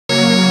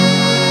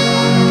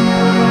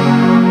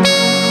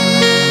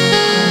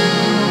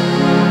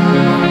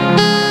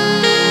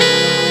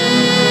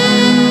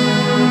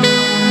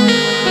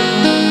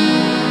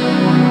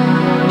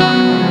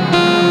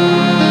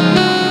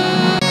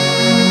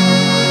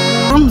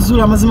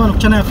Zula mazima no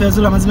kuchana ya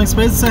Zula mazima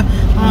express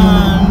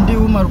ndi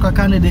umaruka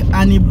Canada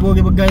ani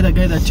boge guy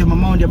that your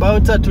mama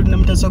about tulina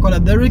mtasoko la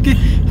Derrick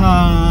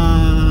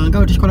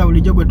ngao tishikola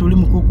ulijogwe tuli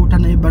mukukuta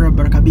na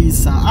barabara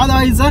kabisa.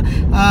 Otherwise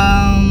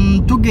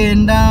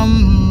tugenda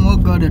oh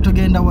god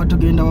tugenda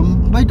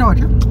baita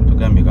wata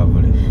tugambi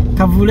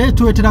kavule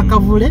tuwetera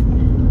kavule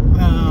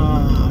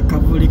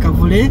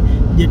kavule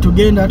je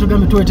tugenda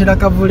tugambi tuwetera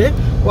kavule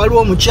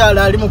waliwo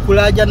omukyala ali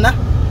mukulajana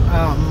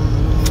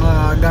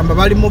gamba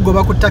bali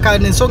mugoba ku ttaka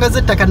ensonga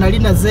z'ettaka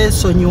nalina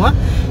zeesonyiwa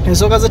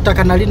ensonga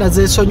z'ettaka nalina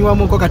zeesonyiwa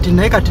muko kati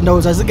naye kati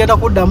ndawooza zigenda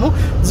kuddamu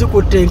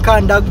zikutte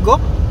enkandago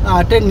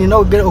ate nina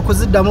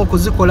okuziddamu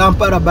okuzikola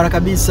mpalabala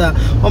kabisa.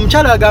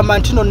 Omukyala agamba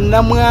nti no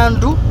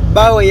Namwandu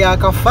bawe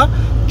yakafa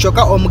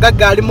kyokka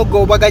omugagga ali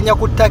mugobaganya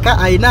ku ttaka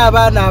ayina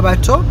abaana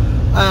abato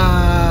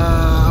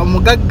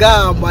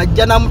omugagga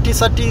ajja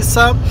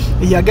namutiisatiisa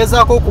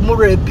yagezaako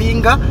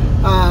okumurepinga.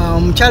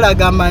 Omukyala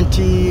agamba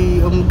nti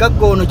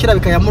omugagga ono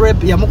kirabika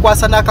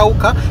yamukwasa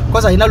n'akawuka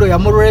koza ayina lwe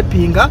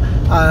yamurepinga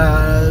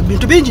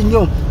bintu bingi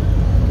nnyo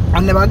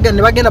ne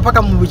bagenda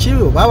paka mu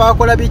bukiyo baba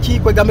bakola biki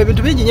kwegamba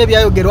bintu bingi nnyo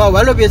byayogerwa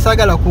waliwo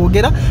byesaagala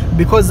kwogera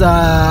because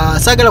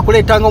saagala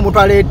kuleetanga omuntu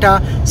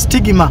aleeta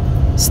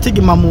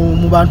stigma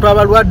mu bantu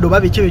abalwadde oba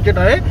biki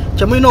bikitae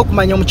kyamulina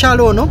okumanya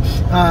omukyalo ono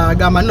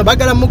agamba nno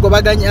bagala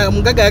mugobaganya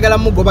omugagga ayagala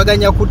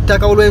mugobaganya ku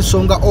ttaka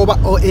olw'ensonga oba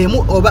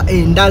emu oba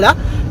endala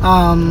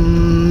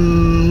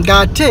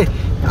ngate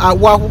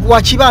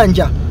wa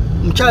kibanja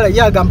omukyala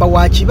yagamba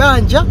wa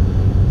kibanja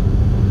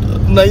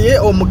naye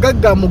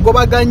omugagga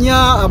mugobaganya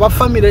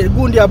abafamile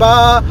gundi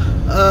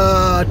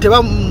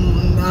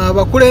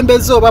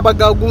abakulembeze oba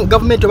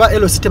gavumenti oba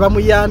LC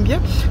tebamuyambye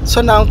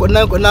so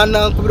nankubira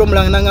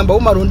omulanga nangamba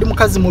Umaru ndi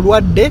mukazi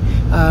mulwadde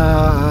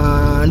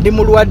ndi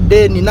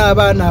mulwadde nina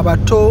abaana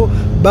abato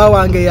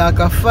bawange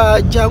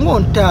yakafa jangu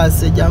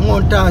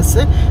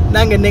ontaase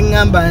nange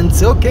neŋŋamba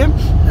nti okay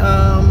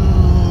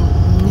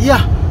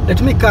yeah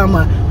let me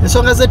come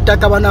ensonga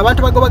z'ettaka bano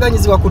abantu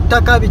bagobaganyizibwa ku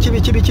ttaka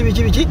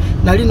biki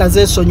nali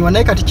nazeesonyiwa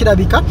naye kati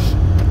kirabika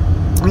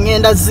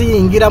ngenda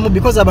ziyingiramu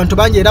because abantu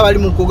bangi era bali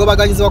mu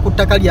kugobaganyizibwa ku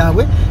ttaka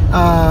lyabwe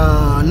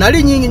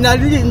nali nyingi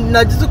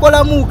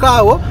nazikolamu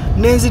kaawo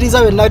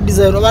nenziriza bwe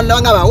nadizayo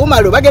banga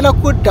Umaru bagenda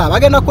kutta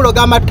bagenda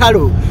kuloga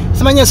amatalo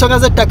simanyi ensonga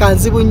z'ettaka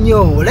nzibu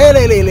nnyo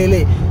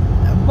lelelelele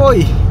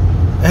boy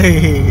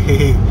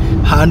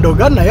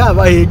handoga naye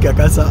abayiga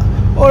kasa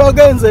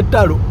ologenze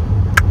ettalo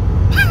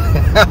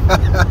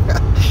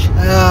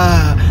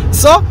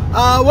so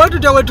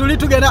what tuli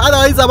tugenda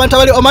otherwise abantu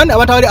abali Oman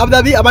abantu abali Abu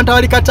Dhabi abantu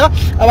abali Qatar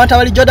abantu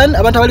abali Jordan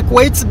abantu abali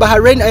Kuwait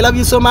Bahrain I love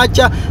you so much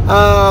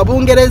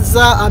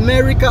Bungereza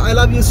America I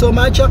love you so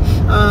much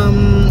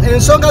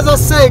ensonga za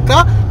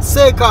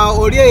seka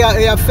oliye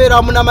ya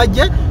fera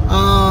munamaje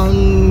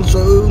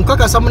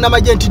nkaka samuna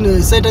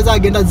majenti sente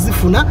zagenda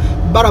zifuna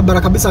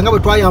barabara kabisa ngabwe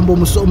twayamba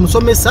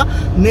omusomesa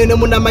nene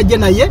munamaje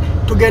naye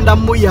tugenda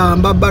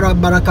muyamba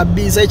barabara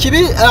kabisa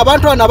ekibi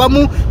abantu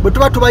anabamu bwe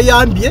tuba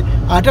tubayambye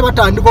ate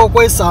batandika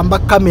okwesamba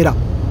kamera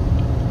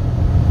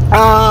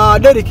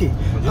Deriki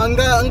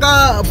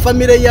nga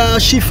family ya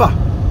Shifa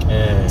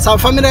sa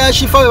family ya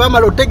Shifa we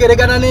bamala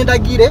otegeregana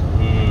n'endagire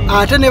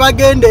ate ne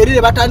bagenda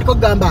erire batandika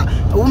okugamba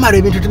Umaru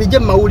ebintu tubijje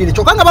mu mawulire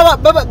kyokanga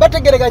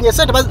bategereganye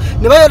sente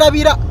ne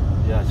bayerabira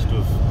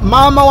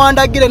mama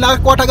wandagire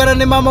nakwatagana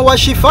ne mama wa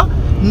Shifa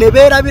ne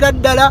beerabira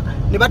ddala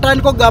ne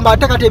batandika okugamba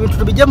ate kati ebintu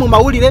tubijje mu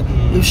mawulire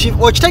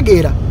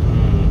okitegeera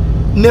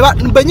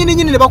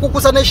benyini ne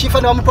bakukusa ne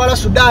Shifa ne bamutwala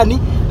Sudani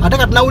ate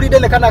kati nawulidde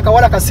ne kana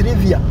akawala ka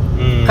Silivia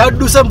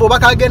kadduse mbo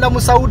bakagenda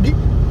mu Saudi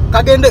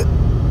kagende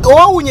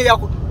owawunye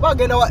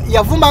bagenda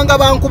yavumanga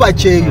bankuba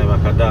kyeyo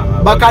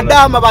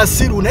bakadama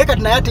basiru naye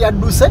kati naye ate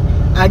yadduse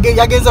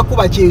yagenze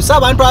kuba kyeyo so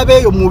abantu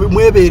abeeyo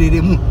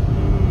mwebereremu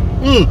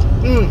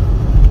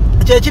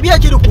kyekibya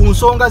kiri ku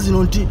nsonga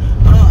zino nti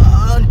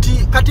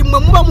kati mwe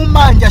muba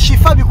mumanja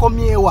Shifa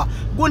bikomyewa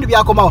gundi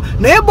byakomawo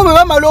naye bo bwe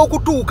bamala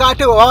okutuuka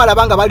ate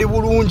balabanga bali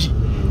bulungi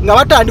nga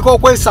batandika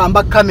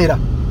okwesamba kamera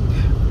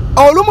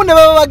olumu ne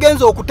baba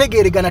bagenza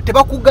okutegeregana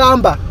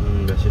tebakugamba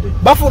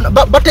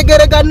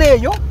bategeregana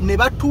eyo ne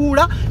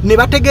batuula ne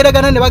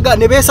bategeregana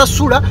ne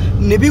beesasula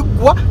ne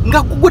biggwa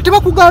nga gwe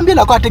tebakugambye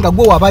nako ate nga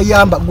gwe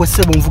wabayamba gwe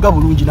ssebo nvuga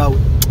bulungi naawe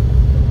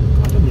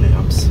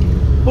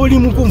oli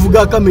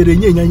mukunvuga kamera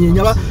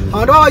enyenyanyenya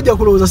abantu babajja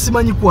kulowooza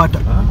simanyi kwata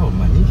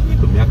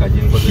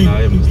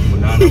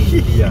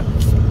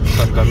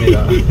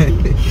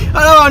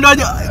abantu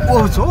aja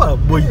osobola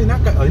boy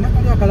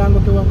kalango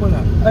kewakola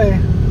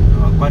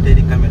kwata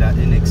eri kamera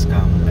NX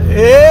cam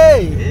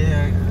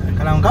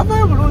kalango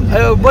kavayo bulungi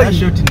boy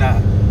shot na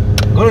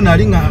golo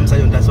nalinga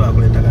amsayo ntasobola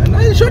kuleta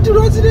na shot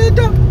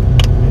lwazireta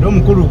era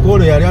omukulu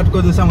kolo yali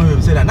atukozesa mu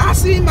ebiseera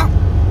nasimba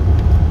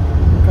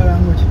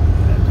kalango ki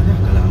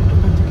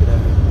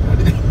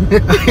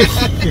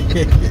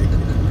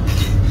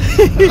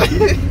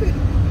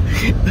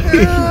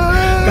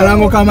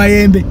kalango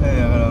kamayembe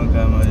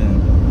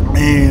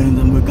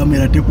nzambwe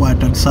kamera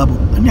tekwata sabo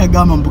ani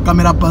agamba mbu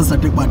kamera pansa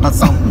tekwata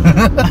sabo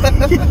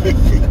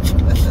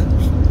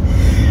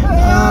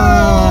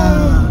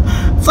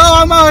so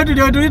mama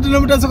tuli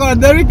tunomutasokola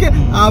Derek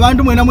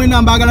abantu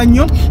mwena mbagala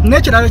nnyo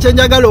n'ekirala kye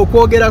njagala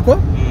okwogerako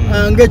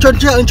ng'ekyo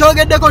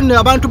nkyogeddeko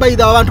abantu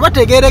bayida abantu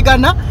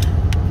bategeregana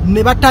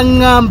ne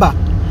batangamba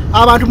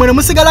abantu mwene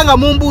musigala nga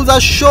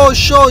mumbuuza sho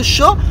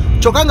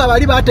kyokka nga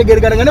bali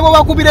bategeregana nga ne bwe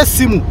bakubira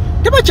essimu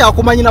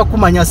tebakyakumanyina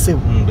kumanya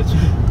ssebo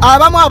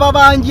abamu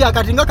ababanji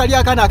akati nga kali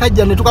akana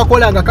akajja ne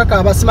tukakola nga kaka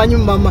abasimanyi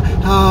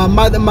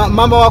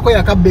mama wako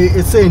yakabba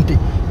esente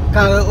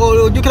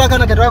ojjukira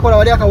akana ketwakola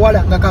wali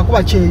akawala nga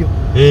kakuba kyeyo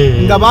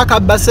nga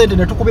bakabba sente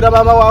ne tukubira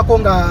mama wako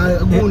nga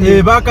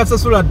gundi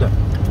bakasasula dda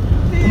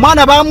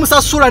omwana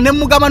bamusasula ne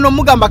mugamba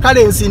n'omugamba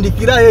kale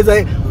ensindikira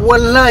eza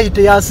wallahi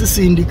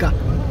teyasisindika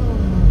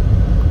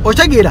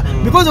otegeera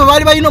because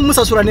bali balina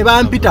omusasula ne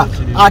bampita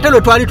ate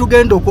lwe twali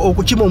tugenda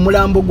okukima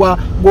omulambo gwa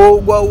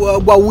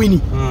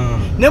Winnie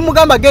ne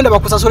mugamba genda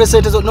bakusasule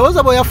sente zo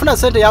nowoza bwe yafuna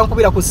sente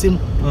yankubira ku simu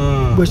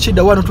bwe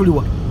kidda wano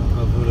tuliwa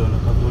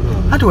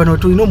ate wano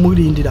tulina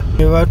omulindira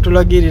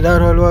batulagirira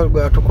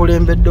lwa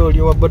tukulembedde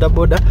oli wa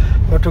bodaboda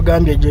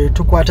batugambye gye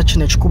tukwata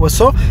kino ekikubo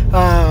so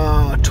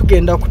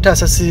tugenda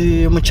kutaasa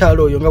si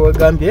mukyalo oyo nga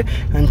bwegambye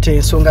nti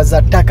ensonga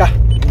za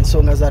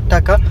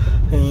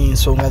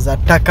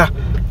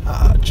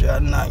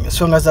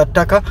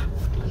ttaka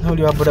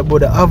noli wa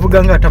bodaboda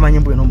avuga nga atamanyi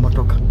mbwe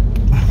n'ommotoka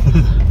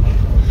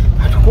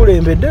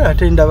atukulembedde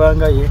ate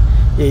ndabanga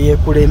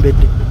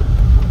yekulembedde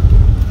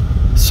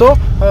so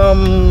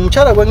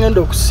mukyala gwe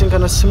ngenda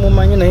okusisinkana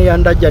simumanyi naye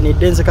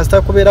yandajjanidde nze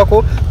kasita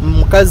kubeerako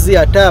mukazi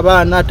ate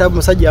abaana ate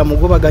omusajja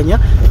yamugobaganya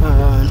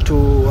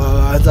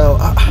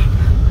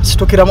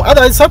situkiramu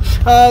otherwise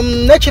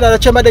n'ekirala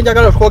kyembadde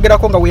njagala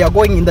okwogerako nga we are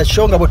going in the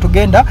show nga bwe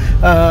tugenda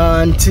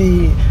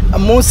nti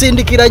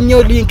munsindikira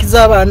nnyo link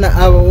z'abaana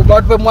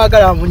abantu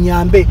bemwagala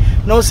munyambe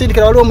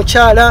n'osindikira waliwo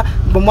omukyala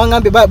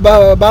bwemwangambye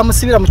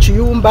bamusibira mu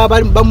kiyumba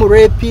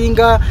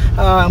bamurepinga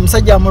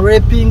omusajja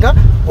amurepinga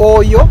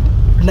oyo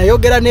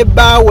nayogera ne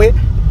baawe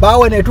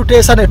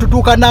netuteesa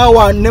netutuuka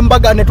naawa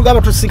nembaga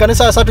netugamba tusinkane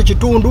saa 3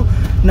 kitundu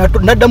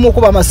naddamu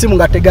okuba amasimu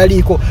nga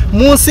tegaliiko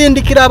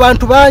munsindikira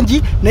abantu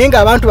bangi naye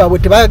ng'abantu baabwe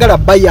tebayagala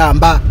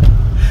bayamba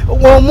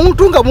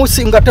omuntu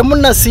nga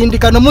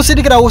temunnasindika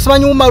nomusindikira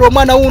osimanyi Umaru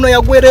omwana wuno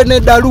yagwere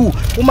neddalu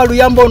Umaru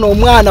yamba ono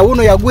omwana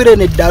wuno yagwere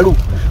neddalu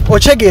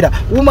okyegera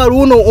Umaru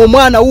wuno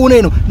omwana wuno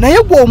eno naye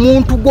gwe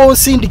omuntu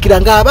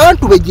gw'onsindikira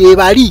ng'abantu be gye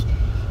bali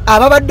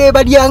ababadde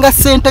balyanga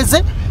ssente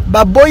ze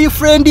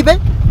baboyfriend be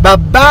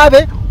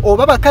babaabe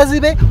oba bakazi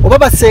be oba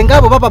basenga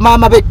abo baba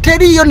mama be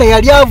teriyo ne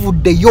yali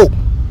avuddeyo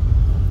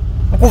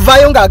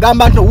okuvaayo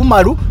ng'agamba nti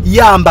Umaru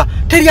yamba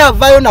teri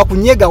avaayo na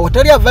kunyega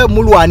teri avaayo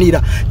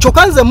mulwanira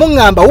kyokka nze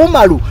muŋŋamba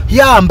Umaru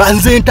yamba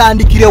nze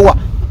ntandikirewa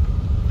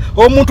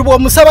omuntu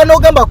bw'omusaba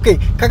n'ogamba ke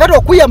kakati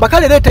okuyamba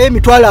kale leetayo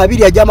emitwalo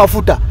 2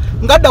 egy'amafuta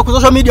ngadda ku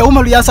social media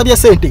Umaru yansabye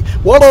sente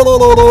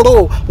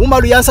wololololo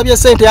Umaru yansabye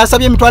sente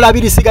yansabye emitwalo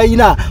 2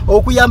 sigayina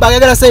okuyamba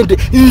agagala sente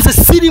nze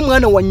siri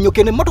mwana wa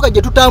nnyoke ne motoka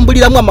gye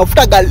tutambuliramu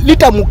amafuta ga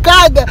lita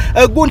mukaaga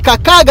gundi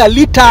kakaaga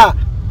lita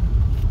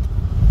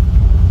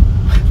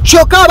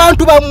kyokka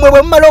abantu bammwe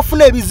bwe mumala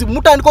ofuna ebizibu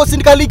mutandika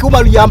osindika liiki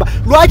Umaru yamba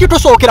lwaki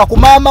tosookera ku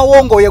maama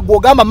wongo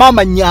yegwogamba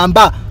maama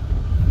nyamba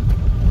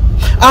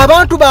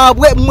abantu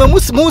baabwe mwe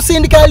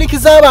musindika liiki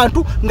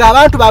z'abantu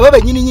ng'abantu baabwe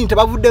bennyini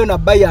tebavuddeyo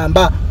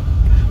nabbayamba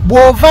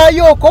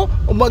bw'ovaayo okwo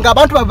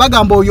ng'abantu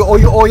bagamba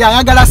oyo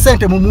ayagala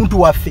sente mu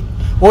muntu waffe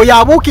oyo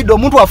abuukidde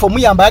omuntu waffe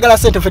omuyamba ayagala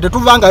sente ffe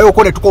tetuvangayo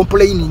okwo ne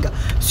tucomplaininga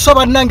so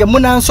bannange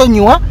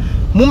munansonyiwa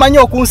mumanye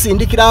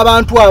okunsindikira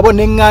abantu abo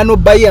neŋŋaano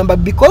bayamba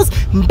because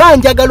mba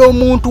njagala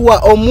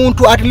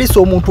omuntu at least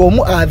omuntu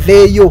omu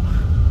aveeyo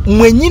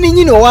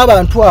mwennyini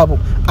ow'abantu abo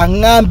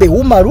aŋŋambe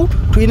Umaru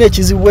tulina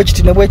ekizibu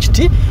bwekiti ne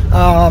bwekiti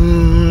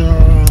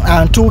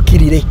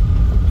antuukirire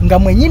nga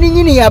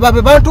mwennyini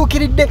ababe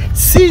bantuukiridde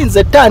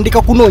sinze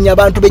tandika kunoonya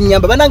abantu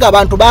bennyamba bananga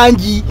abantu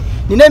bangi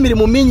nina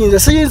emirimu mingi nze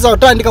siyinza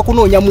otandika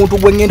kunoonya muntu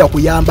gwe ngenda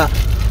kuyamba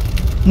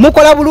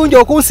mukola bulungi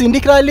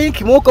okunsindikira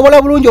link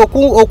mukola bulungi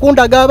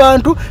okundaga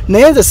abantu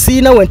naye nze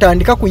siina we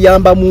ntandika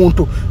kuyamba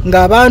muntu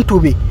ng'abantu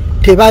be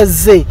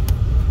tebazze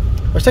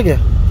okitegera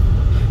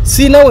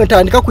siina we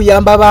ntandika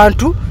kuyamba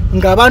abantu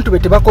ng'abantu be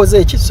tebakoze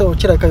eki so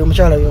kirakayo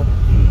omukyala yo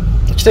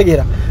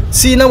okitegeera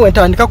siina we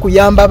ntandika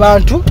kuyamba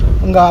abantu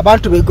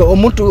ng'abantu be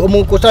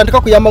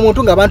okutandika kuyamba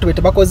muntu ng'abantu be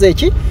tebakoze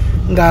eki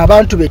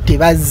ng'abantu be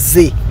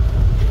tebazze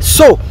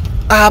so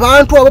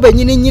abantu abo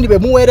bennyini be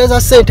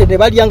muweereza sente ne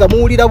balya nga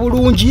muwulira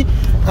bulungi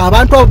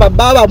abantu abo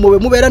bababa mu be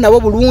mubeera nabo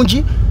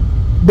bulungi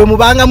bwe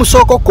mubanga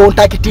musooka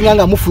kontakitinga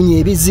nga mufunye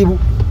ebizibu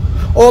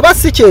oba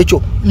si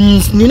kyekyo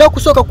nina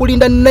kusooka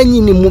kulinda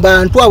nanyini mu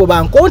bantu abo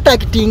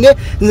bankontakitinge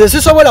nze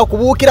sisobola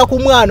kubuukira ku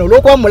mwana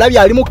olw'okuba mulabye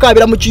ali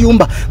mukaabira mu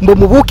kiyumba mbwe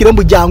mubuukire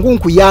mbu jangu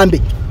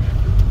nkuyambe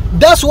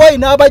that's why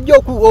n'abajja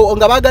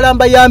nga bagala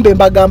mbayambe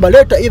mbagamba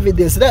leeta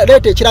evidence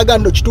leeta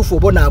ekiragano kituufu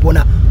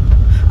obonaabona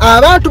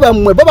abantu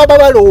bammwe bo baba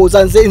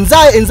balowooza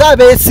nze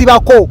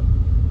abeesibako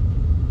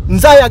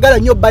nze ayagala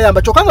nnyo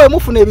bayamba kyokka nga bwe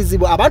mufuna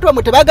ebizibu abantu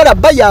bammwe tebagala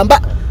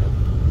bayamba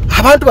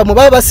abantu bamwe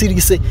baba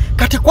basirise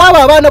kati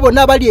kwaba abaana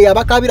bonna abali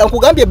abakabira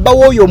nkugambye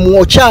bawo oyo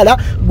muokyala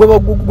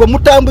gwe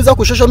mutambuza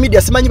ku social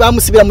media simanyi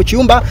bamusibira mu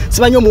kiyumba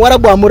simanyi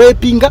omuwarabu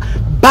amurepinga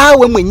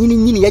bawe mwenyini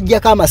nyini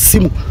yajjako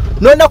amasimu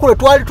nonna kule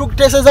twali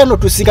tukiteseza no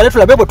tusikale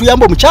tulabe bwe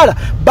tuyamba omukyala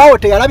bawo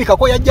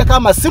teyalabikako yajjako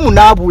amasimu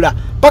n'abula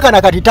paka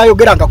nakati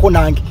tayogera ngako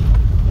nange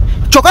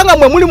chokanga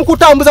mwe muli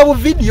mukutambuza bu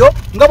video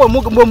nga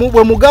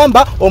bwe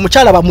mugamba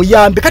omukyala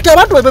bamuyambe kati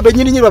abantu bebe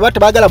nyini nyini babate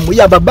bagala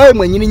muyamba bawe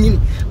mwe nyini nyini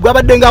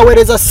gwabadde nga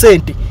aweereza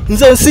sente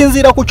nze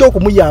nsinzira ku kyo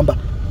kumuyamba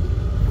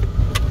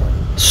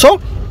so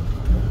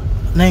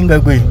nainga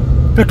gwe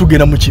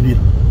petugenda mu kibira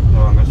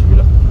wanga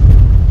kibira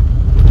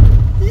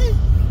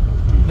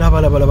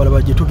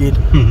laba je tugenda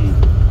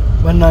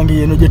banange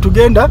yeno je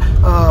tugenda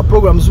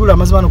program zula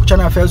mazima no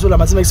kuchana afya zula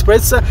mazima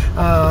express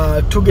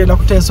tugenda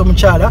kutenso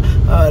mukyala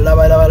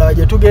laba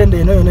je tugenda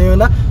eno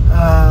yona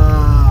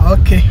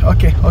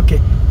okay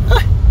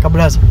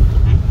kabulaza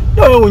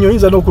yo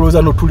unyonyiza no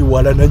kuloza no tuli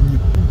wala nanyi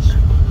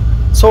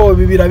so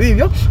bibira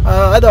bibyo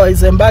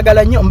otherwise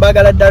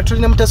mbagala dda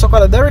tulina muteso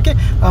kola Derek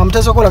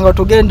muteso kola nga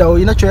tugenda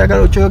olina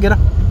kyoyagala okyoyogera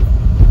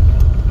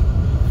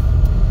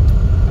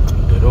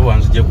ero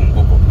wanzije ku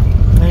nkoko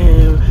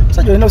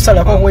sajja olina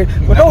okusala ko we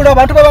otawula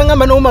abantu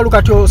babangamba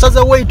n'omaluka ti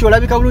osaza weight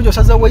olabika bulungi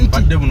osaza weight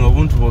badde buno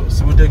obuntu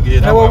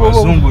sibutegeera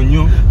abazungu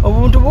nnyo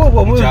obuntu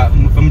bwo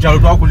mukyalo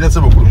twakulira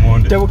sebo ku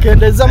lumonde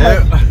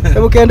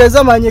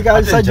tebukendeza manyi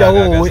ga sajja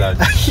wowe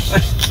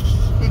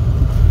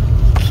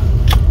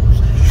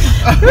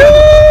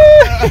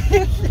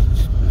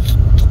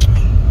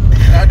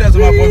ate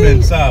zuma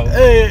comment sawa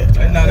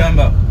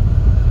nagamba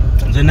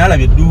nze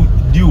nalabye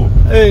diwo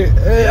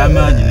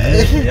yamanyi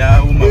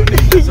ya uma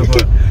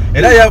n'ensokola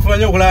era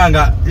yafanye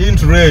okulanga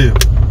intro eyo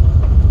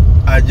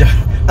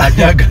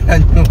ajagala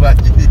nnyo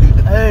bagiri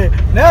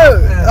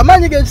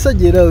amanyi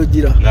g'ekisajja era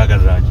ogira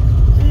ngagalaki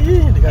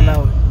ndika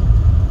nawe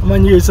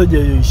amanyi g'ekisajja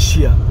eyo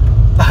ishia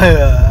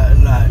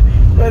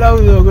era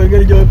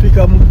kwegeri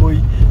gyopikamu boy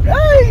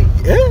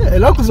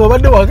era kuza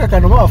obadde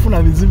wakakano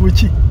bafuna bizibu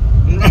ki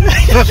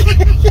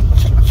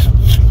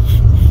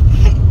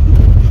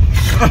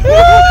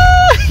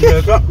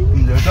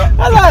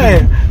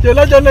alae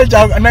kyona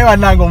naye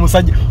wananga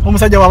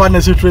omusajja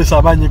wabane stress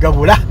abanyi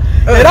gabula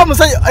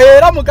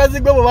era mukazi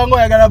gwe bwobanga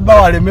oyagala bba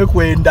waleme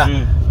kwenda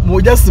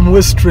just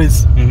muwe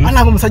stress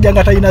ananga omusajja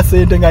nga talina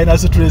sente nga alina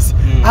stress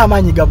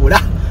amanyi gabula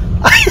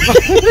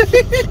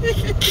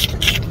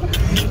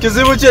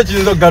kizibu ki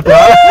ekiyinza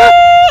okugatwala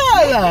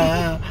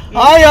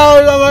aya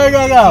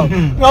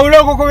nga buli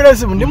okukubira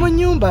esimu ndi mu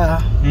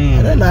nnyumba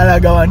ate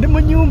nalagawa ndi mu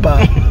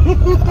nnyumba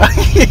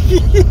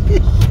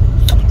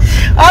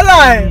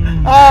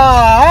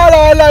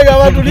alaga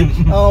batuli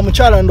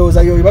omukyala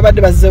ndowooza yoyo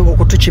babadde bazze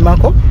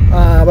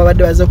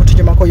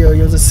okutukimako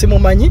yoyo nze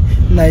simumanyi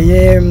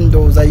naye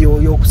ndowooza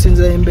yoyo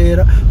okusinzira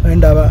embeera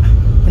ndaba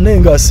naye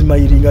nga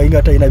asimayiringa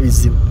nga talina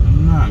bizibu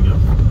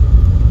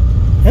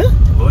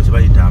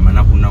kibayita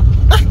amanakunaku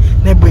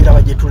naye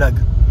bweraba gye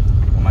tulaga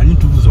omanyi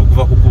tubuza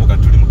okuva ku kubuga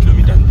tuli mu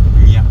kilomita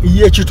 4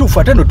 ye kituufu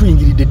ate no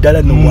tuyingiridde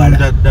ddala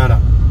nowala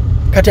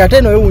kati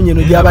ate no ewunye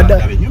no gyabadde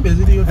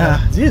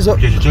zizo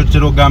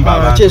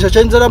kyekyo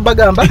kyenzera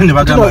bagamba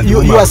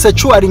you are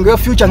securing your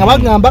future nga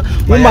bagamba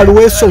umalu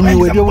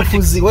wesonyiwe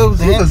ebyobufuzi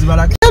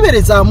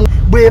teberezaamu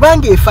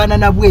bwebanga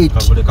efaanana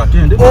bweti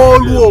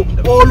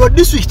olwo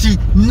district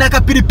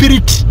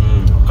nakapiripiriti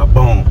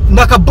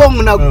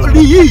nakabong na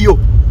yiyo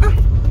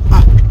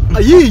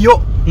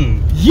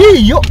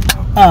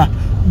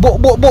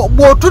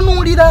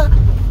bw'otunuulira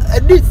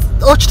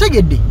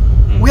okitegedde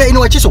ino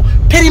wakiso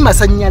teri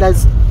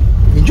masannyalaze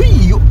enju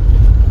yiyo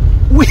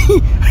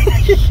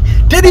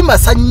teri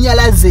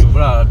masannyalaze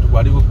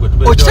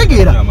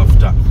okitegeera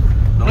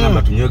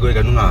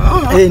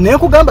naye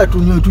kugamba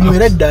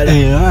tunywera eddala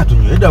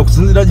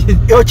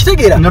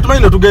okitegeera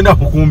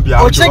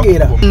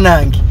okitegeera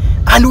nange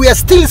and we are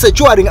still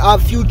securing our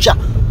future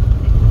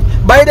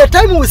by the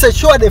time we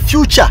secure the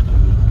future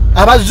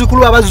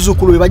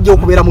abazzukulu bajja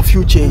okubeera mu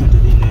future eyo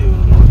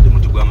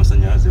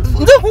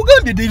nze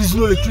kugambye there is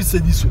no electricity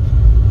this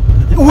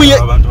way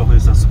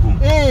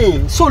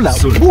solar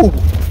bubu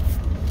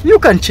you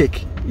can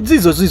check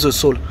zizo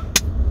solar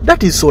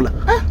that is solar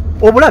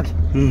obulabye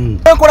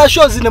enkola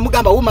shows ne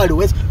mugamba umali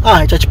wese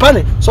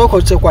ekakipane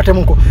soko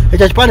kwatemu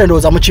ekakipane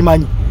ndowooza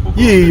mukimanyi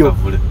yiyo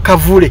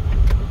kavule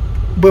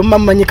bwe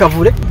mmanyi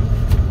kavule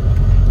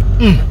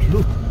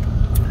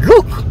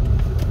look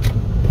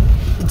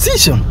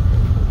zizo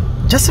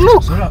just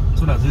look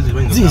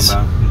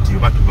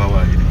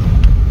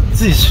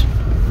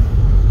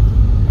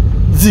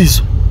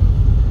zizo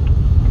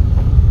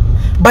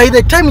by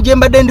the time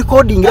jembadde ndi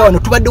coding wano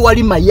tubadde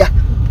wali maya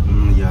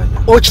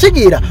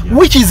okitegeera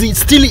which is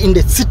still in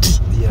the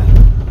city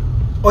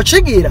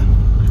okitegeera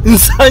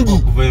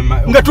nsangi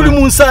nga tuli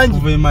mu nsangi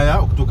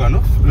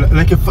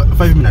like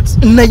 5 minutes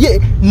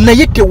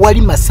naye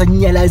tewali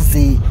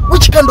masannyalaze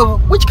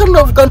which kind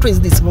of country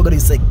is this for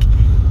God's sake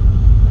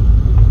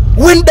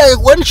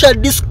when shall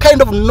this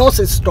kind of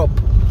nonsense stop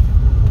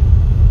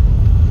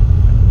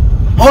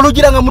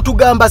olugiranga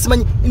mutugamba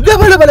simanyi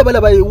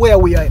where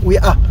we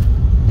are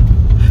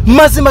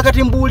mazima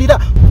kati mbuulira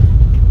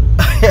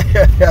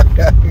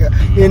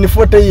in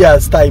 40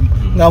 years time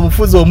nga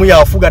mufuzi omu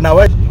yafuga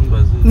nawe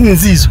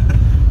nzizo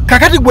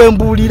kakati gwe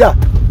mbuulira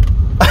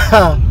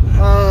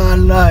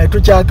naye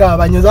tukyaka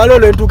abanyoza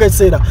lolo entuuka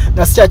ekiseera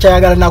nga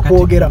sikyayagala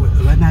nakwogera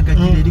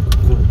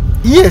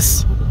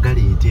yes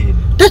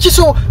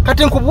tekiso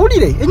kati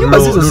nkubuulire enyumba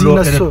zizo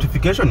zirina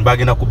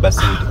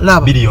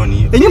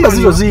enyumba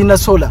zizo zirina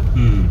sola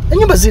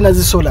enyumba zirina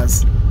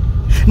zisolas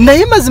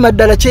naye mazima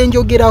ddala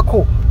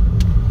kyenjogerako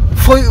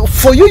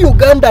for you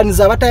Ugandans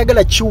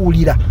abatayagala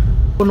kiwulira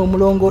ono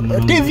mulongo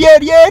TV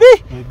eri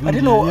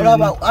ati no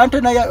olaba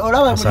antena ya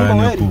olaba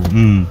mulimo eri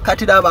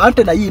kati laba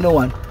antena yino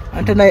one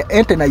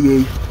antena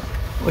yeyo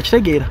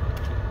okitegeera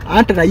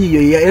antena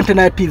yiyo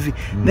antena TV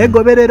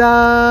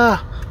negoberera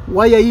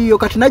waya yiyo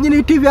kati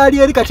Nanyini TV ali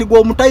eri kati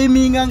gwo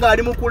mutayiminga nga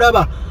ali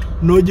mukulaba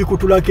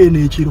nogikutulako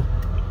enekiro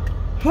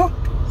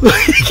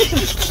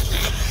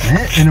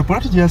eno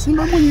polati ya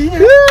simba munye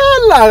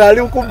la ali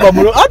okubba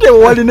mulo ate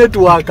wali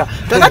network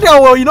kakati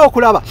awo ino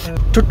okulaba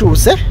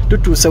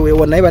tutuse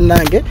wewo naye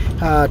bannange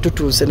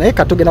tutuse naye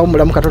katugenda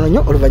mulamu katono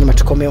nnyo oluvanyuma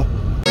tukomewo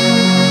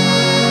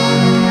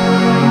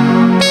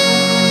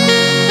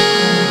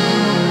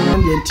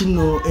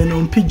ntino eno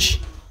mpigi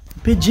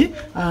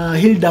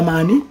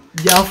Hildamani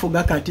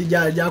jafuga kati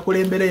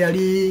jakulembere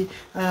yali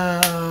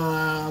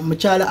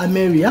mukyala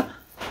Ameria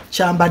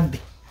Chambadde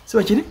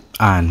siba kiri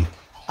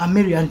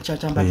Amerian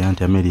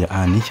Chambadde Ameria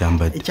ani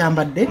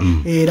Chambadde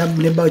era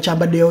leba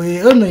Chambadde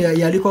ono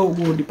yaliko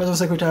gundi person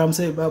secretary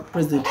amse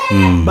president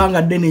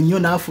banga dene nnyo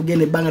nafuge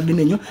ne banga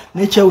dene nnyo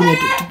nekyewunye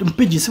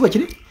mpigi siba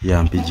kiri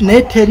mpigi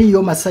ne teri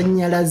yo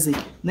masanyalaze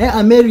naye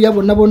Ameria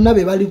bonna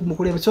be bali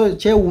mukuleba so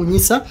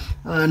kyewunyisa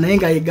naye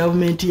nga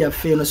government ya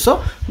feno so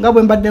nga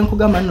bwe mbadde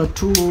nkugamba no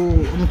tu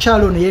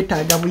omukyalo ono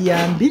yeetaaga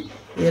buyambi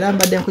era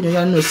mbadde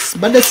nkunyonya no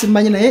badde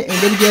simanyi naye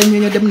engeri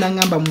gyanyonyodde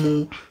munangamba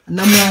mu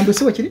Namwandu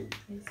siba kiri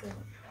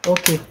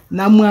okay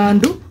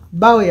Namwandu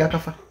bawe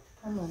yakafa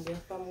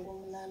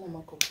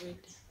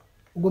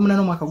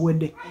Ugomunano mwaka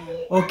gwedde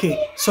okay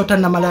so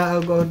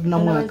tanamala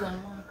namwaka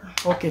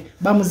okay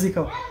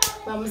bamuzika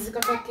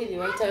kakiri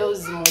waitayo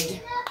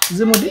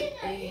zimudi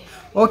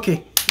okay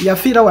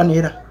yafira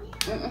wanera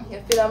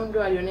yafira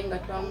mdu alionenga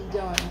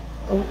twamujja wana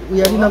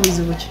yalina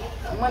buzibu ki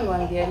omwana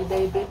wange yali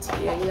diabetic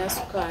yalina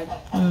sukali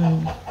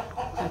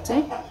ate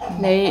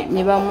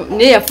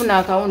ne yafuna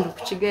akawundu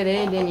ku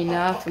kigere then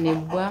naafuna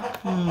ebbwa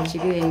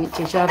kigere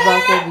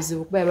kyavaako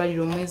obuzibu kuba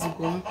yabalira omwezi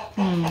gumu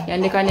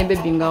yandeka ne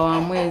bebi nga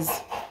wa mwezi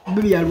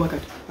bibi yaliwa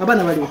kati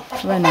abaana baliwa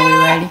abaana we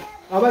bali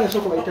abaana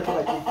soko bayita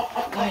tokati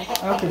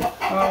okay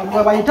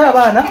nga bayita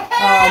abaana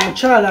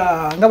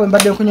mukyala nga bwe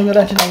mbadde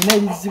nkunyonyola nti nalina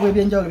ebizibu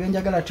ebyenjawulo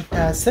byenjagala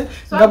tutaase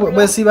nga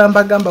bwe siba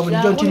mbagamba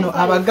bulijjo ntino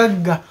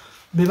abagagga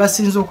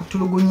bebasinze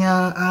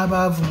okutulugunya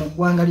abaavu mu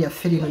ggwanga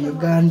lyaffe lino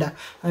Uganda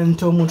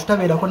nti omuntu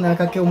tabeerako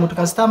nakake omuntu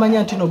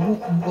kasitamanya nti no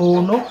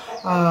ono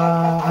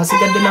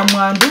asigadde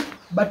Namwandu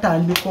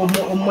batandika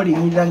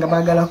omulimirira nga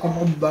baagalako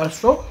mubba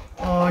so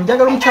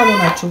njagala omukyalo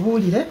ono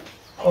atubuulire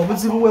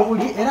obuzibu bwe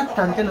buli era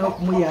tutandike naye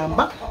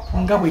okumuyamba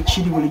nga bwe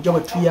kiri bulijjo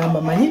bwe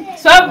tuyamba manyi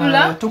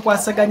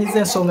tukwasaganyiza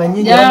ensonga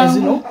nyingi wano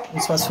zino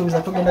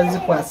nsibasuubiza tugenda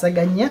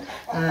zikwasaganya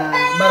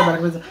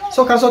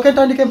so kasooka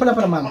entandika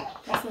empalapala maama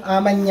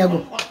amannya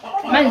go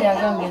manya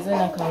gange ze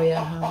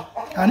nakawoya hawa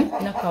ani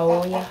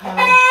nakawoya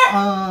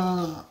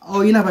hawa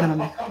oyina abaana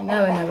bameka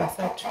n'abaana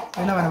basatu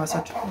oyina abaana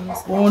basatu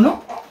ono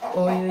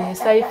oyo ye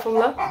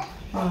Saifula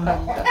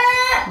kaka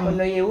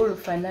ono ye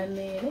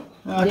Ulufanamere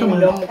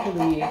ndi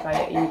omukulu ye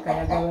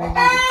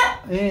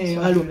Kayagabagiri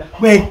alo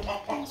we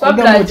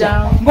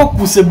swablaja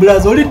ngokuse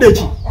blaza olidde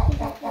ki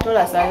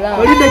tola salama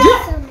olidde ki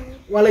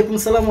wa alaikum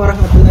salaam wa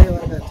rahmatullahi wa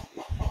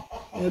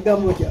barakatuh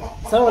gambo kya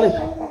salamu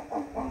alaikum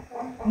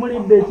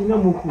mulidde ki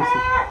ngomukuse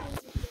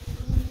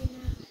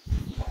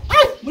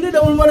mulidde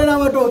mulmole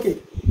n'amatooke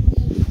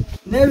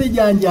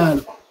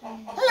n'ebijanjaalo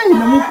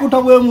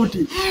namukuta bwe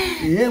muti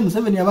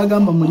Museveni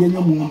abagamba mulye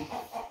nnyo muntu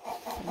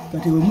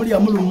kati bwe mulya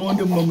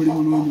mulumonde muba muli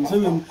bulungi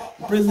Museveni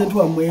president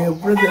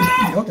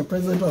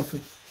waffe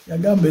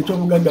yagamba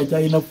ekyobugagga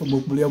kyalina ffe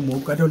okulya mu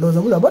kati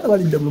ondowooza buli abaana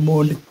balidde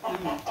mulumonde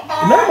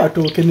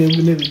n'amatooke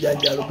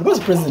n'ebijanjaalo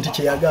because president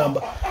kye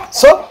yagamba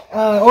so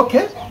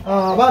okay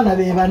abaana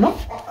be bano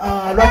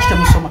lwaki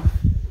temusoma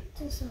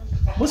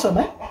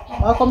musome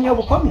akomye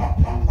obukomi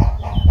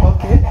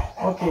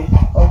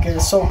okay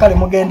so kale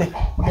mugenda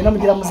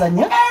mugira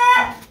muzanya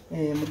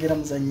mugira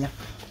muzanya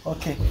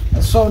okay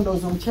so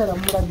ndozo omukyala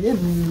mulabye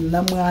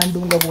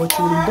Namwandu nga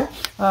bwokyulidde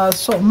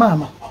so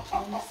mama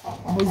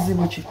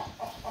buzibu ki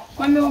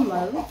kwame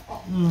omalu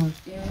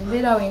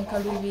mbeera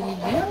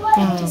wenkalubiridde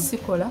nti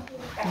sikola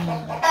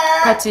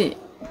kati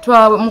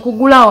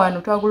mukugula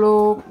wano twagula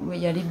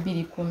we yali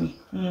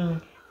 210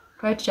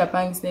 twali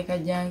tukyapangisa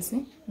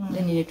ekajansi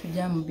then ne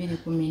tujja mu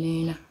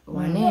 214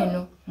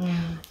 waneeno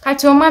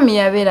kati omwami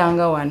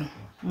yabeeranga wano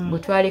bwe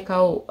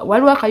twalekawo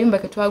waliwo akayumba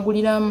ke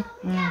twaguliramu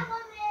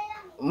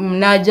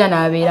n'ajja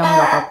n'abeeramu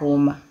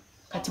bakakuuma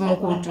kati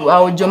mukutu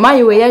awo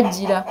Jomayi we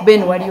yajjira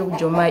ben waliyo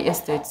Jomayi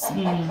Estates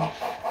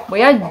bwe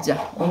yajja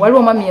waliwo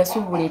omwami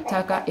yasuubula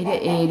ettaka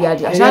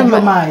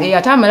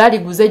atamala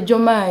aliguza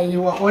ejjomaayi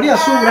oli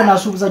yasuubula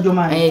n'asuubuza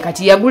jjomaayi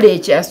kati yagula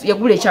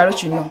ekyalo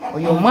kino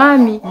oyo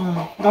omwami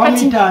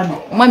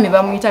omwami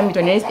bamuyita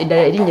Milton naye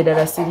erinnya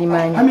eddala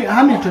sirimanyi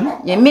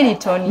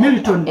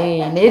Milton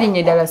naye erinnya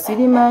eddala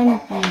sirimanyi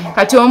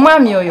kati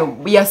omwami oyo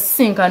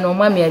yasisinkana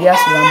omwami yali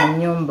asula mu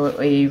nnyumba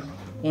eyo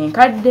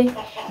enkadde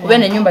kuba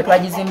n'ennyumba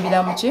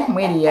twagizimbira muki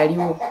mweri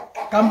yaliwo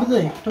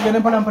kambuze tugende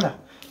mpolampola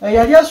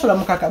yali asula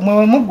mukaka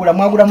mwegula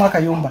mwagulamu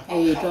akayumba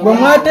bwe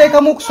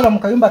mwateekamu okusula mu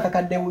kayumba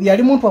kakadde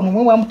yali muntu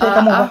wamwe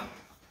mwamuteekamu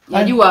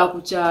yali wa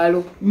ku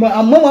kyalo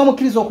mmwe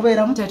mwamukkiriza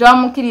okubeeramu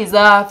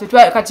tetwamukkiriza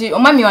kati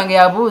omwami wange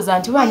yabuuza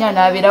nti wanya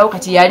anaabeerawo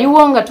kati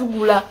yaliwo nga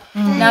tugula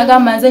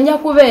n'agamba nze nja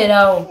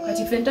kubeerawo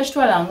kati ffe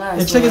ntakitwala nga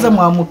ekitegeeza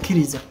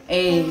mwamukkiriza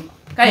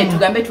kale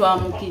tugambe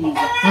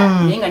twamukkiriza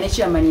naye nga ne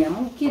chairman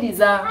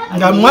yamukkiriza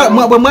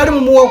bwe mwali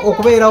mumuwa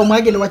okubeerawo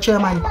mwagenda wa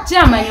chairman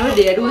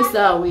ode yaliwo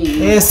saawa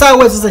eyo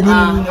esaawa ezo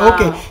zenyini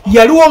okay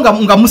yaliwo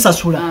nga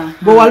musasula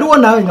bwe waliwo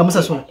naawe nga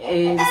musasula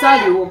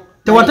saaliwo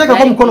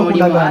tewateekako mukono ku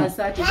ndagaano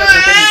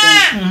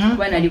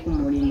kuba nali ku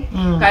mulimu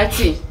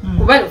kati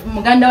kuba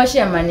muganda wa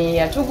chairman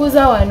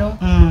yatuguza wano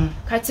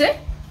kati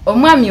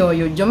omwami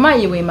oyo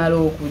Jomayi bwemala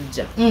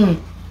okujja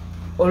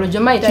olwo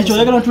Jomayi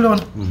kikyoyagala ntula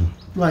wano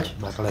lwaki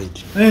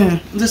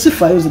nze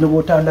sifaayo zino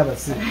bw'otandaba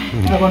si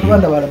abantu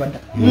bandabalabadda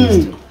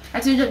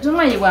kati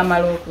Jomayi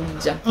bwamala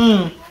okujja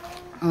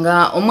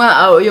nga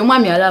oyo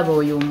omwami alaba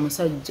oyo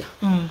omusajja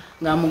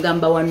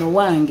ng'amugamba wano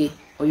wange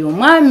oyo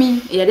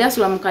omwami eyali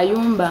asula mu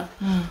kayumba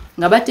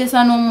nga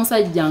bateesa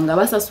n'omusajja nga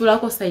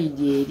basasulako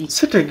sayidi eri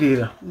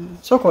sitegeera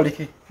sooka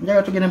oleke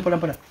njaga tugende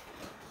mpolampola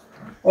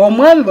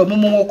omwami bwe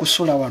mumuwa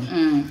okusula wano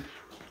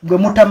gwe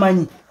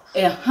mutamanyi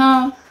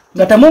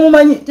nga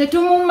temumumanyi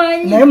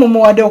tetumumanyi naye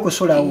mumuwadde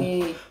okusulawo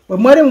bwe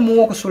mwali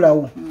mumuwa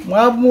okusulawo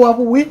mwamuwa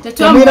buwi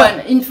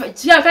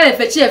kale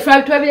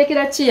ffe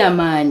twabirekera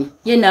chairman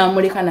ye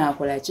n'amuleka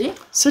n'akola ki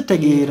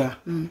sitegeera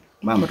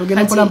maama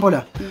tugende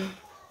mpolampola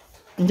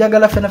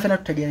njagala fena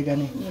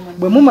tutegeregane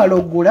bwe mumala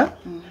oggula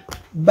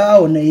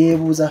baawo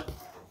neyeebuuza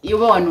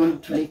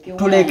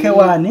tuleke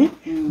wani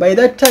by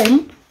that time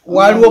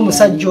waliwo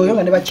omusajja oyo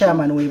nga ne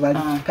bachairman webali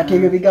kati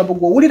ebyo bigambo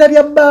gw'owulira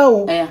bya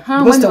bbaawo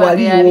bose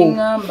tewaliwo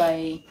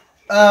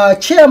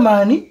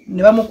chairman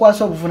ne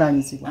bamukwasa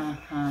obuvunaanyizibwa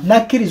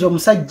nakkiriza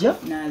omusajja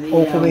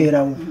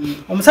okubeerawo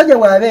omusajja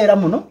bw'abeera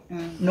muno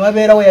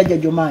newabeerawo yajja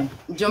Jomayi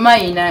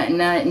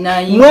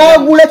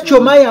mwagula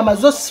Jomayi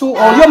amazosi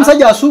oli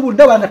omusajja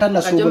asuubudde wanga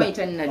tannasuubula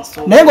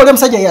naye ng'oli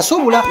omusajja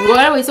yasuubula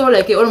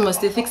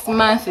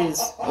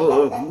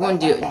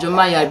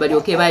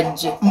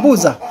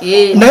mbuuza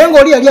naye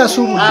ng'oli yali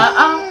asuubudde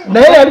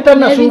naye yali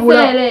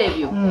tannasuubula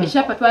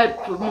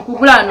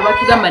mukugula no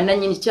batugamba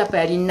Nanyini Ttaka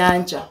yali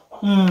nanca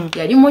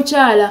yali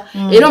mukyala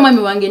era omwami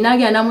wange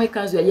n'agenda namu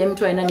ekanzu yali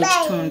emitwalo 4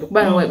 n'ekitundu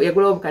kuba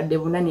yagula obukadde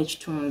 4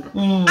 n'ekitundu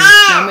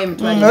namu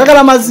emitwalo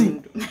oyagala mazi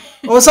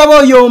osaba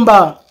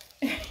oyomba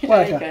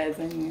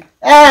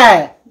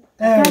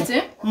kati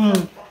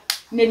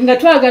nga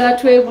twagala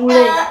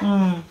twegule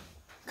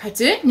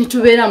kati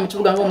nitubeera mu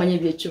kibuga ng'omanyi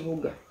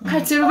ebyekibuga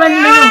kati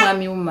luvannyuma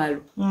y'omwami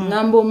Wumalu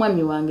ngamba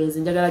omwami wange nze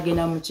njagala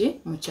genda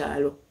mu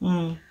kyalo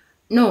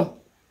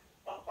no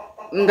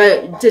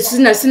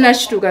nga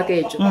sinakituukako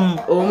ekyo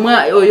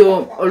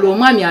olwo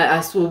omwami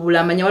asuubula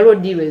amanya waliwo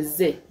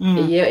diirwezze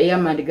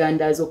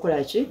ey'amagandaazi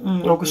okola ki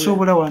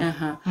okusuubula wano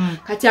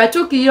kati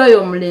atuukirira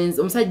oyo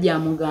omulenzi omusajja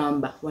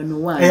amugamba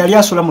wano wange eyali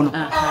asula muno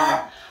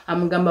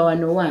amugamba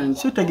wano wange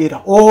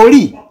sitegeera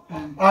oli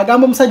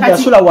agamba omusajja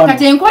asula wano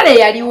kati enkola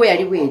eyaliwo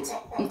eti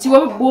nti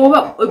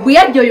bwe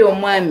yajja oyo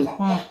omwami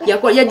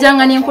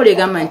yajjanga n'enkola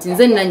egamba nti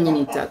nze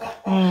Nanyini Ttaka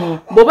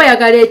bw'oba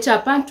yagala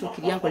ekyapa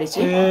ntuukirira nkola ki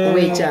oba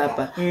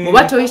ekyapa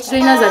bw'oba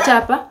tolina za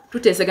kyapa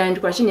tuteeseganya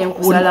ntukola ki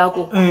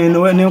nenkusalako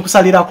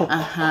nenkusalirako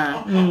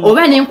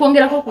oba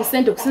nenkwongerako ku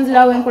ssente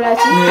okusinziirawo enkola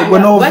ki gwe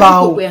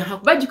n'ovaawo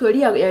kuba jiko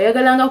oli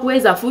yayagalanga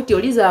kuweza fuuti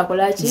oli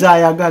zaakola ki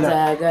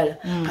zaayagala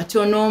kati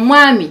ono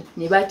omwami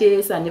ne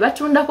bateesa ne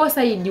batundako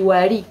sayidi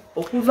wali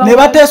okuva ne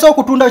bateesa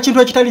okutunda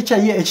ekintu ekitali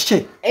kyaye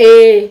ekikye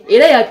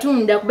era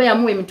yatunda kuba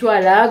yamuwa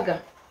emitwalo aga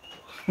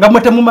nga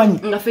mwe temumanyi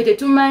nga ffe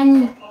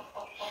tetumanyi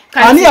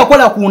ani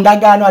yakola ku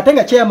ndagaano ate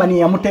nga chairman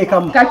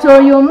yamuteekamu kati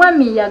oyo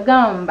omwami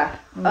yagamba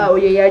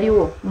oyo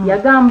yaliwo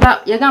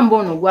yagamba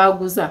ono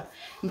gwaguza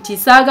nti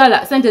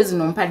saagala sente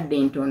zino mpadde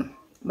ntono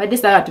badde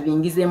saagala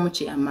tubingizeemu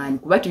chairman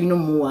kuba tulina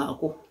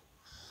omuwaako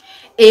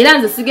era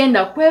nze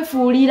sigenda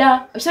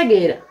kwefuulira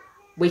okitegeera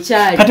bwe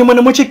kyali kati mwe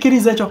ne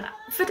mukikkiriza ekyo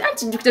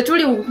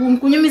tetuli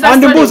kunyumiza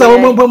andibuuza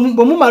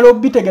bwe mumala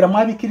obitegera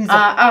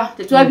mwabikkiriza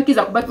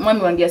tetwabikiriza kuba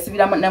mwami wange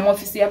yasibira na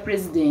ofisi ya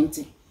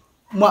president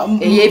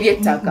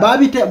ey'ebyettaka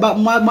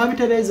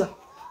mwabitereeza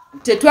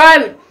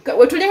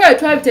wetulinga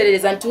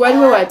wetwabitereeza nti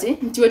waliwo wati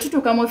nti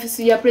wetutuuka mu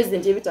ofisi ya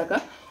president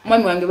y'ebyettaka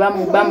omwami wange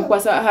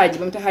bamukwasa haji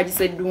bamuta haji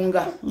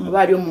Seddunga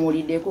oba ali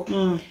omuwuliddeko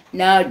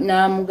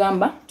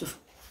n'amugamba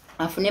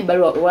afune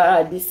ebbaluwa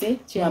wa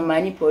RDC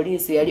chairman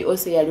police yali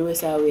ose yaliwo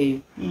esaawa eyo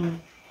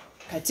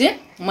kati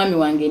mwami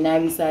wange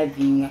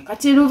n'abisavinga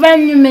kati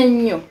luvanyuma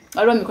ennyo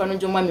waliwo mikono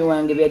gy'omwami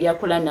wange bye yali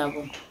akola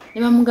nabo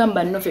ne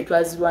bamugamba nno ffe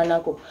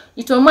twazirwanako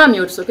ite omwami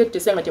otusooke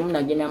tutese nga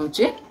temunagenda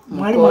muki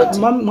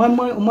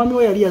omwami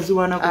we yali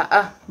yazirwanako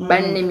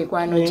banne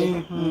mikwano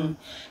gye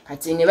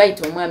kati ne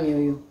bayita omwami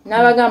oyo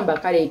n'abagamba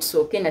kale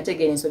tusooke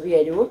nategeera ensobi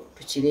yaliwo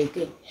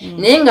tukireke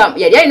naye nga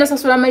yali alina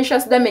osasula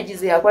malicious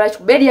damages yakola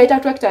kikuba eri yayita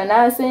tractor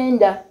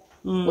n'asenda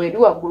weri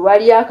waggulu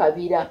waliyo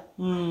akabira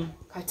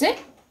kati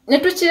ne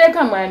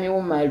tukireka mwami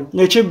Wumalu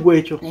nekiggwa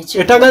ekyo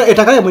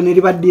ettaka lyamwe ne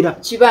libaddira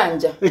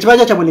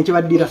ekibanja kyamwe ne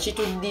kibaddira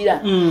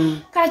kituddira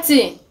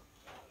kati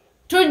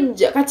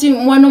tujja kati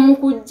wano mu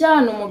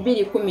kujjaano mu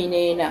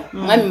 2014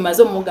 mwami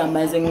maze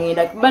omugamba nze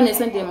ngenda kuba ne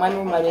sente mwami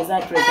Wumalu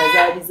ezatuleka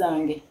zaali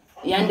zange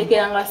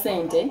yandekeranga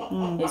sente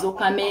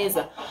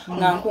ez'okameeza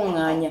nga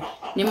nkuŋŋaanya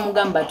ne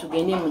mugamba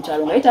tugende mu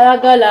kyalo nga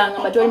yetayagala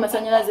ngamba toli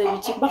masanyalaze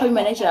ebiki kuba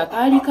kabima naye kyalo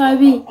kaali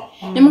kabi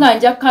ne mugamba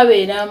nja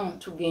kukabeeramu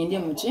tugende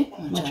mu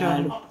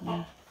kyalo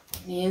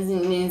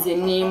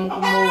nenze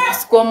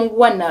kusika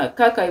omuguwa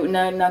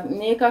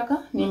nekaka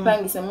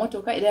nempangisa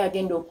emmotoka era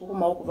yagenda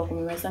okukumawo okuva ku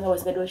mimwa esanga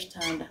wasigaddewo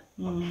kitanda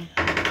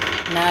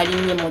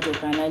n'alinnya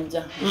emmotoka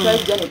najja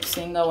twajja ne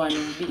tusenga wano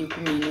mu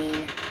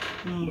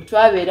 2014 bwe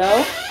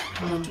twabeerawo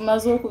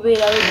tumaze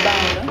okubeerawo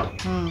ebbanga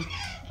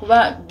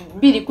kuba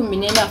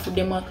 2014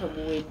 afudde mwaka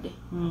guwedde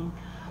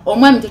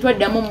omwami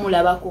tetwaddamu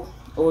mulabako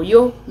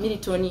oyo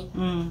Milton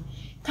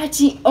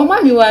kati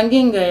omwami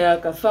wange nga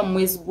yakafa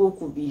mwezi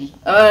gw'okubiri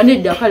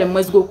nedda kale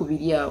mwezi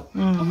gw'okubiri awo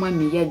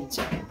omwami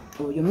yajja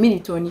oyo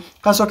Milton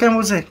kasoke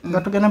muze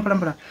nga tugenda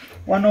mpulambula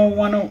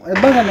wano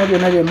ebbanga nalyo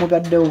nalyo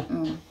mugaddewo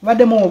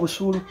baddemu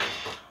obusuulu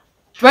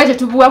twaje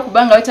tubuwa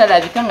kubanga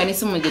wetalabika nga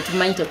n'essimu gye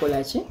tumanyi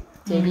tekolaki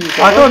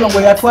ate ono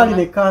gwe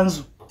yatwalira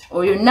ekkanzu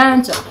oyo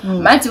nanca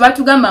manti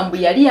batugamba mbu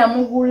yali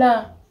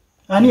yamugula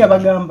ani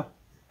yabagamba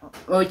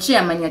oki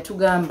amanya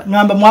tugamba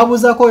ngamba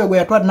mwabuuzaako oyo gwe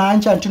yatwala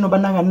nanca ntino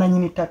bannanga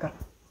Nanyini Ttaka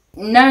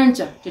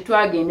nanca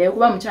tetwagendayo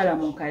kuba mukyala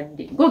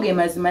mukadde go ge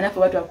mazima naffe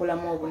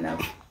batwakolamu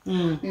obunafu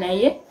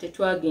naye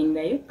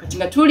tetwagendayo kati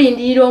nga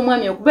tulindirira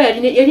omwami okuba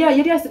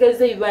yali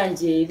asigaziza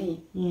ebibanja eri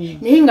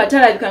naye nga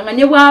talabika nga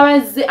ne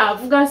bwabazze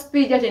avuga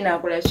speed ate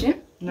nakola ki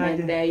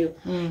naddayo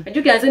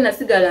ajjukira nze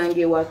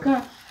nasigalanga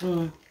ewaka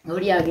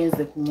oli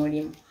agenze ku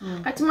mulimu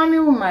kati mwami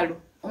Wumalu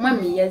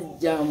omwami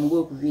yajja mu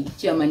gw'okubiri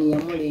kyamani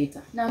yamuleeta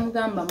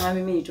n'amugamba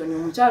mwami Milton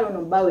omukyalo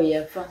ono bbawe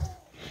yafa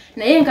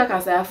naye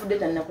nkakasa yafudde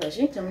tannakola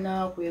ki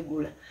tamunawa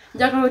kwegula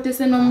njagala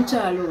otese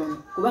n'omukyalo ono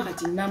kuba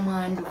kati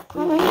Namwandu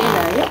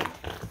naye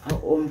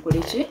omukole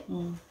ki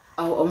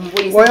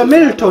oyo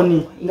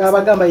Milton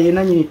ng'abagamba ye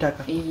Nanyini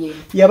Ttaka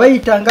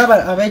yabayitanga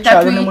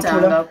abekyalo ne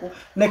mutula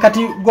ne kati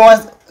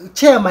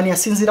chairman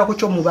yasinzira ku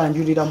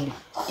ky'omubanjuliramu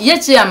ye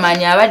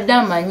chairman abadde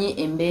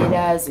amanyi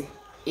embeera ze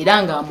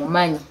era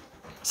ng'amumanyi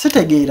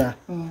sitegeera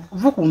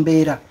uva ku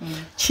mbeera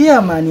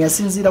chairman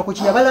yasinzira ku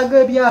ki yabalaga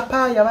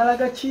ebyapa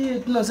yabalaga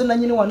ki tunoze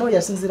Nanyini wano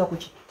yasinzira ku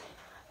ki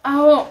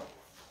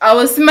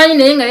awo simanyi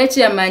naye nga ye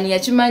chairman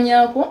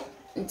yakimanyako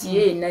nti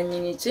ye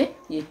Nanyini ki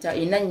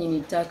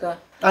Nanyini Ttaka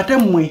ate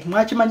mmwe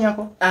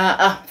mwakimanyako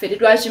ffe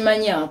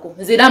tetwakimanyako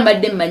nzira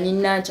mbadde mmanyi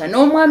nanca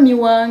n'omwami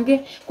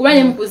wange kuba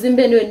ne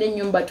mukuzimba eno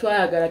n'ennyumba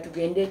twayagala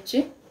tugende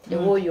ki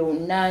ewooyo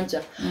nanca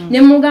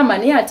ne mugamba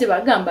naye ate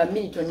bagamba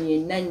Milton ye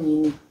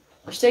Nanyini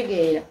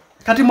okitegeera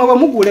kati mwe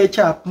bwemugula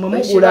ekyapa mwe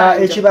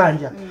mugula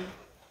ekibanja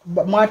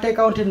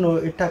mwateekawo nti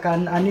nno ettaka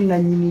ani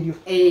Nanyini lyo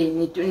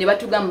ne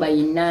batugamba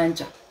ye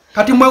nanca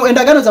kati mwe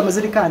endagaano zammwe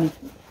zirikaani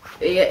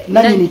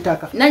Nanyini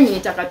Ttaka Nanyini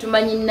Ttaka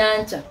tumanyi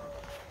nanca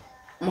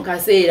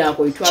mukaseera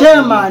ako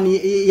chairman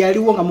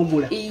yaliwo nga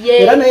mugula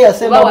era naye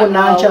yasembamu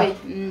nanca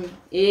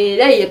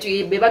era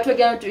be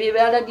batwegera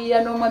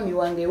tubalagirira n'omwami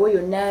wange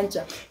oyo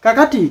nanca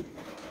kakati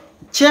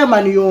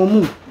chairman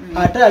y'omu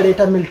ate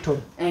aleeta Milton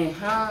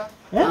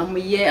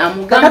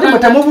kakati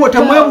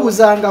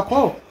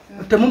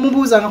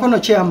temumubuuzangako no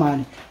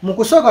chairman mu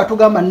kusooka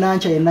tugamba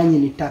nanca ye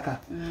Nanyini Ttaka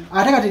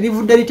ate kati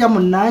livudde litya mu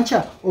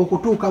nanca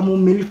okutuuka mu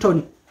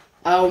Milton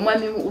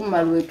omwami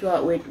Wumalu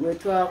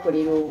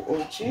wetwakolera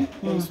oki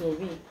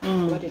ensobi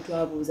kuba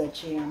tetwabuuza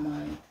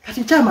chairman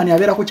kati chairman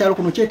abeera ku kyalo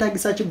kuno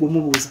kyetaagisa ki gwe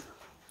mubuuza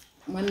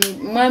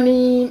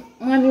mwami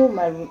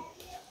Wumalu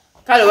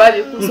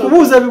kale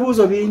nkubuuza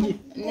ebibuuzo bingi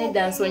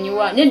nedda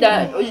nsonyiwa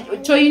nedda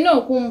kyoyina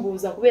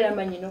okumbuuza kubeera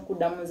manyi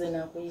n'okuddamu nze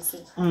nakuyise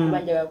kuba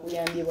njagala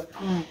kuyambibwa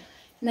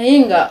naye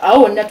nga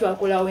awo wonna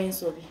twakolawo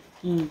ensobi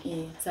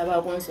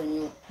sabaako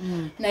nsonyiwa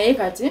naye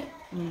kati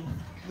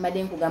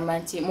mbadde nkugamba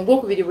nti mu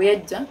gwokubiri bwe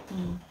yajja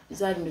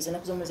zaali ndoza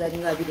ennaku z'omu zaali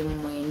nga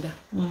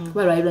 29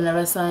 kuba lwali lwona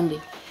lwa Sande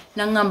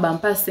n'aŋŋamba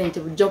mpa ssente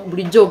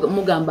bulijjo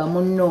mugamba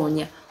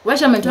munnoonya kuba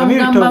kyama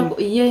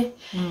twamugambako ye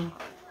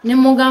ne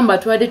mugamba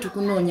twadde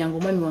tukunoonya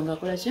ng'omwami wange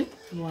akola ki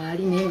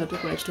waali naye nga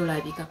tukola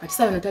kitolabika kati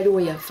saa bino taliwo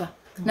yafa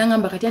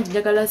n'aŋŋamba kati anti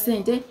njagala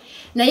ssente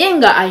naye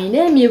nga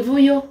alina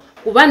emivuyo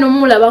kuba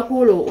n'omulabako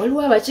olwo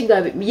waliwo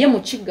abakigabe ye mu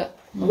kiga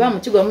oba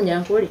mukiga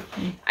omunyankole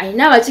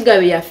alina abakiga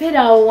be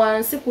yafeera awo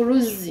wansi ku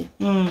luzzi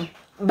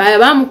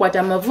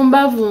bamukwata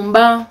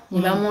mavumba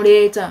ne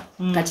bamuleeta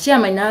kati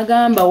chairman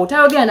n'agamba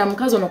otayogera na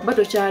mukazi ono kuba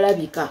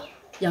tokyalabika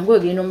yangu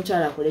ogenda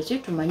omukyala akole ki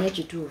tumanye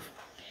ekituufu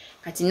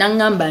kati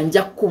nangamba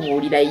nja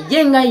kukubuulira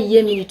ye nga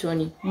ye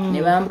Milton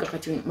ne bambuka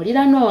kati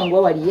muliraanwa wange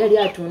wali yali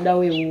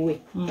atundawo ewuwe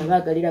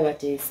abaagalira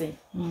bateese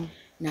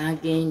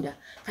n'agenda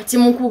kati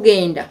mu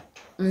kugenda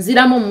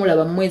nziramu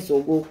mulaba mu mwezi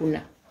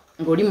ogwokuna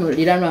ng'oli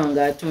muliraanwa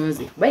wange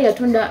atunze bayi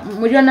yatunda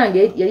muliraanwa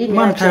wange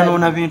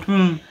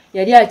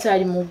yali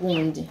akyali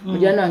mugundi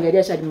muliraanwa wange yali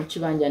akyali mu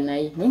kibanja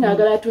naye naye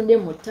ng'agala atunde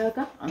mu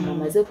ttaka nga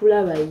amaze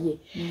kulaba ye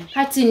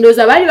kati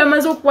ndooza baali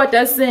bamaze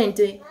okukwata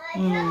ssente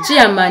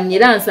chairman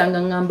era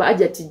nsanga ngamba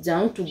ajja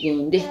tijjangu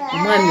tugende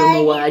omwami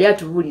ono waali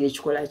atubuulira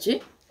ekikola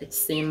ki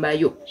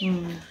ekisembayo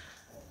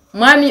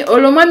mwami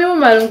olwomwami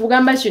mumalo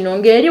nkugamba kino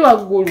ng'eri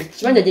waggulu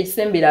kibanja gye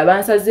kisembera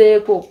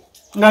abansazeeko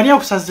ng'ali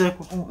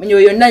akusazeeko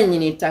oyo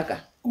Nanyini Ttaka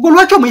gwe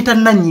lwaki omuyita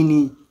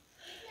Nanyini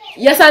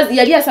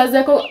yali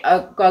asazeeko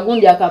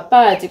kagundi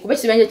akapaati kuba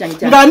ekibanja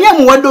kyange ng'ani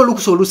amuwadde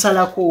olukusa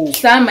olusalako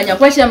saamanya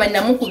kuba chairman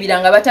namukubira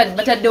nga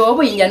bataddewo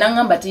obuyinja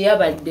n'angamba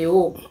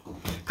teyabaddewo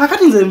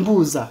kakati nze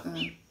mbuuza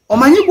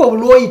omanyi gwe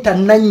olwoyita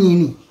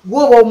Nanyini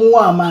gwoba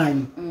omuwa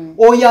amaanyi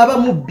oyo aba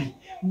mubbi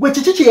gwe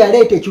kiki kye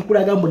yaleeta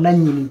ekikulaga mbu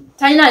Nanyini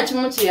talina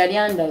kimu kye yali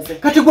andaze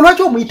kati gwe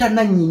lwaki omuyita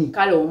Nanyini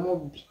kale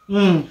omubbi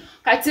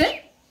kati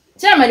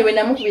chairman bwe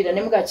namukubira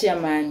ne muga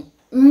chairman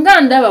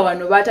nga ndaba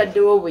wano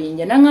bataddewo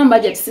obuyinja nangamba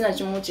ajja tisina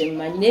kimu kye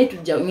mmanyi naye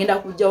ngenda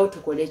kujjawo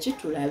tukole ki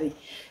tulabe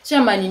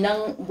chairman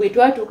bwe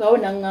twatuukawo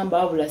nangamba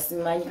wabula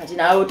simanyi kati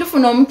nawe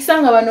tufuna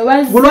omukisa nga bano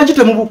bazze gwe lwaki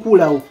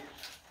temubukuulawo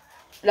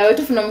lawe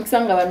tufuna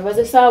omukisa nga bano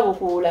bazze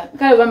saabukuula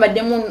kale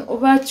bambaddemu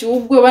oba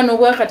kiwuggwe oba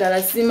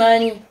n'obwakatala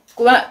simanyi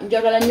kuba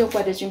njagala nnyo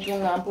okukwata ekintu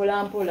nga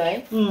mpola mpola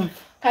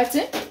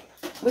kati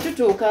bwe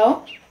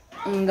tutuukawo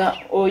nga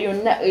oyo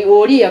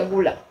oli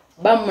yagula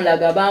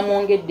bamulaga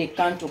bamwongedde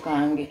kantu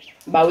kange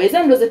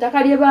baweze ndoze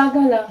ttaka lye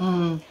baagala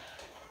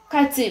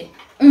kati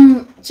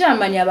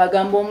chairman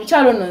abagamba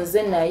omukyalo ono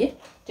nze naye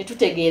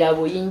tetutegeera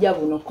buyinja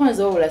buno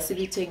konze wabula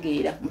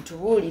sibitegeera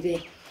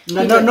mutubuulire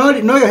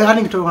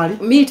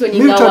Milton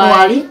nga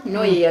waali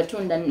n'oyo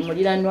yatunda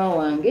muliraanwa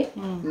wange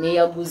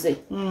neyaguze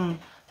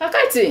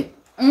kakati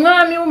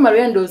mwami Wuma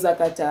lwendooza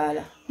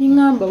kataala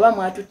ningamba oba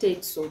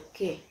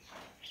mwatuteekisoke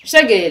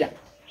kitegeera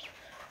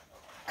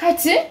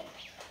kati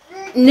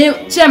ne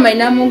chairman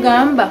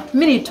namugamba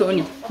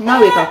Milton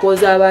nawe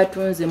kakooza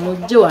abatunze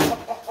mujje wano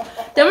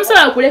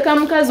temusobola kuleka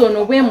mukazi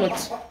ono bwe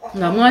muti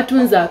nga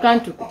mwatunze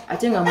akantu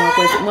ate nga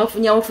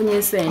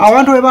mwafunye sente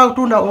abantu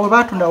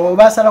webatunda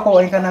webasalako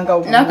walikana nga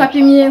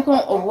nakapimyeko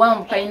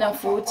obuwanvu kalina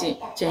fuuti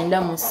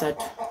 93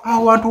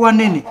 abantu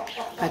wanene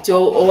kati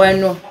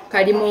owano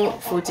kalimu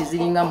fuuti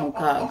ziringa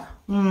 6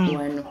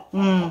 wano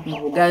mu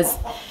bugazi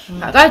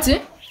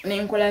kakati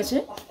nenkola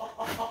ki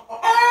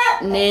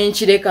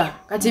nenkireka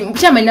kati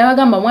chairman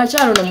nabagamba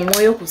mwakyalo no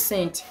mumwoyo ku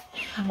sente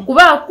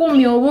kuba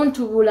akumye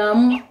obuntu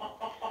bulamu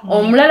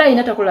omulala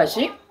ina takola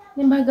ki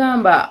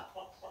nimbagamba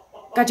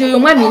kati oyo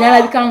mwami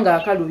nalabika nga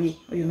akalubye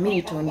oyo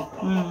Milton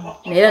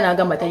naye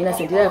nagamba talina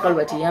sente era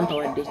akaluba tiyampa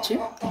wadde ki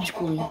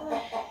 10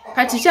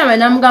 kati chairman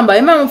namugamba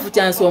ema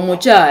mufutyanso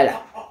omukyala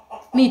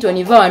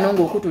Milton va wano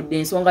ng'okutudde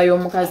ensonga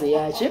y'omukazi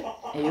yaki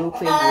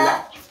ey'okwegula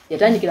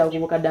yatandikira ku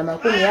bukadde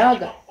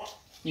 10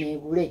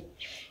 nebule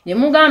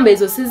nemugamba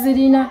ezo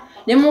sizirina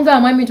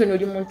nemugamba Milton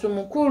oli muntu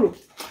mukulu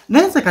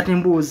nenze kati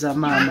mbuuza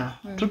maama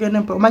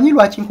tugende omanyi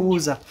lwaki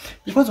nkubuuza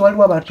because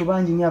waliwo abantu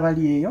bangi nnyo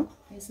abali eyo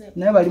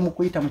naye bali mu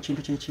kuyita mu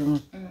kintu kyekimu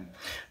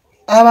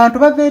abantu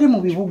bava eri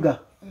mu bibuga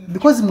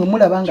because mwe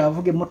mulaba nga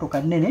avuga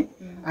emmotoka nnene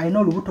alina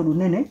olubuto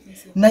lunene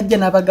najja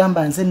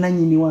n'abagamba nze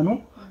Nanyini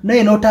wano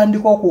naye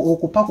n'otandika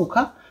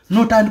okupakuka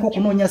n'otandika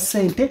okunoonya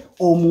ssente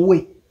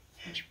omuwe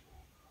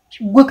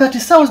gwe kati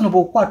saawa zino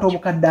bw'okukwata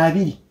obukadde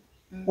 2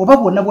 oba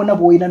bwonna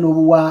bw'olina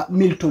n'obuwa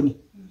Milton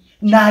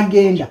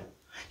n'agenda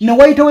ne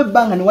wayitawo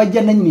ebbanga ne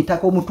wajja Nanyini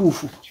Ttaka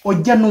omutuufu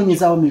ojja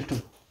noonyezaawo Milton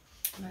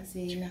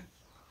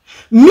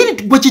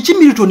bwe kiki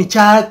Milton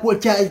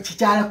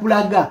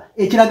kyakulaga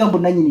ekiraga mbu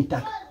Nanyini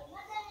Ttaka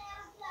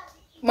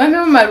mwami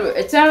Mumalu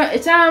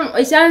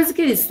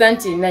ekyanzikiriza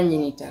nti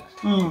Nanyini Ttaka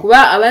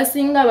kuba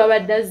abasinga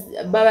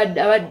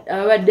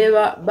ababadde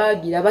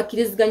bagira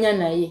bakkiriziganya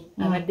naye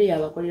abadde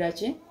yabakolera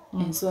ki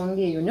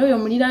ensonga eyo n'oyo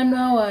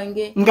muliraanwa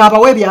wange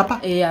ng'abawa ebyapa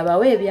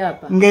abawa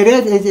ebyapa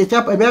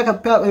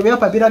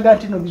ebyapa biraga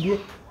nti no bibye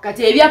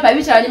kati ebyapa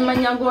bikyali mu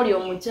manya g'oli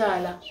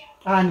omukyala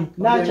ani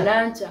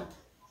Nanca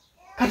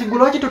kati gwe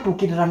lwaki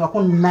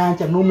totuukirirangako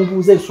Nanca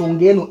n'omubuuza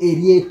ensonga eno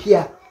eri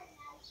etya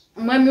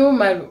mwami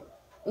Mumalu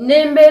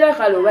n'embeera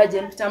kale oba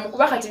gye mpitamu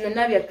kuba kati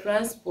byonna bya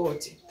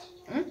transport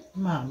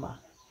maama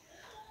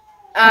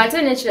ate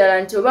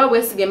n'ekirala nti oba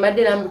bwesige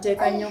mbadde era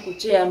mbuteeka nnyo ku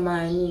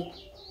kyeyamaanyi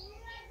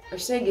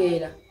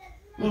okitegeera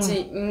nti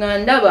nga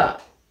ndaba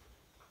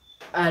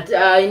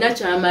alina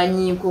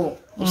kyamanyiiko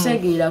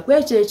okitegeera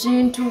kwekyo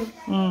ekintu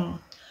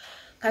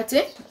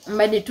kati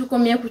mbadde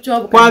tukomye ku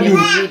kyobukadde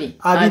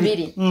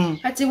abiri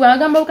kati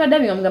bwagamba obukadde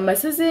abiri mugamba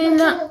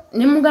sizina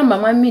ne mugamba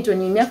mwami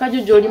Milton emyaka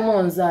gyo gy'olimu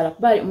onzaala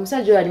kuba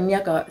omusajja ali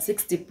myaka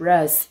 60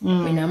 plus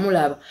we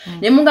namulaba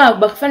ne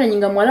mugamba bakufaananyi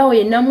nga muwala we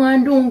ye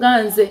Namwandu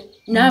nga nze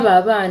n'aba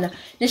abaana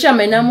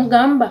nekyama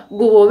namugamba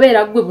gwe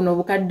bw'obeera gwe buno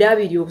obukadde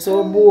abiri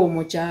okusobola obuwa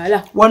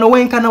omukyala wano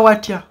wenkana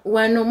watya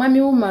wano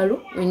mwami Wumalu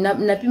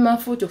napima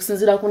fuuti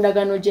okusinziira ku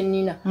ndagaano gye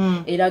nnina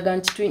eraga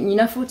nti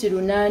nina fuuti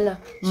 8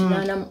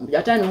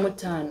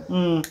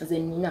 55 ze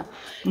nnina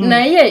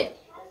naye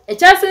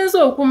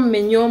ekyasinze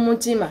okummenya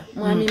omutima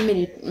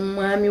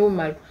mwami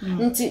Wumalu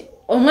nti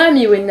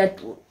omwami we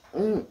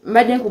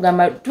mbadde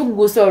nkugamba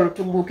tuggusa olwo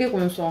tugguke ku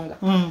nsonga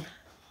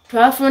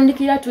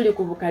twafundikira tuli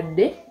ku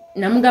bukadde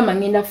namugamba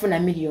ngenda funa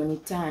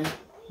 $5,000,000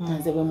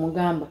 nze bwe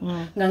mugamba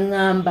nga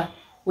ngamba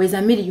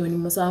weza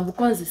 $7,000,000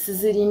 konzi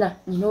sizirina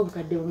nina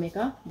obukadde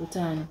bumeka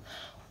 5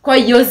 ko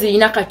yo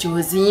zirina kati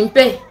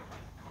ozimpe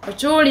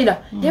okyulira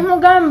ye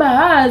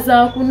mugamba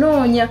aza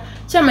kunoonya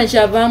kyama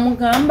kyava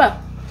mugamba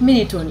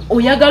Milton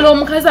oyagala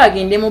omukazi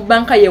agende mu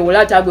banka yewola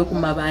atagwe ku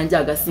mabanja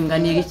agasinga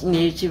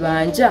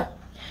n'ekibanja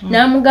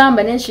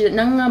namugamba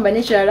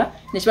n'ekirala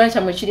n'ekibanja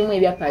kyamwe kirimu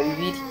ebyapa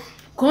 2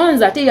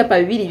 konza ate ebyapa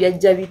 2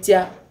 byajja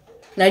bitya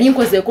nali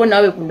nkozeeko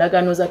naawe ku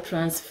ndagaano za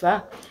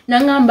transfer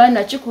nangamba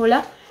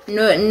nakikola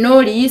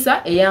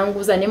n'oliyisa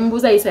eyanguza ne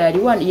mbuuza yisa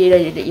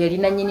yali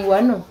nanyini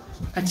wano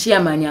kati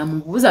yamani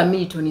amubuuza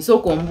Milton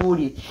sooka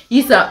ombuulire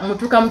yisa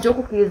mutuka mu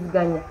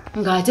ky'okukkiriziganya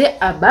ng'ate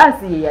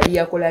Abasi ye yali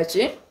yakola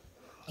ki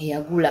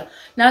eyagula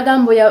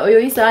n'agamba oyo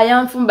yisa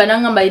ayanfumba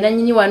nangamba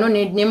nanyini wano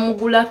ne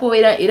mugulako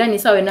era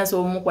nisaawe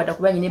nasobola omukwata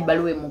kuba nyina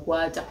ebbaluwa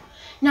emukwata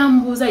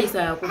namubuuza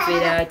yisa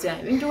yakufeera atya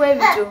ebintu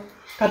webityo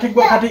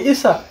kati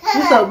Isa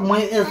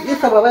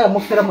baba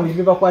yamufera mu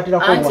bibi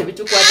bakwatirako anti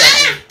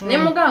bitukwatako ne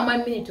mugamba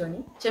mwami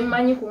Milton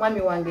kyemmanyi ku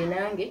mwami wange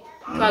nange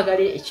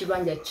twagale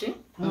ekibanja kye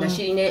nga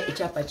kirina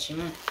ekyapa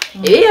kimu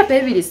ebyapa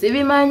ebiri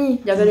sibimanyi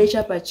njagala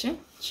ekyapa kimu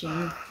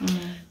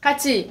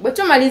kati bwe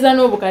tumaliza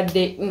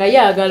n'obukadde nga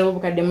yagala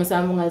obukadde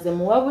 7 nga ze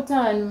muwa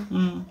 5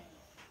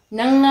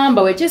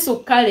 nangamba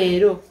wekisukka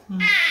leero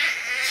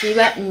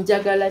kiba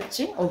njagala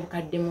ki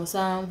obukadde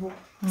 7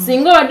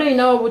 singa wadde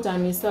olinawo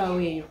 5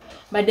 esaawa eyo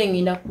badde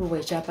ngenda kukuwa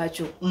ekyapa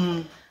kyo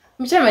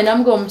mukyala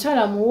namuga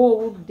omukyala muwa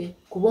obudde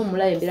kuba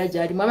omulayo embeera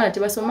gyali mwamana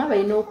tebasoma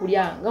balina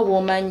okulya nga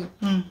bw'omanyi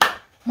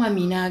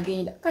mwami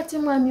n'agenda kati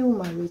mwami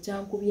Wumalu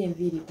ekyankubye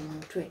enviiri ku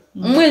mutwe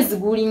omwezi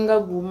gulinga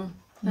gumu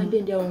nadde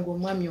ndyawo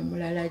ng'omwami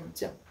omulala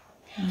ajja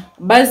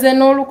bazze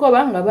n'olukoba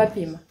nga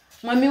bapima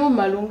mwami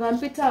Wumalu nga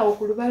mpitaawo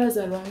ku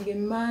lubalaza lwange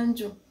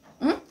mmanju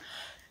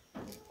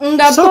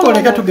soko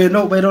leka tugenda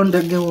obeera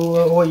ondege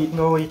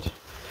woyite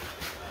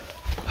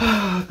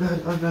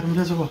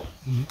agarimjezo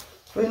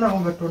oyina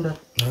ongatonda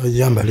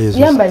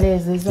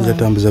yambalezo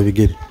zatambuza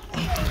bigere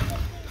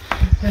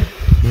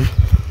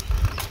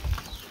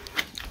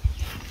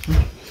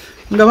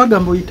nga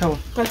bagamba oyitawo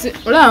kati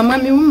olaba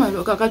mwami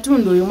Wumalu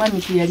kakatunda oyo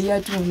mwami yali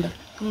yatunda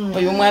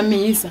oyo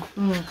mwami Isa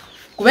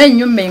kuba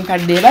ennyumba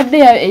enkadde ebadde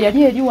yali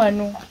eri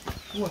wano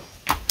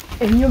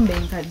ennyumba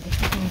enkadde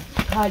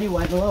kali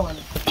wano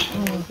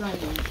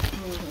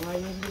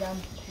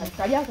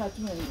kali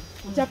akatundu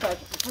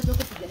kyakati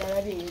katoko kugenda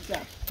labeeta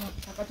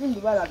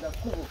akatundu balaga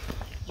kkubo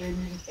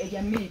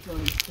erya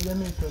Milton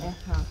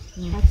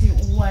kati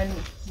wano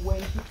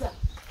wenkita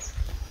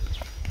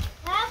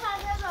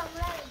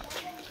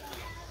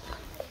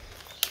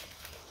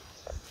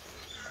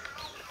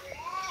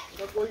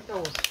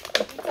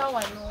mpita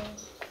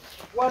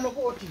wano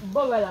boti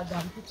bo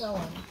balaga mpita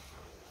wano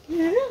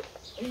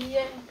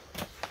iye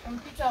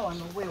mpita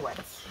wano bwe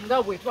wati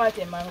nga bwe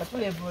twatemanga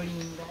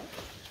tulevolinga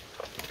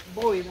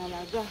boy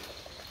balaga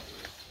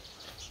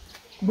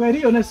bwe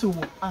eriyo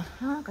nesubu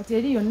kati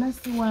eriyo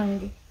nasi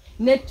wange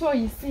ne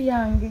toyi si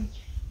yange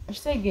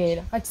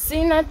okitegeera kati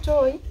sina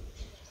toyi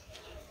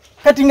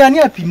kati ngani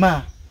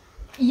apima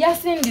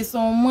yasindisa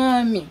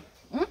omwami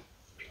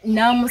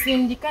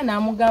namusindika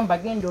namugamba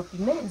genda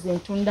opime nze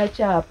ntunda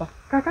kyapa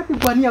kakati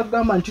kwani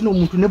agamba nti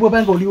n'omuntu ne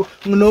bwebanga oli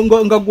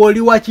nga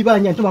gwoli wa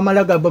kibanja nti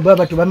bamalaga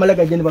baba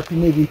tubamalaga genda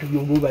bapime ebintu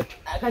byombo bati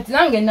kati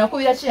nange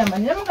nakubira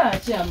kyamani namugamba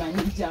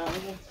kyamani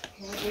jangu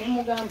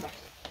mugamba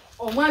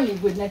omwami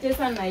gwe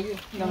nateesa naye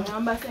nga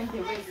mwamba sente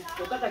bwezi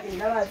kati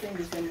ndaba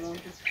asendise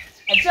muntu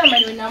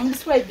akyamani we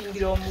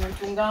namudescribingira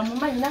omuntu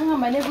ng'amumanyi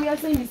nangamba ne bwe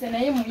yasendise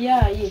naye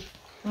muyaye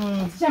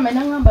kyamani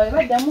nangamba we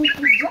baddamu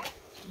kujja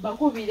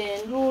bakubira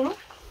enduulu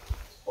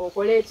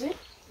okole eki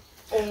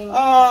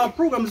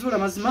program zula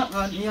mazima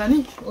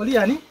yani oli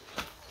yani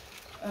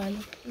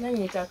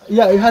Nanyini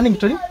Ttaka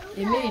Hannington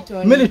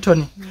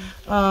Milton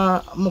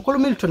mukulu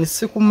Milton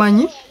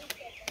sikumanyi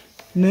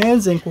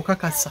nenze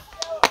nkukakasa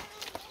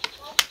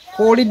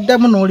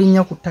koliddamu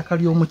n'olinnya ku ttaka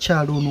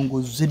ly'omukyalo ono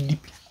ng'ozze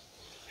ddipi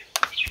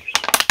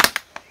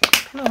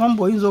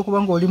abambu oyinza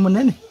okuba ng'oli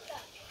munene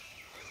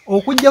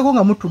okujjako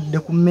nga mutudde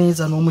ku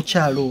mmeeza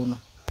n'omukyalo ono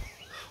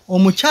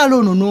omukyalo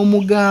ono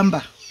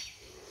n'omugamba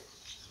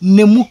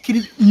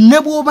ne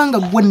bw'oba nga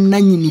gwe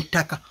Nanyini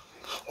Ttaka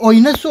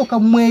oyina sooka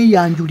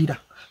mweyanjulira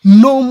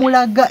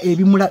n'omulaga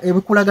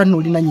ebikulaga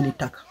n'oli nannyini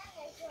ttaka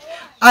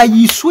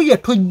ayisuye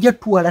tojja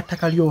twala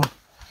ttaka lyo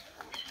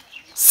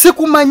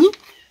sikumanyi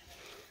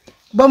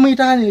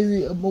bamuyita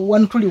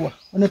wantuliwa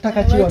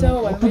onetaka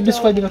kiwa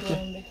tudisfagira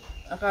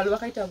akalu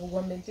bakaita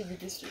Bugombe Mpigi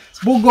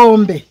district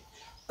Bugombe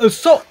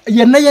so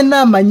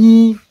yenna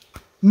amanyi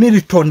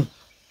Milton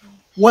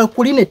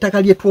wakuline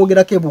ttaka lye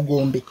twogerako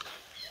Bugombe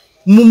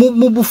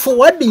mu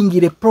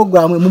forwardingire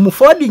program mu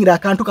forwardingire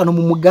akantu kano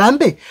mu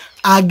mugambe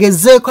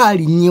agezeeko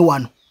alinye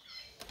wano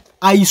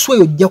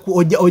ayiswe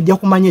ojja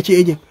kumanya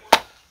ekiyeje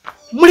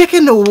muleke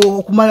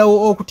okumala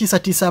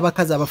okutiisa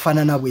abakazi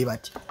abafaanana bwe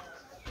bati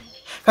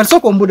kati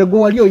soko mbude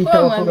go wali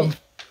oyitawo program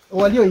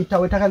wali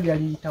oyitawo ettaka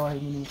lyali yitawo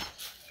nini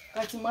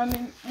kati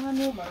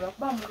mwami umalwa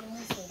kuba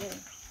mulimusere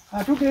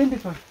atugende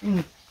to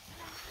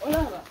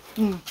olaba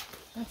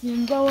kati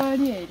mba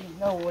wali eri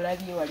nawo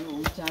olabye wali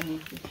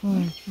owukyamidde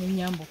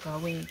n'enyambuka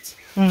weeti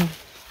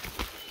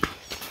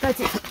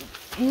kati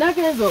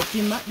nagenza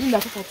okupima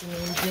lindako kati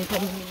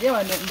nze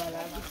wano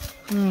malaga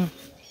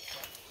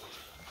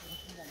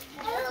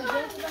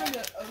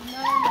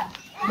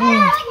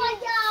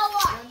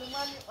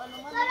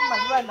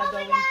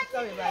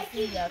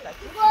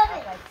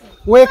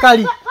we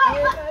kali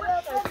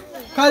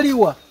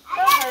kaliwa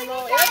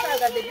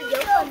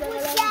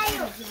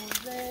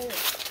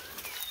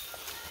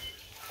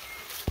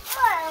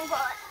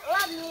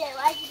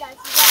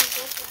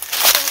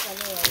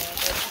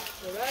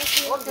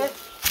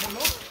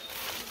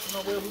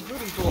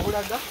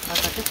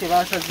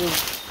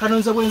kano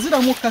nze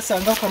bwenziramu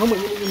kasanga kano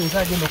mwenyini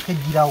nzagenda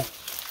okejjirawo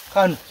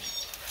kano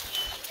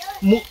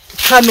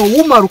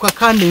wumaluka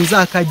kandi nze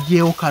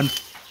akajjeewo kano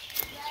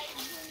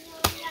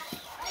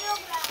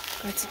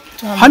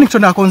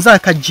Huntington ako nze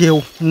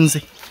akajjeewo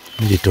nze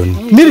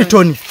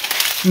Milton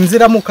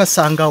nziramu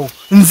kasangawo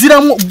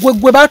nziramu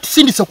gwe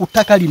batusindise ku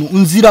ttaka lino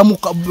nziramu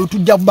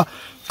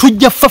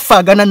tujja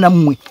fafaagana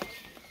nammwe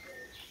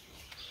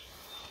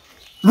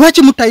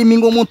lwaki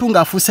mutayiminga omuntu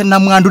ng'afuuse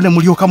Namwandu ne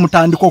mulyoka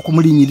mutandika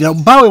okumulinyirira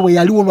bawe bwe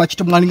yaliwo lwaki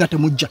temwalinga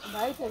temujja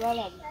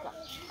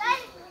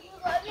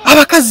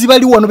abakazi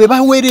bali wano be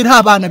baweerera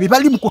abaana be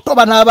bali mu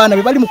kutoba n'abaana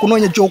be bali mu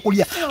kunoonya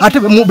ekyokulya ate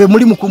be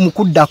muli mu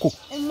kuddako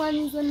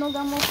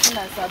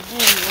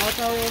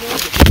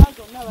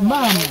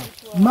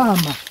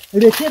mama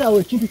lekerawo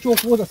ekintu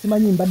ky'okuwoza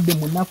simanyi mbadde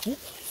munafu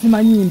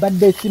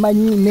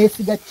simanyi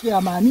neesiga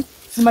kyamaani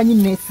simanyi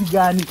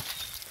neesigaani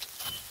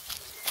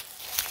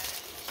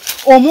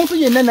omuntu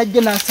yenna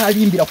najja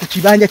n'asalimbira ku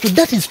kibanja kyo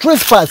that is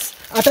trespass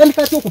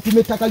atandika atya okupima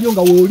ettaka lyo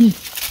nga wooli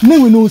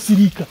newe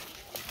n'osirika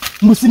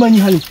musimanyi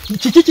hale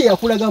kiki kye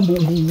yakulaga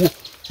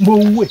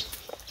mbowuwe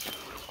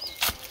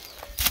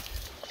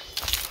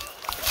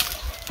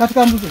kati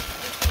kambuze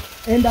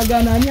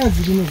endagaano ani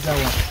azirina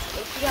ezawa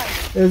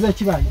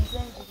ez'ekibanja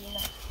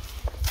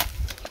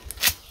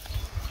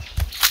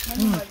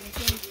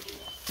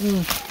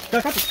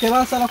kakati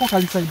kebansalako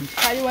kali saidi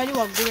kali wali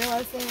waggulu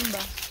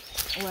ewasemba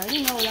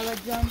wali nawe olaba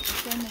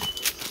jampusene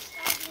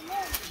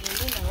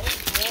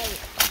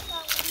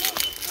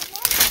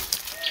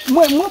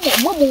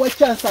mwe muwa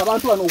chance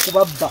abantu wano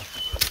okubabba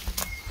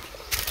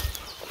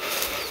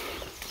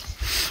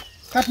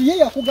kati ye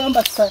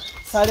yakugamba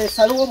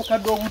salewo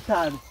obukadde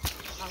obutaano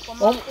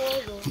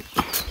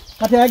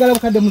kati ayagala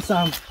bukadde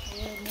musanvu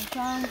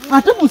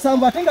ate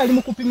musanvu ate nga ali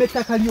mu kupima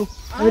ettaka lyo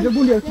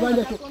etegundi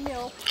ekibanja kyo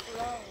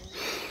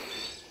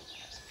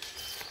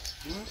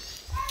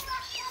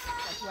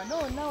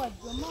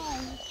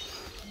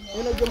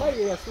eno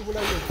jomayi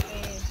yasubulayo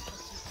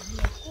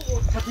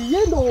kati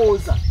ye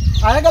ndowooza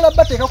ayagala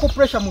bateekako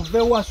pressure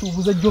muveewo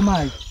asuubuze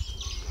jomayi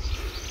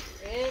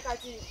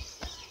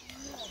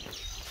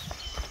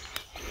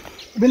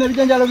bino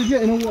bijanjalo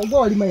bibyo eno gwe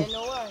wali mayi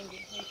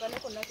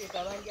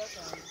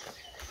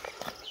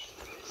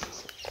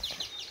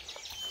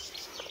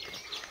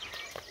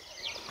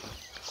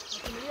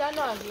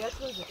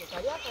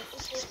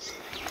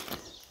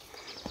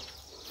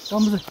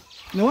kambuze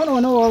ne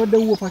wana wabadde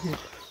wuwo paketi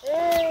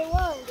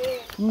wange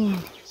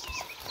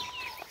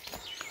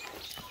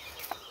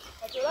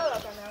atolaba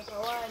kana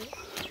akawani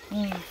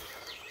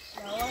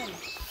nawani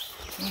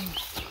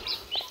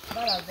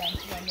balaga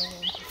nti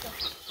wanowempisa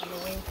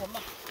anowenkoma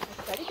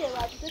kalite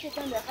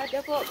batitetekanda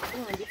akaddeko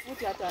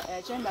ndifuuti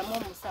akyenda mu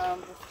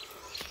omusanvu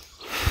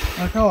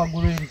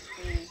akawaggulu eri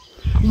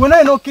gwe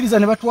naye n'okkiriza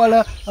ne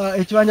batwala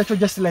ekibanja kyo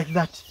just like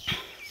that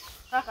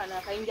kakana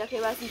akayinja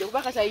kebasinde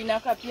kuba katalina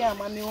akapya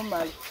mwami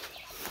Wumalu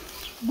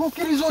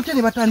gwokkiriza otya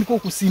ne batandika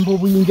okusimba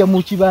obuyinja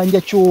mu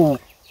kibanja kyo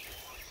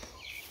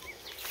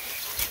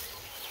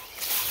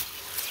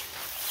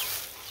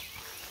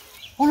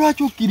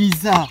olwaki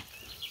okkiriza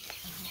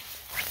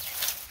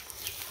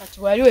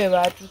kati wali we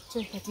batutte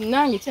kati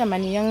nange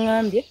kyamani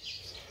yaŋŋambye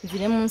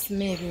nzire mu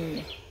nsima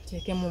ebinnya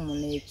teekemu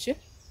munekyo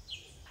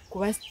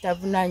kuba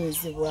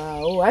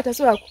sitavunaanyizibwawo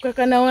atasobola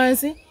kukakana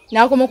wansi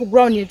n'akoma ku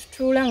ground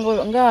netutuula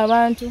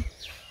ng'abantu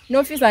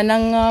n'ofiisa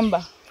n'aŋŋamba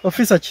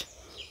ofisa ki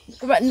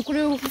kuli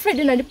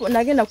Friday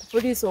nagenda ku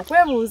poliisi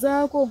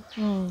okwebuuzaako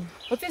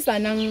ofiisa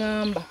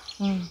n'aŋŋamba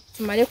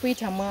tumale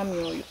kuyita mwami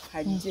oyo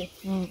ajje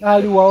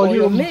aliwa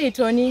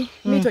oli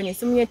Milton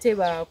simuyete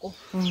baako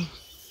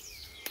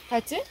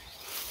kati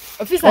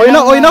ofisa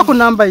oyina ku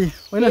namba ye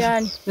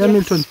ya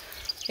Milton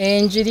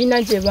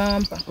enjirina gye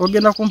bampa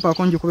ogenda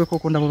kumpako njikubeko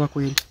ko ndabo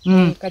bakweri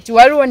kati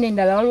waliwo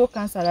nendala waliwo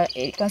kansala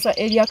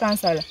area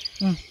kansala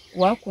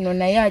wakuno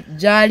naye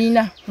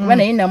jalina kuba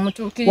naye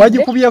namutuukiride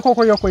wagikubyeko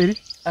ko yokweri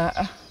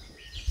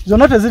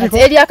zona teziriko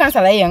area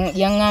kansala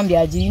yangambye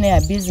agirina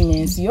ya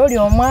business yoli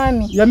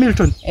omwami ya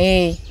Milton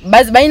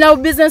balina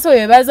business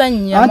oyo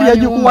bazannya andi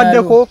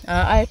yagikuwaddeko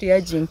ate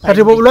yajimpa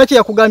kati lwaki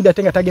yakugambye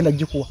ate nga tagenda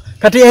gikuwa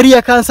kati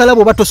area kansala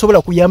bo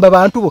batosobola kuyamba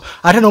bantu bo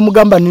ate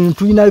nomugamba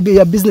tulina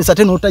ya business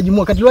ate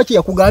notajimwa kati lwaki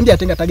yakugambye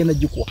ate nga tagenda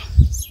gikuwa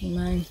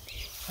simanyi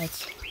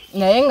kati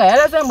naye nga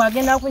yalaze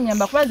mwagenda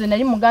kunyamba kubaze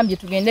nali mugambye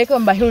tugendeko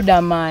mba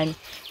Hildaman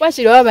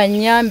kwashiro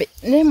abanyambe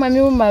ne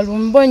mwami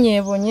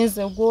Wumalumbonye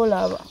bonyeze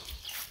golaba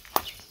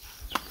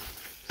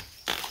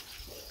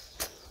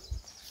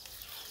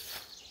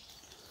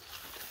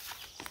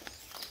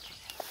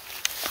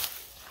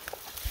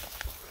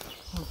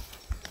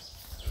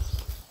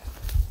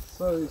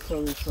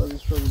sorry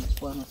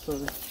bwana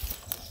sorry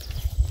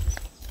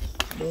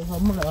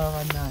bamula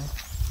abanaye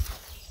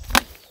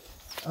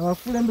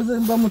abakulembeze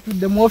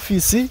bamutudde mu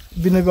office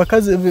bino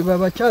bakazi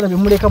babakyala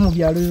bimuleka mu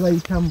byalo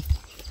bibayitamu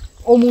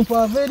omuntu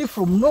averi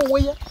from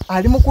nowhere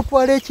ali mu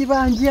kutwala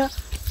ekibanja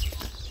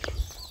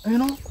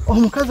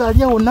omukazi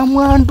ali awo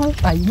Namwandu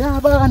ayina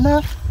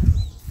abaana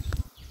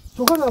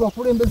kyokka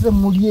abakulembeze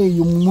muli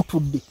eyo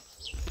mumutudde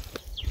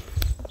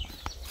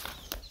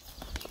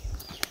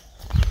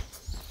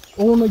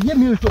ono je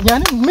Milton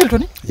yani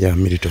Milton ya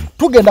Milton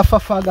tugenda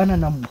fafagana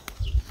namwe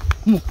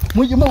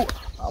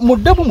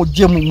muddamu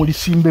mujjemu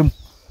mulisimbemu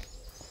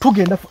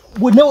tugenda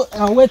bwe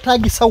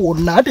awetagisa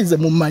wonna ate ze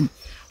mumanyi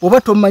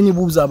oba tomanyi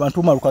buuza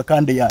abantu maluka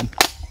kande yani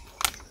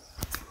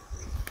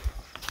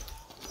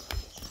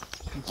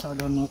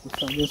nsala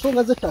n'okusaba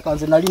ensonga z'ettaka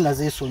nze nali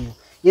nazeesonyiwa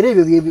era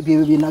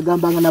ebyo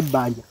byenagambanga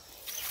nabbanja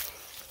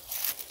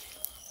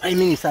Prime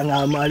Minister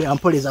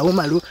ampoleza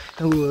Wumalu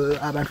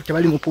abantu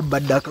tebali mukubba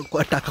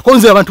ttaka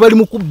konze abantu bali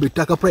mukubba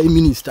ttaka Prime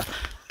Minister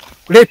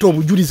leto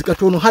obujulizi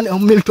katono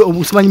Milton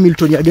obusimanyi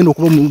Milton agenda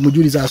okuba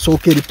mujulizi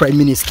asooka eri Prime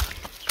Minister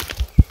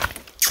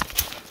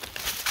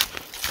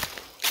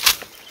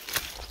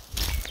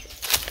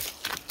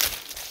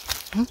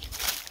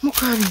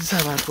mukabiza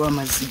abantu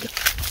amaziga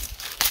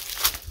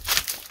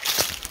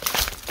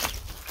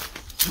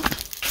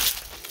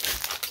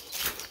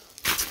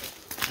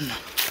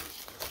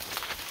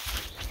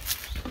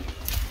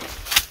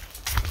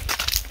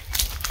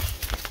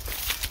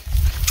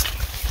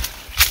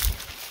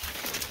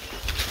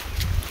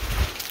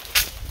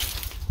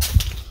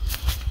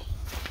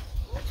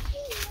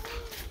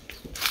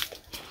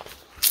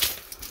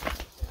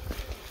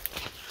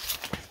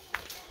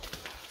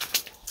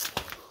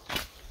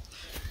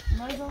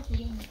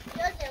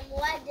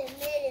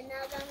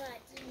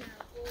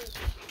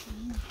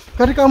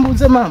katika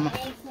mbuze mama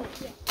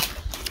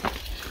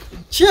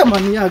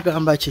chairman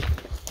yagamba ki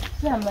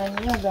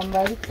chairman yagamba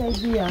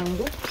alikaidi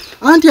yangu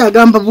anti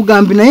agamba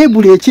bugambi naye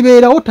buli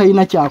ekibeerawo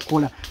talina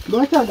kyakola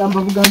lwaki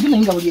agamba bugambi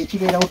naye nga buli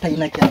ekibeerawo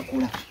talina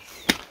kyakola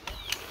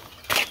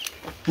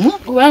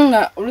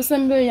kubanga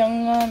olusembe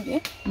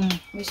yangambye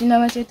bikina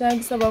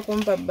bakyetaagisa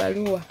bakumpa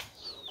bbaluwa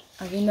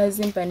agenda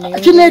zimpa naye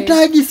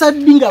kinetaagisa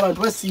ddi nga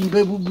abantu basimba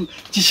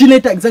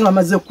kikinetaagisa nga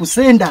maze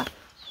kusenda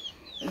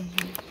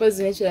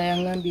pozi nekira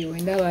yangambye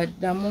wenda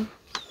baddamu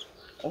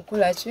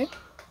okola ki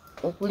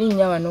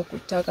okulinnya wano ku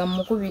ttaka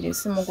mukubira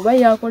essimu kuba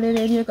yakolera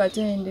eri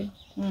ekatende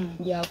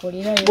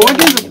byakolera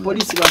bwogeze ku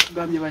poliisi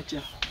bakugambye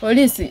batya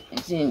poliisi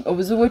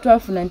obuzibu bwe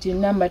twafuna nti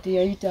enamba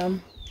teyayitamu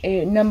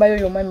enamba yo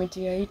y'omwami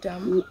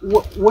teyayitamu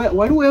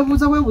wali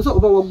weebuuza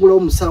oba waggulawo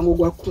omusango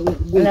gwa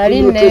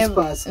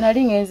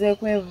nali ngenze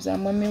kwebuuza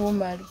mwami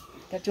Wumalu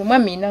kati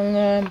omwami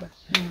naŋŋamba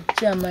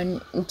kyamanyi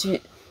nti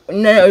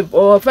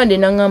ofande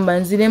naŋŋamba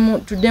nziremu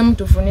tuddemu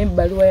tufune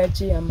ebbaluwa ya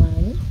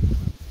chairman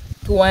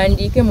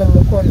tuwandiike mu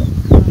mukono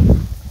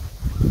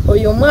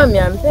oyo omwami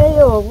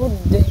ampeeyo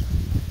obudde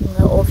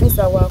nga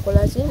ofisa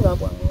bwakola ki nga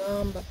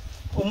bwaŋŋamba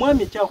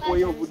omwami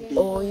kyakuwayo obudde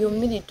oyo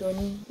Milton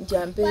nti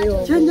ampeeyo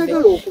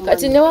obudde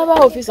kati ne waba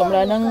ofisa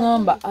omulala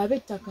naŋŋamba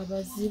ab'ettaka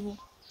bazibu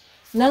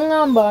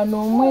naŋŋamba wano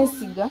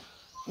omwesiga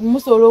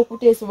musobola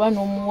okuteesa oba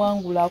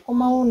n'omuwangula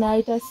akomawo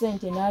n'ayita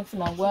ssente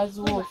n'afuna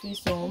gwaziwa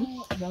ofisa omu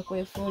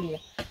nakwefuulira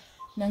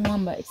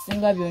naŋŋamba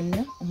ekisinga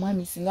byonna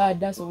omwami singa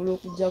adde asobola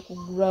okujja ku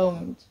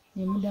ground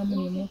nemudamu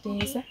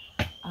nemuteesa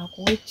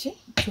akuwe ki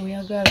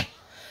kyoyagala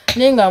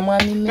naye nga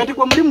mwami kati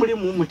kwa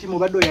mulimu umutima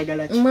obadde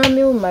oyagala ki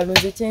mwami Wumalu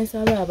nze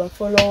kyensaba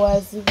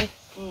abafollowers be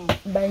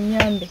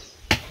banyambe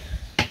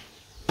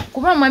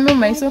kuba mwami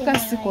Wumalu isooka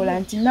sikola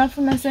nti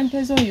nafuna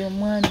ssente z'oyo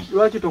omwami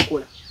lwaki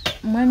tokola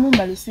mwami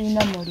Wumalu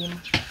sirina mulimu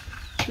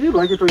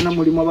lwaki tolina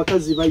mulimu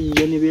abakazi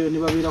bayiye ne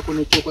babeerako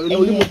nekyokola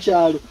oli mu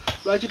kyalo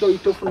lwaki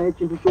tofunayo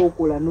ekintu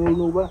kyokola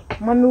n'oba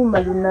mwami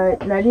Wumalu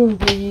nali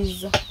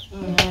njuyiza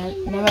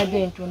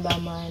nabadde ntunda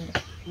amanda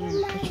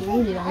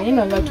Ekiwulira naye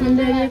nga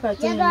batunda eri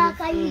Katende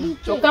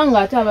kyokka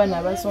ng'ate abaana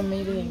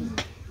abasomera eyo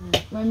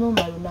Mwami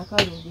Wumalu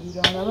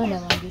nakaluubirirwa nga abaana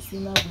bange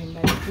siima gwe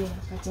mbalekera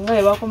kati nga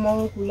bwe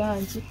bakomawo ku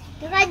lanci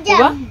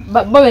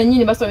kuba bo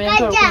bennyini basomera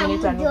emitwalo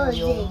 15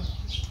 buli omu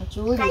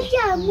ekiwulira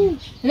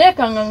naye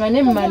kanganga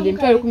n'emmanda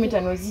emitwalo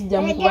 15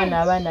 zijjamu ku baana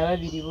abaana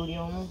babiri buli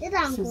omu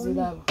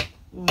siziraba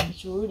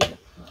ekiwulira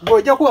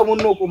ng'ojja kuba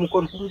munno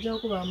omukono ng'ojja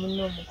kuba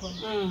munno omukono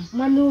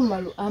Mwami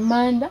Wumalu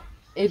amanda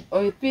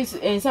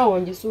ensawo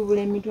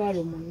ngisuubula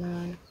emitwalo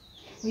 8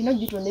 olina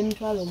ogitunda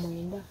emitwalo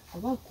 9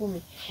 oba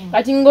 10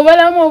 kati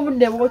ng'obalamu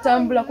obudde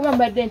bw'otambula kuba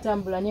mbadde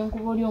ntambula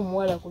n'enkuba oli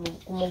omuwala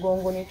ku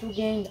mugongo ne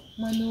tugenda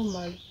Mwami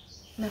Wumalu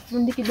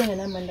nafundikiddwa nga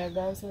n'amanda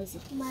gansaze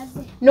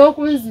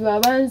n'okunziba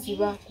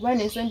abanziba kuba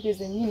n'esente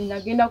zennyini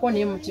nagendako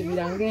naye mu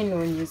kibira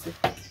ng'enoonyeze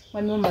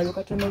Mwami Wumalu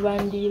katono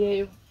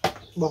bandiireyo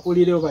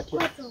bakulireyo batya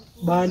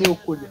baani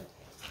okulya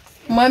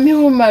Mwami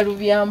Wumalu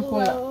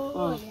byampuna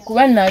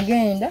kuba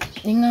nagenda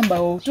neŋŋamba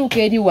otuuka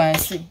eri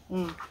wansi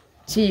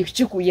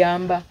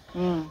kikuyamba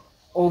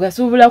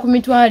ogasuubula ku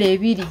mitwalo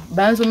 2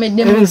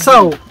 bansomedde mu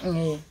ensawo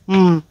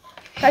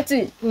kati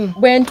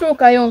bwe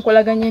ntuukayo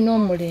nkolaganye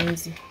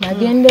n'omulenzi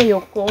nagendeyo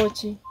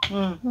kooki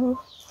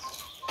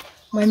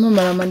Mwami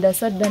Wumalu amanda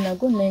sadda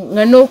nago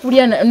nga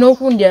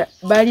n'okundya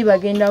baali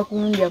bagenda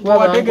kundya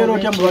wategeera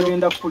otya mbu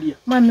bagenda kulya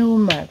Mwami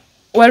Wumalu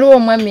waliwo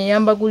omwami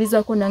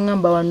eyambagulizako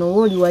naŋŋamba wano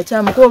oba oli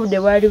wakyamu kuba obudde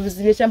bwali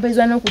buzibye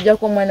kyampaiza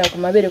n'okuggyako omwana ku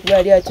mabere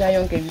kuba yali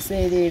akyayonka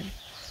ebiseera ebyo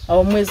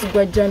awo omwezi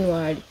gwa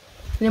January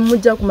ne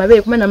mujja ku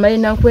mabere kuba namala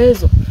ennaku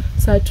ezo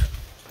 3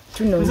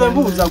 nze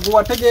mbuuza gwe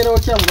wategeera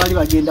otya mbu baali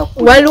bagenda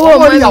waliwo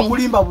omwami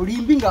akulimba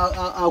bulimbi nga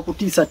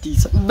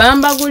akutiisatiisa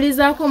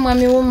bambagulizaako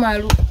Mwami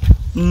Wumalu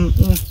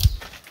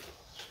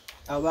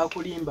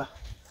abakulimba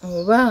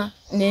oba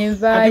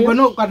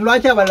nenvaayo kati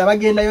lwaki abalala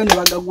bagendayo ne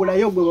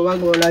bagagulayo gwe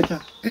babanga olakya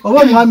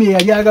oba omwami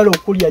yali agala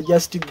okulya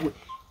just gwe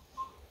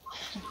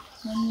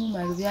Mwami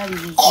Wumalu byali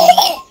bizibu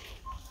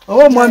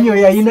oba omwami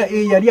oyo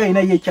yali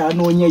alinayo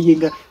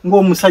ekyanoonyeye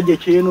ng'omusajja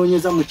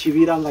kyeyenoonyeza mu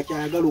kibira nga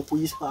kyayagala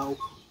okuyisaawo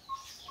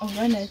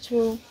oba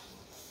nakyo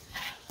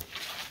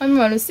Mwami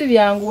Wumalu si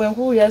byangu bwe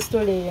nkuwulira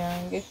sitole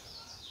yange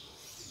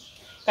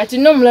kati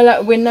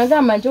n'omulala bwe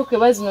nagamba nti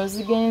okeba zino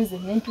zigenze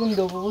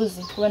nentunda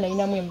obubuzi kuba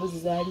nalinamu embuzi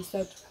zaali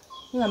 3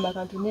 ngamba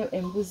kantu ne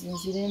embuzi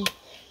nziremu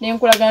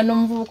nenkolagana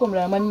n'omuvubuka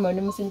omulala Mwami Wumalu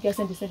ne musindikira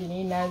sente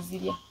naye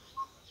n'azirya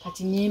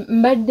kati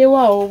mbaddewo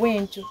awo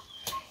bwentyo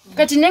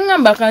kati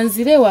neŋŋamba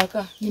kanzire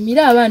waka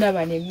nimira abaana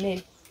bano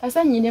emmere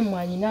kasa nnyina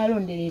emmwanyi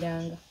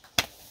n'alondereranga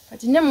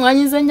kati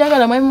n'emmwanyi ze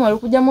njagala Mwami Wumalu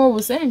okugyamu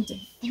obusente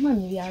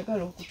omwami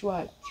byagala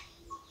okutwala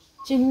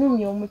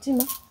kinnumya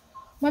omutima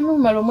Mwami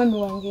Wumalu omwami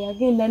wange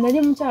yagenda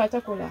nali mukyala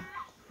takola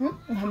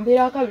nga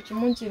mbeera akalu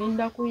kimu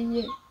nkirinda ku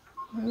ye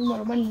Mwami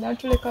Wumalu omwami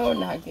n'atulekawo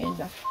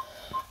n'agenda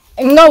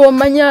nga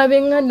womanya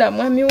ab'enganda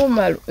Mwami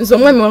Wumalu nze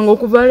omwami wange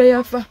okuva lwe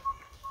yafa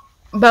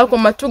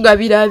bakoma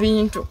tugabira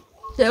bintu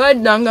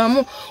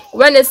tebaddangamu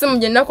kuba n'essimu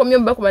gye nakomye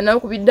bakuba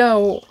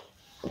nakubiddeawo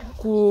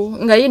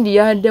nga yindi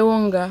yaddewo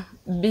nga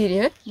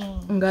 2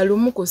 nga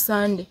lumu ku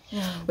Sande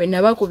bwe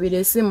nabakubira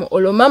essimu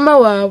olwo mama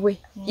waabwe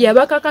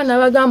yabakaka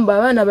n'abagamba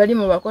abaana bali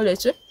mu bakole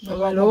ki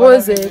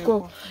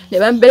balowoozeeko ne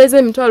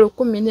bampereza emitwalo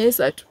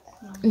 13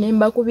 ne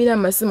mbakubira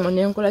amasimu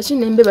n'enkola ki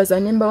ne mbebaza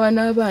ne mbawa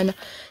n'abaana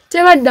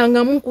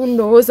tebaddangamu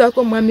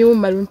kundowoozaako Mwami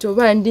Wumalu nti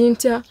oba ndi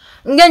ntya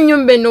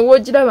ng'ennyumba eno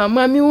woogiraba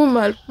Mwami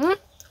Wumalu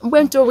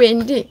bwentyo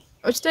bwendi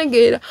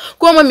okitegeera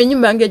kuba omwami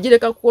ennyumba yange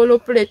egireka ku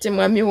olopulete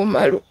Mwami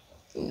Wumalu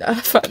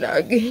n'afa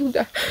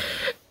n'agenda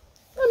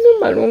Mwami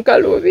Wumalu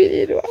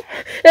nkaluubirirwa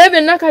era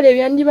byonna kale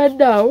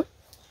byandibadde awo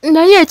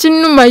naye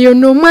ekinnuma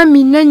yonna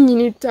omwami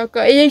Nanyini Ttaka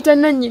eyayita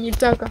Nanyini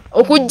Ttaka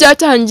okujja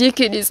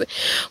atanjiikirize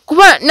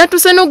kuba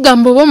natuse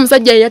n'okugamba oba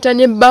omusajja yeyata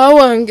ne bba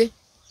wange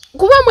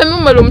kuba Mwami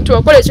Wumalu omuntu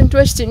wakola ekintu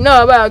ekiti nawe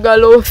aba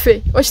ayagala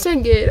ofe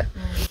okitegeera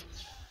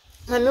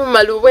Mwami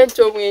Wumalu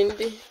bwentyo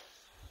bwendi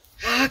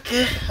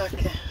okay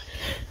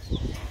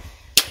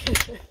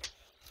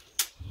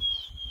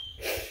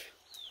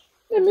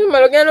Mwami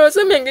Wumalu ogenda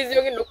osoma engezi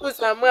yogenda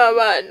okuzaamu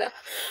abaana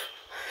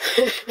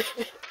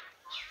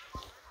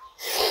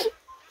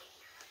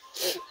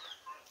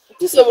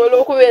tusobola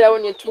okubeerawo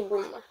ne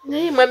tuguma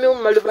naye Mwami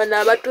Wumalu bano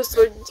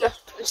abatusojja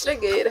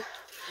okitegeera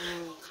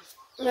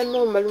Mwami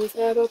Wumalu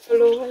nsaba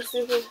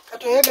abafolowazi bo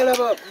kati oyagala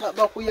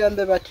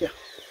bakuyambe batya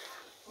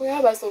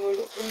bweba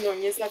basobola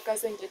okunnoonyeza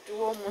kasente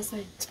tuwa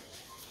omusajja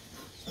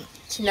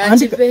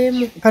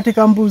kinakiveemu kati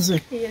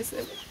kambuuze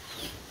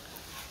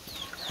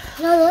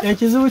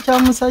ekizibu kya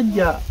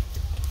musajja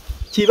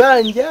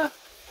kibanja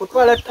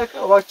kutwala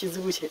ttaka oba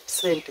kizibu kye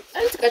sente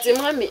anti kati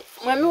Mwami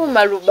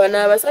Wumalu bano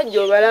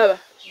abasajja obalaba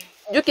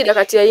jjukira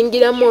kati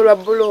yayingiramu olwa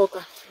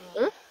bulooka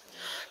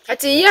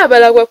kati ye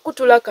abala gwa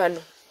kutula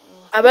kano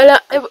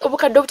abala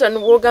obukadde obutano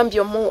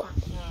bwogambye omuwa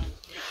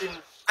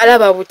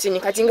alaba butini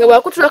kati nga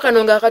bwakutula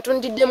kano nga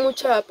akatundidde mu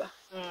kyapa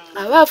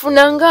aba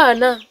afuna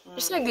ngaana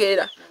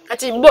kitegeera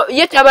kati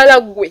ye tabala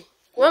gwe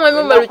Mama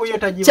Mumalu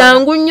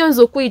changu nnyo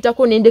nzo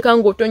kuyitako nendeka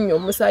ng'otonnya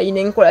omusaayi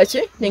nenkola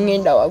ki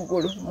nengenda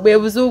waggulu bwe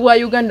buzibu bwa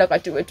Uganda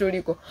kati bwe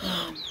tuliko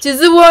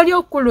kizibu oli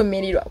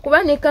okulumirirwa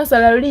kuba ne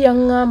kansala luli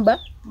yaŋŋamba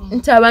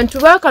nti abantu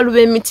baakaluba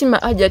emitima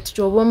Ajati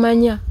ky'oba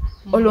omanya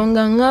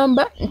olonga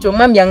ŋŋamba nti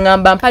omwami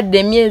yaŋŋamba mpadde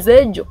emyezi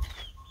egyo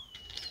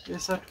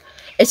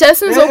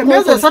ekyasinza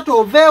emyezi esatu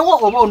oveewo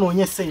oba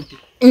onoonye ssente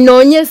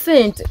noonye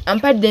ssente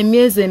ampadde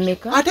emyezi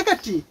emeka ate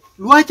kati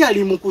lwaki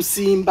ali mu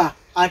kusimba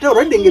ate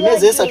olwedde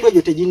ng'emyezi esatu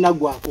egyo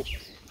teginnaggwako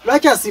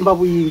lwaki asimba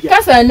buyinja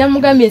kansala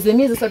namugambye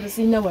emyezi esatu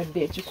sirina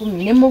wadde 10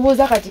 ne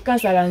mubuuza kati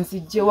kansala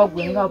nzijje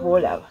waggwe nga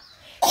bw'olaba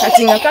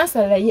kati nga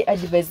kansala ye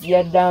advice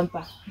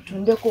yaddampa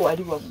ntundeko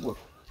wali waggulu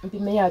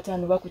mpimeyo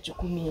 5 ba ku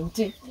 10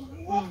 nti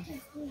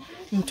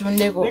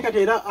ntundeko kati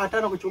era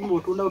 5 ku 10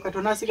 otundawo kati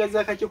onaasigaza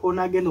akakiko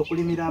onaagenda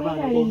okulimira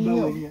abaana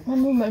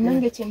mama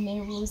nange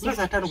kyenneebuuza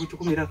lwaki 5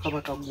 ku 10 era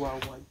kaba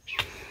kaggwawayo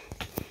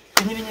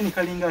kenyininyini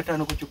kalinga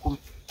 5 ku 10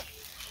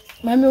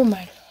 Mami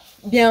Umaru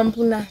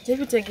byampuna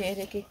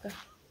tebitegeerekeka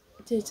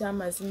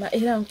kyekyamazima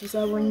era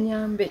nkusaba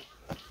onnyambe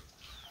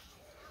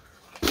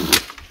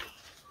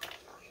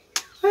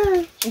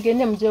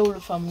ngende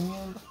mujewulufa mu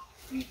nyumba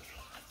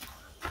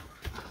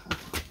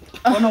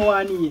ono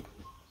waaniye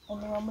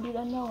ono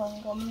wamulirana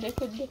wange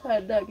amulekedde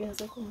kadde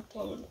agenze ku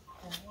mutawulo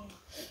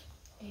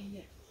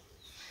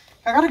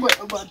kakati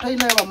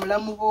tolinayo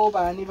bamulamu bo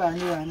baani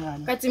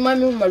kati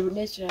Mami Umaru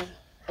nekyala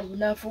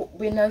obunafu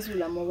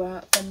bwenazuula mu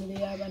famire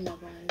y'abaana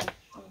bange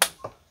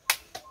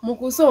mu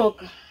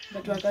kusooka nga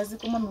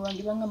twakaziko mwami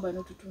wange bangamba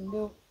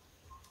notutundewo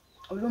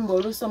olumba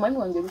oluso mwami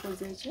wange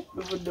lukoze ki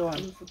luvudde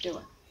wano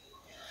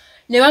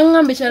ne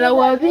bangamba ekyala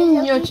wabi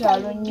nnyo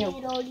kyalo nnyo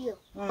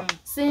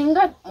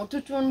singa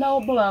mututundawo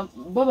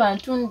bo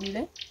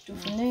bantundire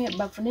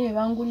bafune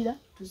bebangulira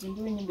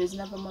tuzimbire ennyumba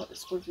ezinava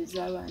school fees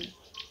z'abaana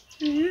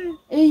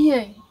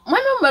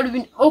Mwami Umaru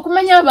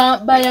okumanya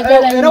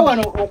bayagala era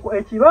wano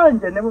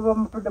ekibanja ne baba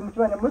mutudde mu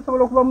kibanja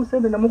musobola okuba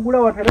musende ne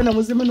mugula watu era ne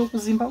muzimba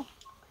n'okuzimbawo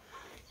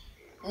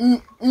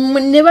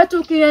ne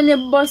batuukirira ne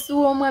bosi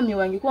w'omwami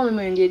wange kuba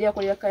omwami wange eri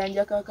akolera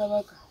kayanja ka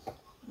Kabaka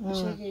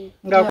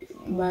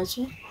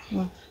baki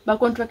ba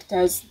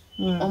contractors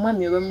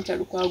omwami we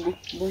bamutalukwago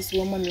bosi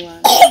w'omwami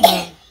wange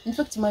in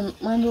fact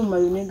Mwami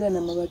Umaru negana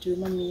mabati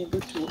w'omwami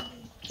yegotuwa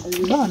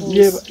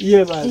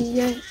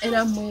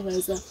era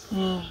mwebaza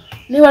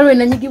ne waliwo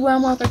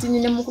enanyigibwamu akati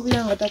nyine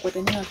mukubira nga takwata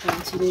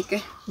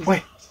nakankireke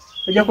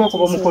ojja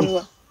kuba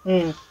mukono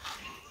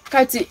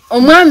kati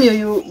omwami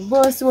oyo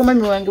bosi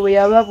w'omwami wange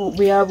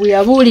bwe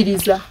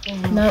yabuuliriza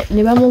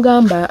ne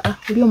bamugamba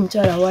oli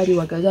omukyala waali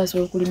wagazi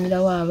asobola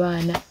okulimirawo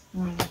abaana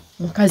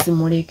mukazi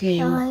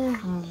mulekeyo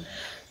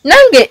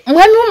nange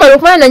Mwami Umaru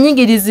okuba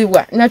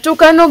nanyigirizibwa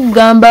natuuka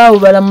n'okugamba abo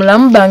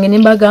balamulamu bange ne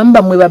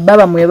mbagamba mwe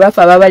babba mwe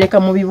bafa ababaleka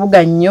mu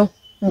bibuga nnyo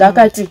nga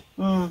kati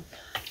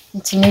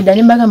nti nedda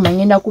ne mbagamba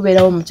ngenda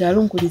kubeerawo mu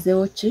kyalo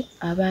nkulizeewo ki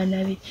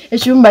abaana be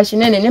ekiyumba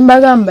kinene ne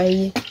mbagamba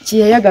ye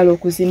kyeyayagala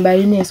okuzimba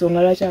alina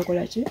ensonga lwaki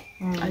akola ki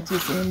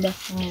akizimba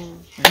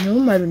Mwami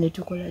Umaru ne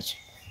tukola ki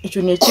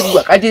ekyo ne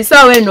kiggwa kati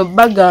essaawa eno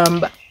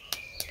bagamba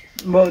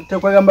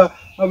tekwagamba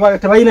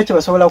tebalina kye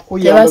basobola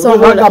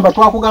kuyamba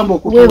twakugamba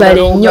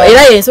okutwebale nnyo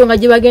era y'ensonga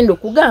gye bagenda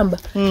okugamba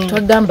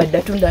twagamba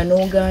ddatunda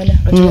n'ogaana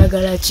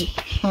katuyagala ki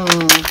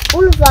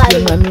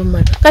Mwami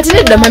Umaru kati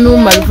nedda Mwami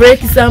Umaru for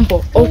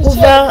example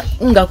okuva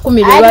nga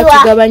 10 lwe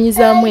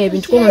batugabanyizaamu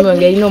ebintu kuba Mwami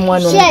wange yalina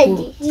omwana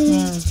omukulu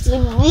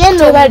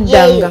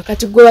tebaddanga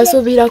kati gwe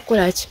basuubira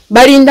kukola ki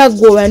balinda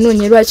gwe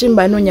obanoonye lwaki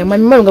mbanoonya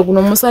Mwami Umaru nga guno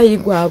omusaayi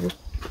gwabwe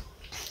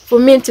for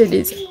me it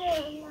is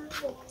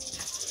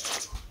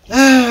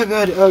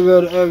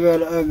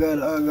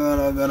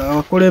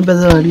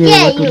abakulembeze bali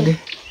batudde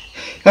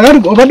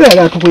kakati obadde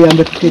oyagala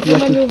tukuyambe tuteetera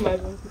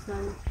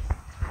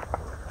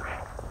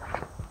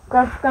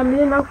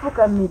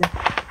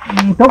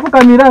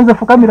tofukamira nze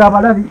fukamira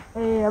abalabi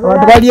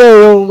abantu bali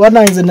eyo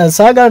bananze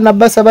nasaagala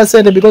nabbasaba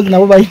sente because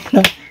nabo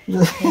balina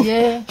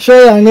sho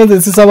yange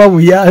nze sisaba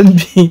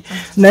buyambi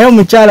naye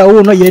omukyala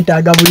wuuno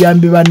yeetaaga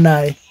buyambi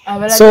bannaye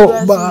so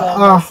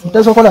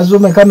tesokola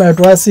zoom kamera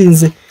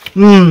twasinze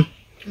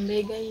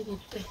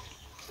mbegayiridde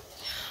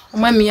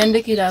omwami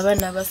yandekera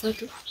abaana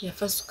basatu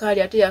yafa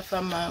sukaali ate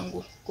yafa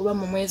mangu kuba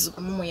mu mwezi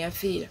gumu mwe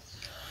yafiira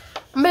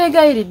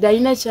mbegayiridde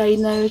alina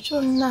kyalinayo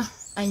kyonna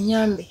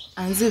anyambe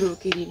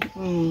anziruukirire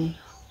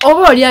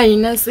oba oli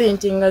alina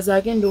sente nga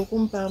zagenda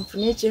okumpa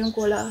nfune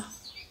ekyenkola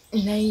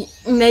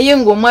naye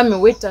ng'omwami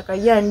w'ettaka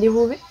yandi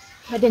bube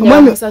ate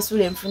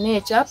nyamusasula enfune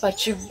ekyapa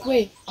kiggwe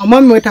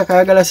omwami w'ettaka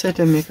ayagala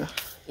sente mmeka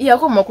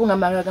yakoma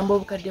okungamba agamba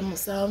obukadde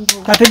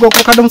 7 kati gwe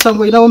okukadde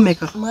 7 olinawo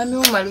mmeka Mwami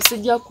Umaru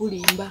sijja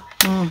kulimba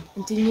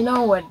nti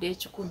nyinawo wadde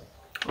 10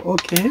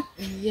 okay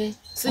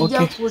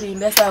sijja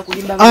kulimba saa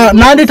kulimba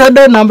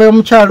nanditadde namba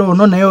y'omukyalo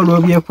ono naye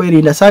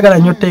olw'ebyekwerinda saagala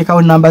nnyo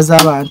teekawo namba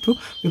z'abantu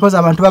because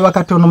abantu baba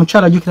katono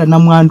omukyala ajjukira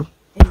Namwandu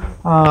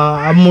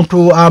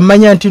omuntu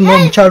amanya nti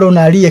n'omukyalo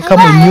ono ali yekka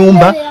mu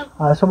nnyumba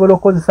asobola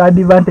okukozesa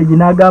advantage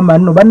n'agamba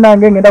nno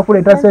bannange ngenda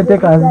kuleeta sente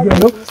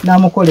kanzigeyo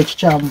n'amukola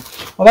ekikyamu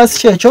oba si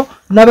kyekyo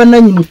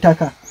n'abannanyini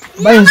ttaka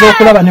bayinza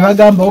okulaba ne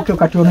bagamba okay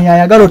kati ono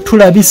yayagala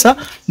otulabisa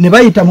ne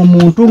bayita mu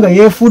muntu nga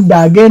yeefudde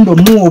agenda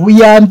omuwa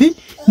obuyambi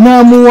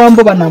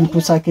n'amuwambo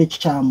banamutuusako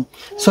ekikyamu.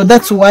 So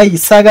that's why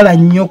saagala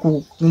nnyo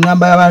ku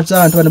ngamba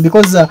y'abantu bano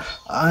because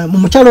mu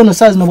mukyalo ono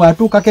saa zino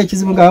bw'atuukako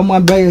ekizibu nga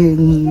bamwamba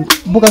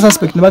buka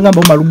suspect ne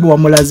bagamba omalugu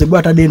wamulaze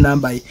gwatadde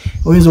enamba ye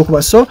oyinza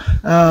okuba. So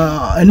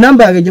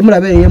enamba yange gye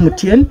mulaba eyo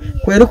MTN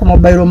kweri ku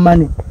mobile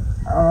money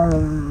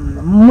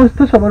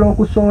tusobola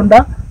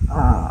okusonda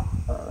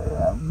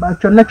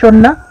kyonna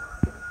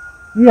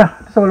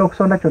tusobola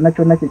okusonda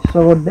kyonna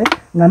kyekisobodde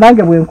nga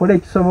nange bwenkola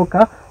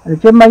ekisoboka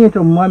kyemmanyi nti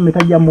omwami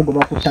tajja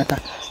mugoba ku ttaka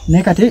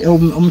naye kati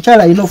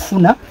omukyala alina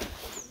okufuna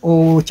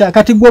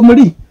kati gwe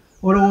muli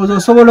olowooza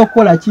osobola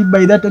okukola ki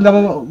by that nga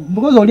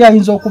because oli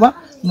ayinza okuba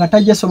nga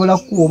tajja sobola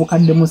kukuwa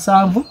obukadde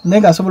 7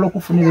 naye ng'asobola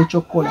okufunira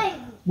ekyokukola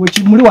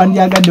muli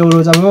wandyagadde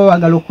olowooza bwe baba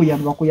bagala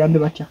okuyamba bakuyambe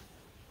batya?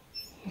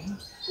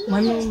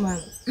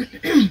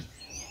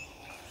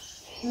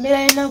 Mbeera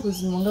y'ennaku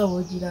zino nga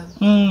bw'ogiraba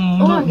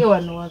owange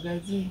wano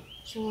wagazi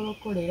sobola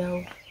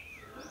okukolerawo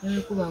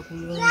nebikuba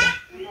kulunda.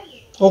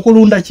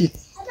 Okulunda ki?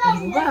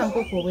 Envuba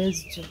nkoko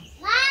bwezityo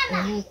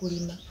oba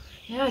okulima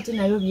naye ate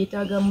nabyo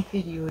byetaaga mu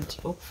period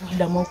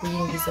okuddamu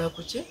okuyingiza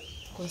ku ki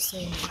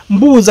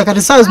mbuuza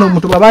kati saa zino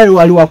omuntu bw'aba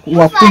wali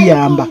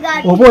wakuyamba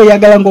oba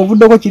oyagala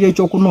ng'ovuddeko kiri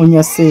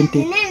ekyokunoonya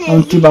ssente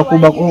nti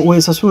bakuba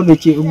weesasule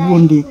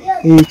gundi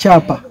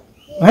ekyapa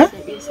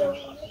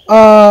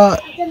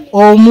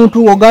omuntu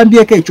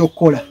ogambyeko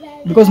ekyokukola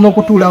because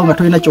n'okutuulawo nga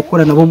tolina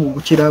kyokkola nabo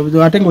bukira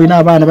ate ng'olina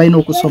abaana balina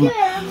okusoma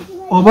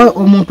oba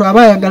omuntu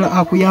aba ayagala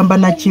akuyamba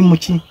nakimu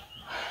ki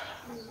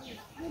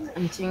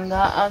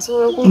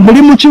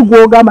muli muki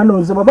gw'ogamba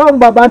nooze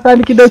baba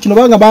bantandikiddewo kino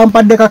banga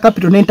bampadde ka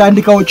capital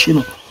n'entandikawo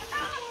kino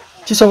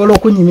kisobola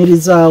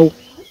okunyimirizaawo.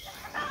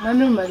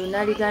 Mami Umaru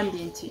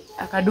naligambye nti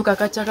akaduka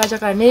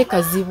kacakacaka naye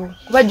kazibu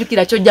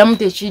kubajjukira kyojjamu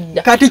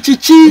tekidda. Kati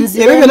kiki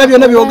ebyo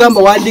byonna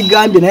byogamba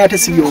wandigambye naye ate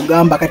si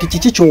byogamba kati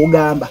kiki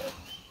kyogamba?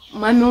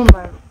 Mami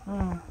Umaru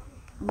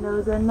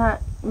ndowooza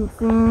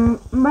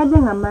mbadde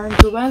nga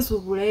manju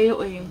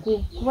bansuubuleyo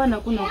enku kuba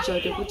nakuno okukyalo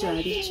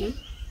tekukyali ki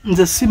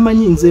nze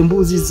simanyi nze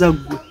mbuuzizza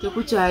ggwe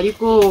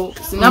tekukyaliko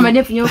singa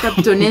mbadde nfunyewo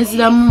kapito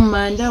nenziramu mu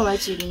manda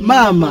wakiri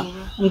maama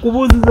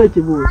nkubuuzizza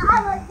ekibuuzo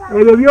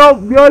ebyo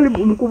byoli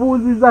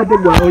nkubuuzizza ate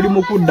gwe oli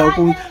mukudda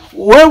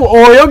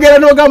oyogera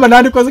n'ogamba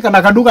nandikoze kana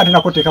akaduuka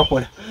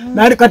tenakotekakola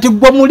kati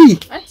gwe muli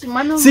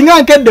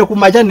singa nkedde ku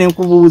makya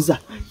nenkubuuza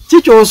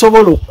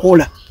kikyosobola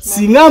okukola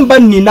singa mba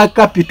nina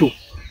kapito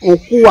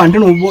okuwa nti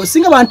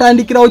singa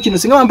bantandikirawo kino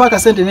singa bampa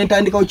akasente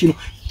nentandikawo kino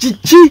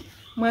kiki?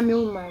 Mwami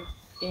Umaru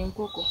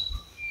enkoko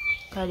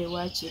kale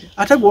wakiri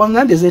ate gwe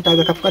wangambye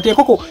zeetaaga kapito kati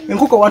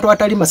enkoko wantu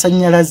atali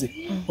masannyalaze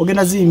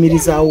ogenda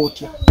ziyimirizaawo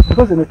otya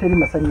because eno teri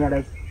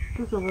masannyalaze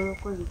tusobola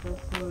okukozesa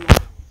sola.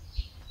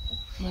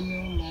 Mwami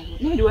Umaru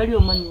neri wali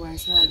omwami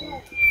wansaalo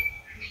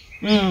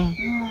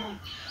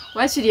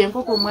wakiri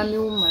enkoko Mwami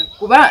Umaru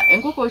kuba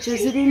enkoko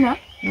kyezirina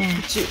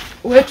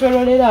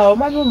wetololerawo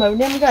Mwami Umaru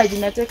n'emigaaji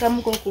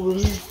nateekamuko ku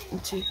lumi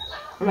nti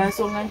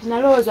olwansonga nti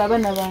nalowooza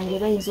abaana bange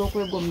bayinza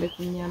okwegombe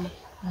ku nnyama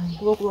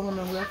kuba okuba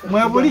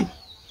mwebuli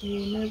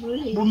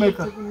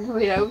bumeka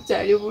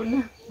bukyali buna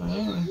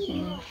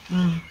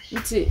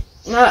nti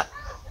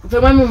fe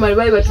Mwami Umaru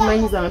bali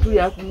batumanyiza nga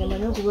tulya ku nnyama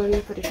naye okuba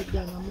lwefa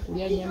tekujjangamu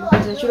kulya nnyama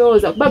kati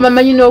nakirowooza kuba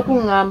bamanyi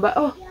n'okuŋŋamba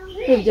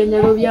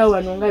ebijanjalo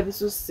byawano nga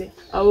bisusse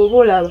abo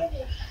boolaba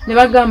ne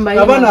bagamba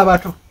abaana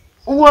abato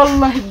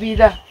wallahi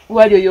bila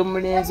wali oyo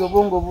omulenzi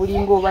obwongo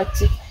bulinga oba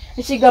ki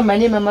ekigamba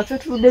ne mama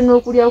twetuludde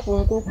n'okulya ku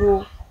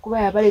nkoko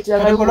kuba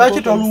yabaleetera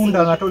lwaki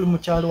tolunda nga toli mu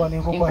kyalo wano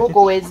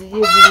enkoko weziri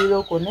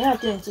ezibiroko naye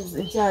ate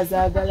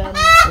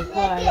nkyazaagalamu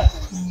okwala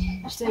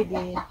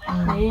kitegeera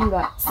naye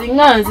nga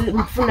singa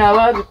nfuna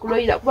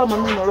ababikuloyira kuba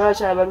Mwami Umaru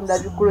olwakyala balunda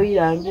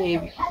bikuloyira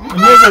ng'ebyo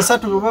emyezi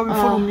 3 oba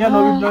bifulumya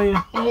n'obiddayo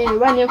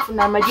oba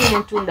nenfuna amagi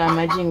nentunda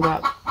amagi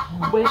ngaabo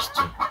bwe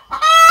kityo.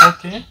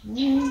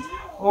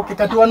 Okay,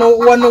 kati wano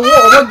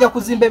oba ojja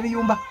kuzimba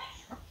ebiyumba?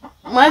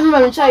 Mwami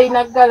Umaru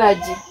nkyalina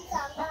galaji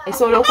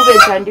esobola okuba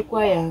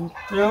entandikwa yange.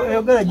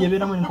 Eyo galaji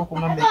ebeeramu enkoko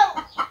nga mbere?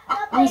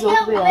 Yinza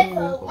okubeeramu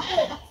enkoko.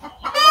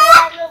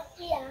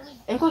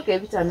 Enkoko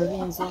ebitaano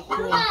biyinza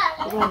okubeera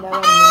kuba ndaba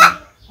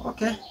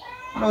nnene.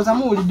 Ndowooza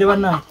muwulidde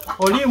bannange.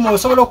 Olimu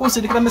osobola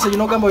okunsindikira message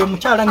n'ogamba oyo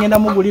mukyala ngenda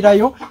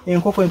mugulirayo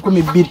enkoko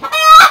 2,000.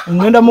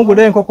 Ngenda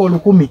mugulira enkoko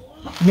 1,000.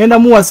 Ngenda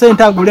muwa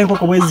sente agula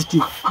enkoko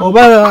bweziti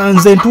oba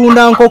nze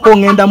ntunda nkoko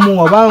ngenda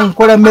muwa oba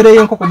nkola mmere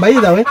y'enkoko by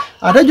the way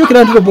ate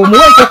jjukira nti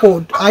bw'omuwa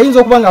enkoko ayinza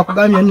okuba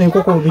ng'akugambye nina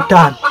enkoko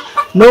 5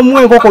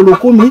 n'omuwa enkoko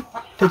 1,000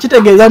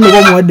 tekitegeeza nti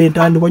omuwadde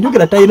entandikwa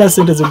jjukira talina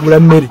sente zigula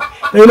mmere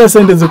talina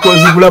sente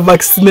zigula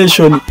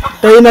vaccination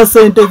talina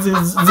sente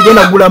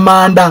zigenda gula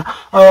manda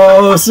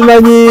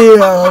simanyi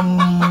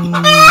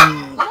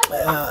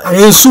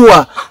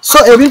ensuwa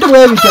so ebintu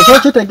bwe bityo kyo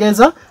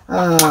kitegeeza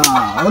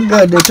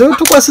ogade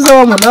tukwasiza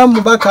wamu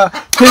namubaka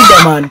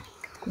Kildaman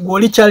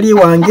gwoli kyali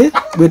wange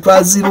bwe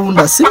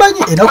twazirunda simanyi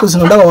ennaku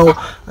zino ndaba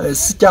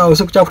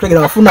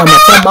sikyakutegeera wafuna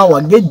amatama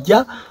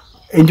wagejja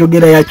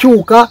enjogera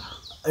yakyuka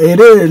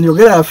ere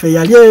njogera afe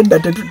yali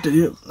edda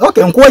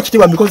okay nkuwa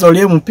ekitiibwa because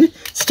oli MP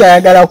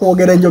sikyayagala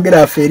kwogera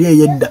njogera afe eri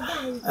eyedda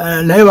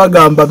naye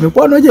bagamba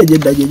mikwano gye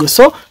egyedda gyegyo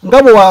so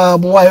nga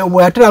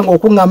bweyateranga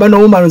okuŋŋamba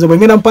n'obumalunzi bwe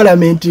ngenda mu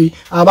palamenti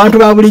abantu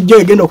ba bulijjo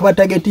egenda okuba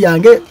tageti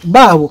yange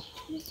baabo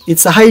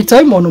it's a high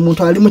time ono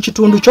muntu ali mu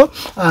kitundu kyo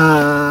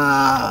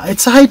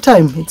it's a high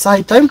time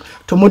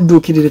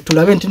tumudduukirire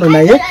tulabe ntino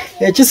naye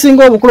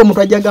ekisinga obukulu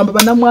omuntu ajja gamba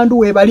bannamwandu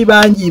we bali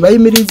bangi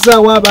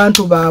bayimirizaawo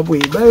abantu baabwe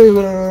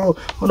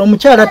ono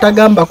omukyala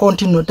tagambako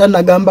ntino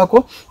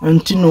tanagambako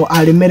ntino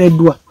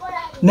alemereddwa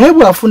naye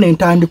bw'afuna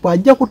entandikwa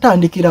ajja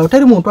kutandikirawo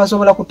teri muntu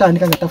asobola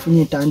kutandika nga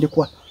tafunye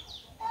entandikwa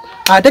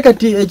ate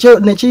kati ekyo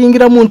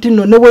nekiyingiramu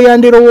ntino ne bwe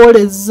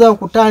yandirowooleza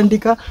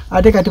okutandika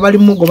ate kati bali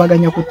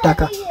mugobaganya ku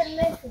ttaka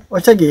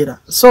otegeera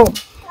so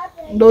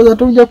ndowooza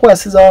tujja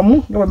kwasiza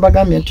wamu nga bwe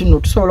mbagambye ntino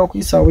tusobola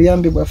okuyisa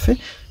obuyambi bwaffe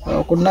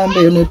ku nnamba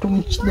eyo ne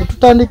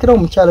tutandikira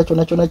omukyala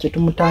kyona kyona kye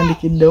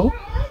tumutandikiddewo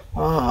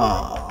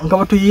nga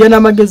bwe tuyiye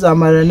n'amagezi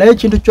amalala naye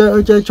ekintu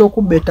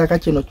ky'okubba ettaka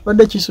kino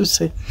kibadde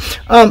kisuse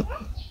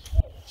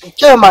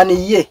chairman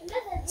ye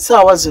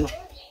saawa zino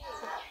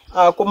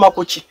akoma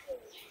kuki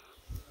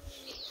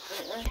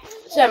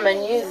chairman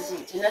yezi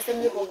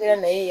tinasemye kwogera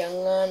naye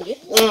yaŋŋambye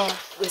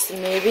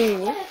gwesima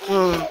ebinyi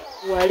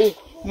wali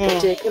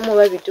tuteekemu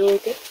oba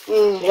bitooke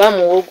oba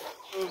muwogo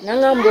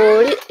naŋŋamba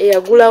oli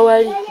eyagula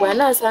wali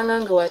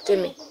bw'anaasanga nga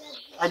wateme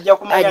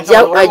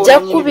ajja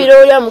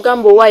kukubira oli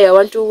amugamba owaayo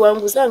awantu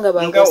wanguza nga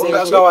bakoze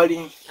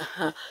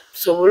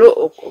tusobole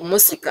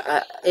omusika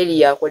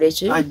eri yakole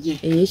ki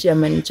eye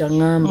chairman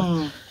kyaŋŋamba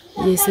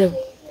yesebo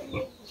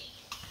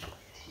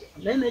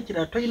naye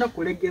nekira toyina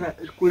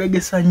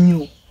kulegesa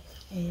nnyo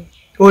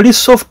oli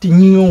soft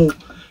nnyo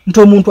nti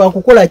omuntu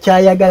akukola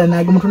kyayagala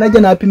nage omuntu najja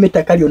n'apima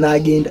ettaka lyo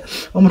n'agenda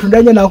omuntu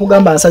najja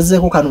n'akugamba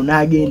nsazeeko kano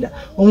n'agenda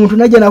omuntu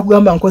najja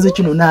n'akugamba nkoze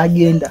kino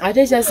n'agenda ate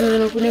ekyasinze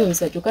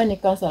n'okunewuunyisa kyokka ne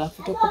kansala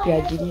fotokopi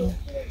agirina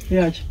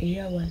yaki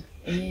eyawana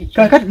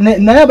kakati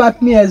naye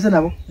abapimye yaze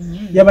nabo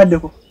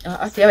yabaddeko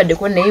ate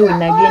yabaddeko naye we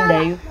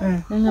nagendayo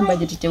nangamba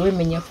gye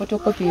titewemenya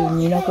fotokopi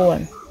yonyinako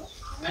wano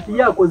kati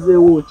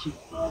yakozeewo ki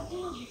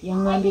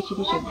yaŋŋambye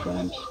kiri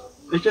kyeggambye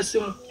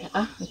ekyessimu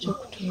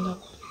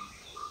ekyokutundako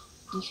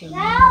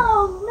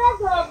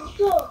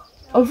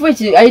ofu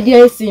idea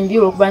yesimbi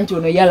olwokuba nti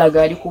ono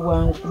yalaga ali ku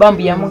bwangu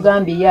bambu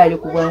yamugambye ye ali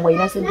ku bwangu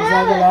alina sente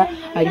zaagala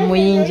ali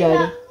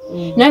muyinjale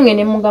nange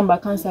ne mugamba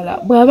kansala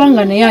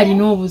bw'abanga naye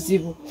alina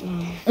obuzibu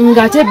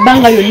ng'ate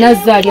ebbanga lyonna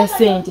azze alya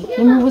sente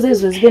nemubuuza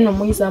ezo zigenda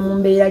omuyisa mu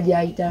mbeera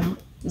gy'ayitamu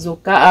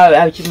zokka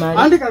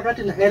akimala andi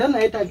kakati era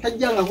naye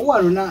tajjanga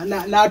kuwano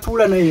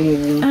n'atuula naye mu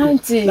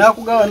buntu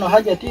n'akugamba no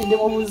hajati ndi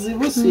mu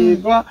buzibu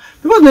siva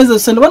because nezo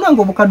sente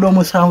bananga obukadde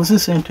omusanvu si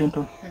sente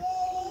ntono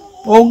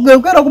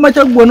ogera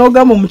kumacha gwono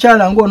ogamba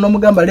omukyala ngo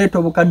nomugamba leeta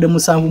obukadde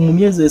musanvu mu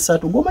myezi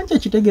 3 goma nche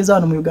kitegeeza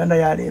wano mu Uganda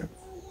ya leero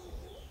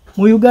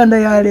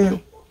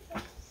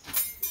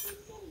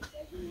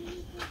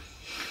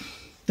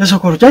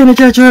Yasokoro cyane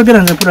cyacho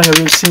yageranga kuranga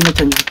byose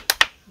cyane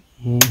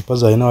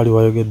paza ina wali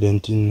wayogedde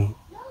ntino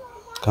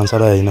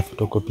kansala ya ina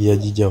photocopy ya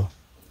jijawa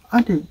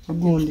ante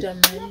gundi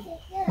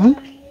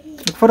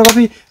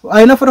photocopy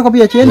aina photocopy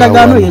ya cyenda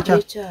gano yecha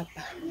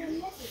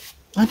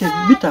ante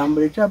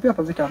bitambule cyapa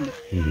apa bitambule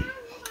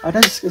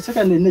ata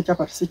second ne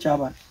chapa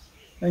sicyabana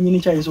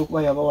nanyini cyayizo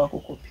kuba yaba wako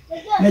kopi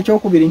necho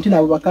kubiri ntina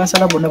abo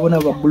bakansala bona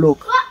ba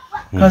block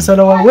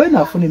kansala wawe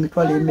nafuna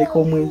emitwale emeka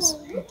omwezi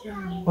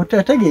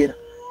otategeera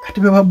kati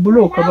beba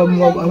block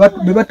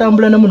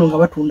bebatambula namuno nga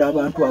batunda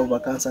abantu abo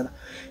bakansala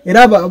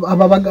era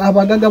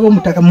abagaga bo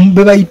mutaka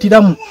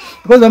bebayitiramu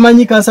because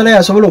bamanyi kansala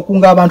yasobola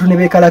okunga abantu ne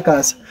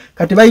bekalakasa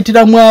kati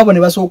bayitiramu abo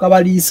ne basooka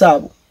baliisa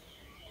abo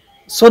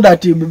so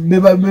that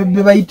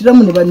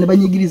bebayitiramu ne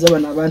banyigiriza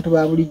bana abantu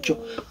ba bulijjo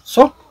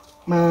so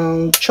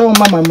cho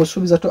mama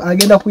musubiza to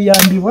agenda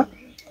kuyambibwa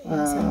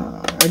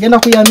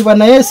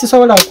naye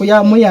sisobola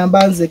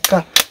kuyamba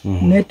nzeka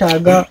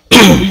netaaga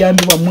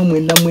okuyambibwa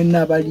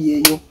mwenna abali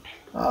eyo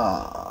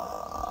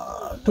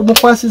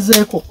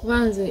tumukwasizeeko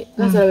kubanze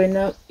kansala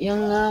wena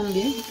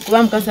yaŋŋambye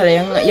kuba mukansala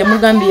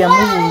yamugambye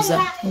yamubuuza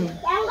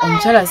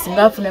omukyala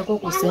singa afuneko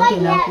ku ssente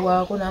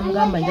n'akuwaako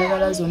n'amugamba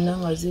njagala zonna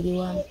nga ziri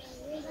wamu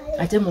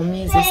ate mu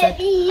myezi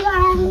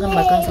 3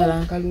 mugamba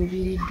kansala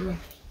nkaluubiriddwa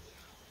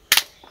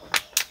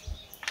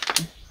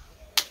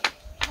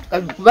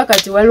kuba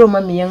kati waliwo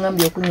mami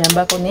yaŋŋambye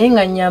okunyambako naye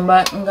nga nyamba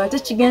ng'ate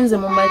kigenze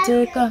mu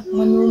mateeka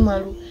mwami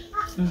Wumalu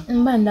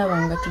mba ndaba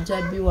nga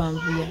tujja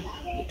biwanvuya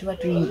tuba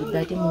tuyingidde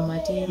ate mu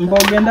mateeka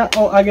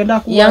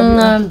agenda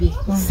yaŋŋambye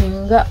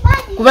singa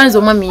kubanza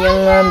omwami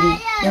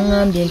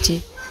yaŋŋambye nti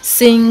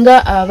singa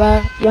aba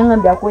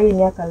yaŋŋambye akuwa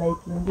emyaka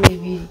like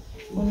 2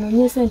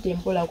 onoonye sente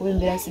mpola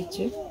kulembera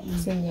siki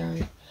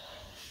senyanga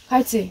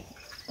kati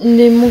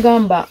ne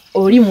mugamba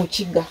oli mu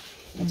kiga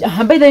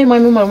Habaida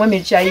mwami Wumalu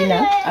mwami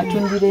China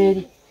atundira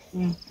eri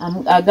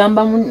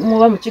agamba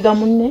muba mu kiga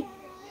munne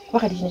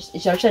wakati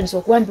ekyalo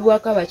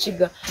sokuwambiwako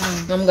abakiga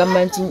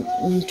namugamba nti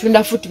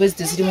ntunda futi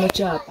bwezi ziri mu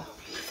kyapa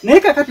naye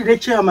kakati ne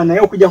chairman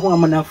naye okujja ku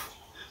amanafu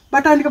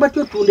batandika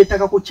batyo tunda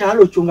ettaka ku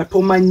kyalo kyo nga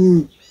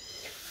tomanyi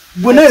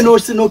Bwena eno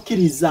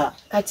sinokiriza.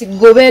 Kati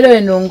gobero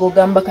eno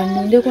ngogamba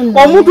kaninde ko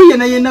omuntu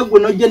yena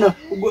gwono jena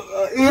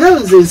era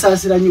nze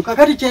nsasira nyo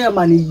kakati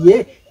chairman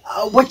ye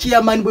bwa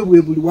chairman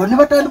bwe buli wane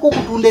batandika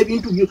okutunda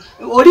ebintu byo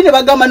oli ne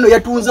bagamba no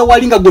yatunze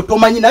walinga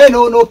gotomanyi naye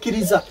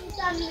nokiriza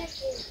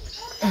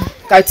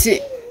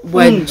kati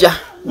bwajja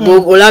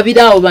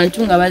olabira abo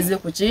bantu nga bazze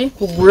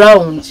ku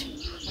ground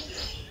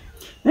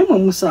nemwe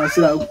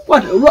musasira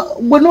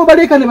bwe no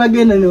baleka ne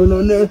bagenda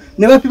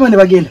ne bapima ne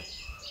bagenda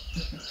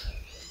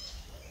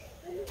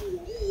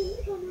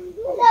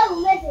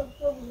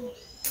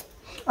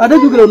Ada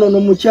jugero no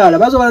mukyala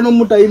bazola no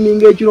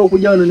mutayiminga ekiro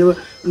okujja no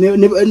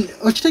ne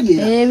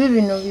okitegeera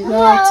bino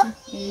bibati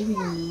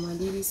bino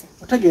maliriza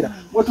otegeera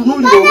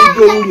watunulira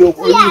olujjo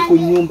oli ku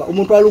nyumba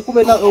omuntu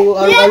alukube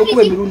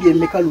mirundi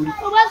emeka luli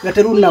nga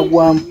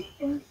terunagwamu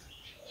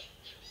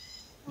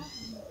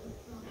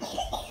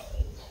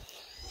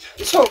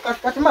so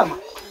kati mama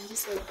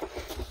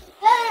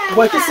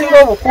bwakisinga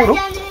obukulu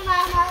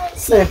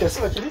sente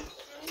siba kiri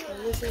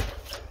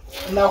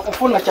na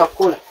kufuna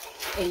chakula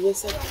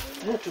yes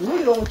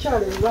tunulira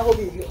omukyala ebibaho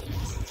bibyo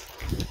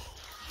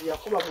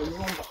yakuba mu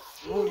nyumba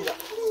nulira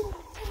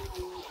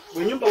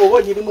mu nyumba bwoba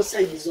ogiri mu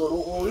saidi zolo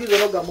olizo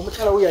nogamba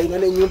omukyala we alina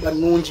n'ennyumba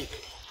nnungi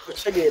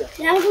okitegeera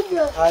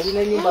alina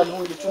ennyumba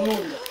nnungi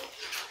tunulira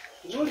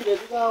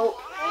ebibaho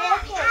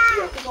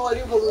yakuba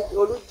wali mu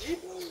oluggi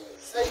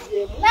saidi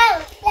emu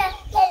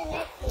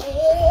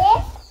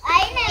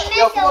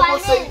yakuba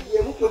saidi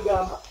emu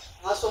kwegamba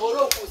asobole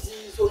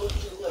okuziyiza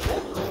oluggi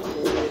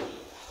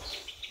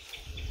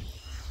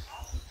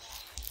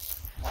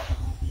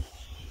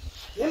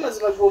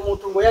Yemaziba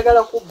omuntu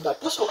ngoyagala kubba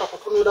tosooka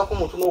kutunula ku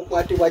muntu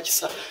n'okwatibwa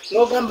kisa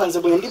n'ogamba nze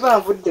bwe ndiba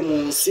nvudde mu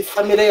nsi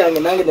famire yange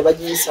nange ne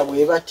bagiyisa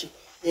bwe bati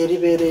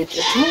eribeera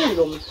etya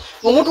tunulira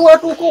omuntu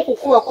watuuka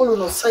okukubako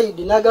luno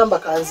saidi n'agamba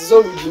kanziza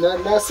olugi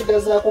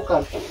n'asigazaako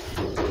kano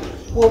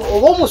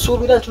oba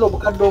omusuubira nti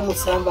n'obukadde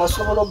omusanvu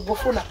asobola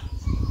obufuna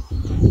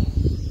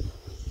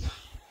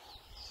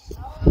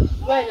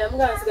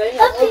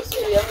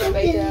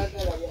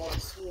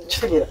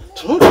kitegeera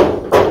tunulira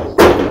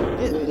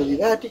ebintu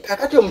bibati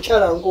kakati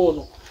omukyala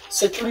ngono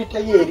security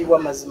ye eriwa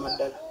mazima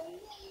ddala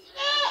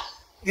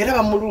era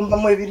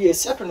bamulumbamu ebiri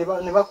esatu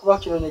ne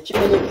bakuba kino ne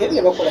kimenyeka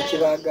ne bakola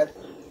kibaagala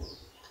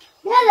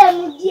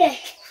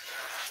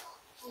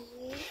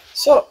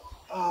so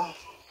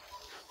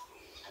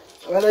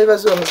abalabi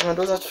baziwa mazima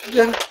ndowooza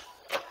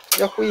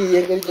tujja kuyiiya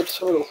engeri gye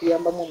tusobola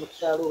okuyambamu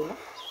omukyalo ono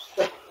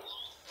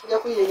tujja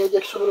kuyiiya engeri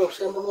gye tusobola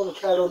okuyambamu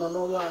omukyalo ono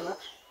n'omwana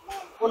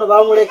ono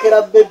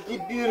bamulekera baby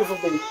beautiful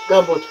baby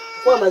gamba oti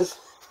kuba amazzi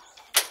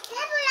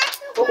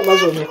Poko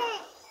mazone.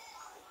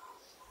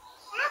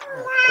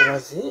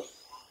 Komazi.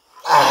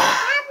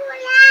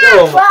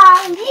 Goma.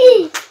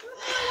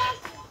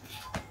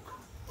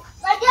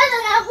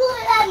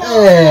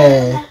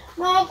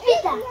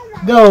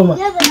 Goma.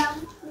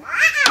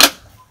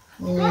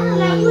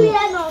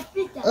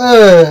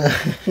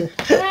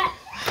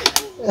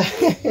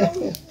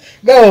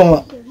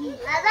 Goma.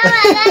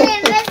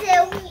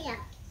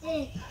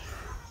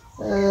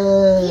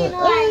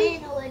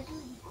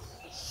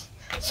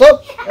 So,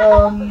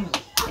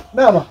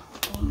 mama.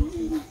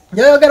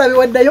 Njagala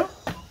biwaddayo?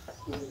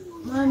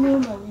 Mami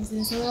mabize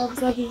nsobola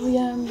kusaba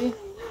buyambi.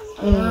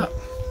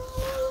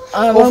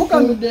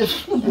 Ofukamidde.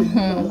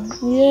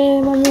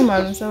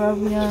 Mami nsaba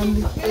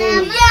buyambi.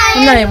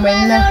 Naye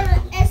mwenna.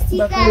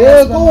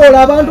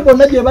 Kola abantu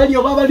bonna gye bali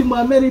oba bali mu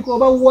America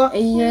oba wa?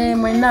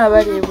 Mwenna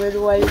abali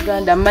ebweru wa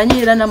Uganda.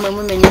 Mmanyi era namwe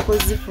mumenyeko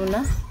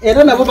zifuna.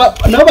 Era nabo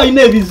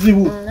balina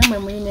ebizibu. Namwe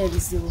mulina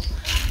ebizibu.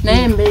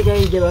 Naye embeera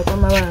ide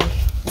bakama bange.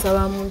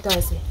 Nsaba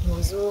muntaase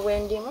mubuzibu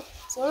bw'endimu.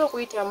 Sobola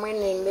okuyita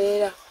mwene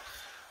embeera.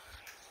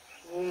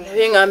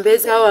 Naye nga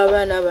mbeezaawo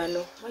abaana bano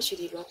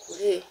bakiri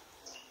bakule.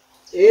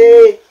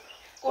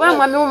 Kuba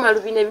mwami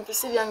mumalubina ebintu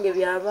si byange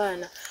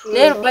by'abaana.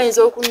 Naye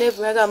bayinza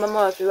okuneevunaga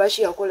mama waffe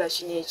lwaki yakola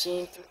kino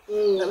ekintu.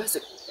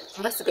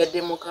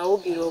 Basigadde mu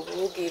kawugiro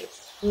obuwugiro.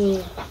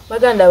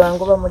 Baganda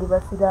bange oba muli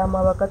basiraamu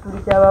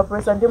abakatuliki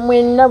abaprotestant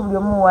mwenna buli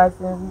omu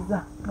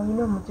waasinziza.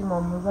 Mulina omutima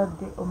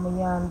omuzadde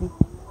omuyambi.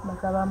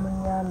 Nasaba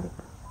munyambe.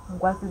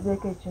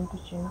 Nkwasizeeko ekintu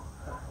kino.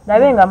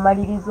 Nabe nga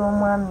mmaliriza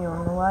omwami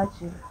ono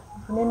waakiri.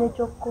 Nfune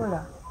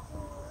n'ekyokukola.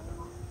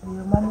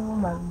 Oyo mwami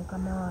mumalu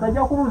mukama wange.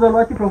 Bajja kubuuza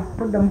lwaki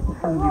toddamu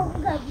kufumbirwa.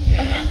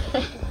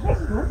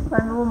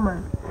 Mwami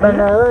mumalu.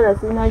 Bano abaana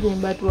sirina gye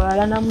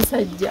mbatwala na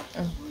musajja.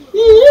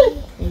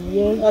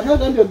 Ate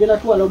agambye ogenda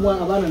twala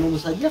abaana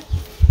n'omusajja?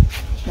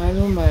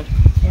 Mwami mumalu.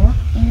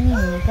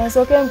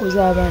 Kansooke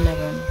nkuza abaana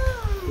bano.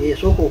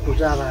 Sooka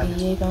okuza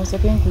abaana.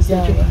 Kansooke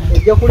nkuza abaana.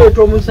 Ejja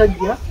kuleeta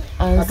omusajja.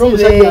 Ate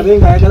omusajja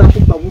abenga ayagala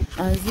kubba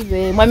buto.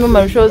 Anzibe. Mwami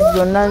mumalu shows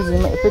zonna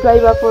nzima. Ffe twali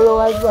ba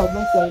followers ba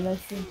bose alina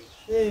simu.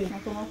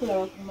 Nakoma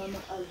kulaba ku mama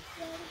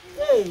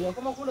Ali.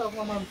 Yakoma kulaba ku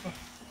mama Alfa.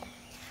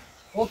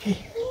 Okay.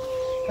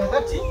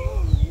 Kakati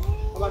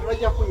abantu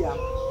bajja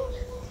kuyamba.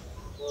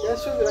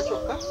 Kyasuubira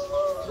kyokka.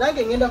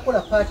 Nange ngenda kukola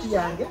paati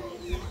yange.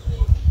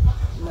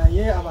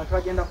 Naye abantu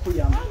bagenda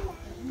kuyamba.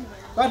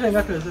 Paati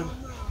nga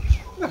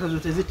tozo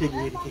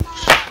tezitegeerike.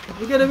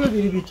 Bigere byo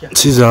biri bitya.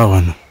 Siza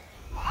wano.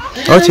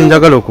 Achi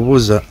njagala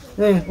okubuuza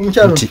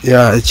omukyalo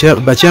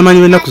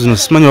bakyamanyi b'ennaku zino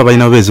simanyi oba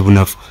balina beezi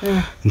bunafu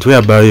nti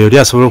weyabayo yali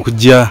asobola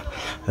okujja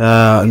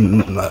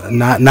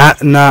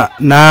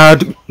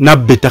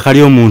nabba ettaka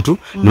ly'omuntu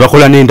ne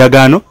bakola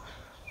n'endagaano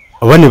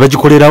oba ne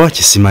bagikolerawa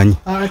kisimanyi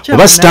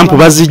oba sitampu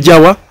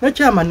bazijjawa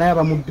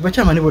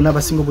bakyamani bonna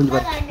abasinga obungi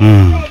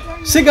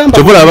badde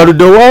tobula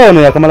abaludde owawano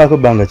yakamalako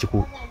ebbanga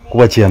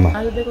kuba kyama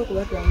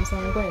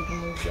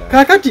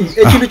kaakati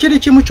ekintu kiri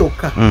kimu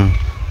kyokka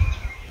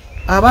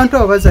abantu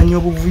abo bazannya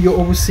obuvuyo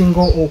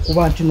obusinga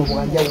okuba nti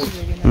nobwanjawulo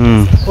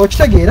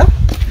okitegeera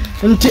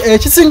nti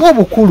ekisinga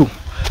obukulu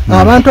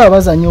abantu abo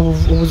bazannya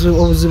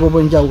obuzibu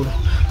obw'enjawulo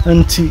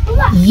nti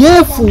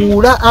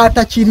yeefuula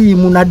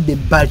atakiriimu nadda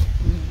ebbali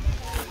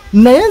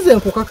naye nze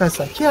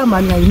nkukakasa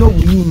kyamani alina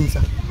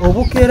obuyinza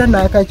obukeera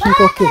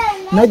n'akakiiko ke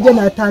najja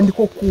n'atandika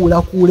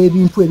okukuulakuula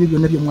ebintu ebyo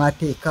byonna bye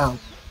mwateekaawo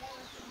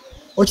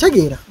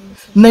okitegeera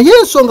naye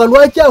ensonga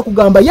lwaki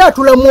akugamba ye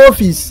atula mu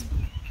ofiisi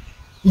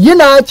ye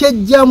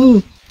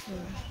n'akyejjamu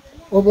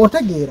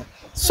otegeera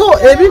so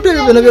ebintu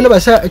ebyo byonna byonna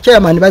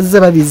bakyamani bazze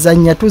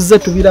babizannya tuzze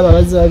tubiraba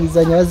bazze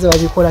babizannya bazze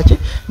babikola ki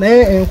naye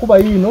enkuba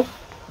yiino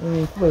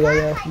enkuba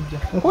yayakujja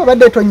enkuba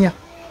ebadde etonya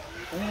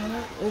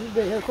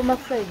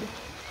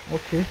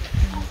okay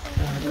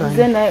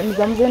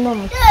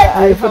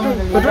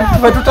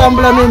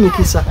tutambula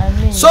n'emikisa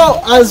so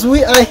as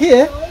we are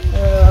here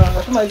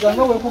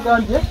tumalizanga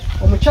wekugambye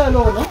omukyalo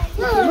ono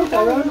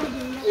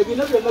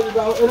ebina byonna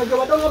bibaawo erage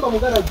batogamba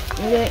mugalaji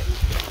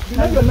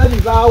bina byonna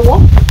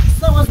bibaawo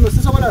sawa zino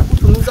sisobola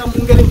kutunuza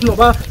mu ngeri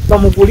nno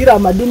bamugulira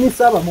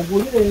amadinisa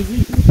bamugulira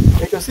enzigi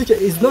ekyo si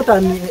is not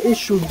an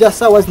issue just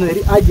sawa zino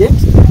eri agent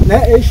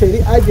naye issue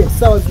eri agent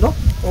sawa zino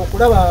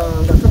okulaba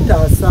nga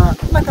tutaasa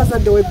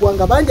nakazadde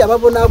w'eggwanga bangi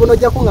ababonaabona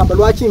ojja kungamba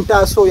lwaki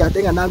ntaasa oyo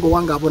ate nga nange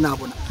owange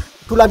abonaabona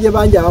tulabye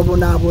bangi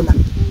ababonaabona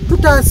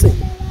tutaase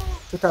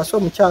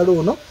omukyalo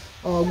ono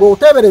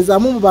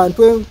gweoteeberezaamu mu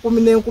bantu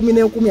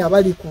 10,000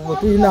 abali ku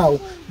tulinaawo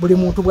buli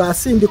muntu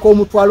bw'asindika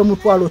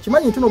omutwalo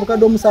kimanyi nti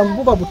n'obukadde omusanvu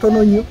buba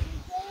butono nnyo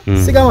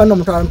sigamba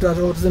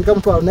tuzindika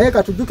mutwalo naye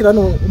katujjukira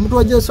no omuntu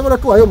wajesobola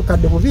tuwayo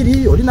obukadde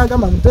 2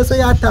 olinagamba muteeso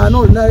ya 5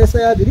 olinateeso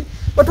ya 2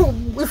 but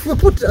if you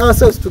put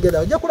ourselves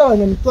together ojja kulaba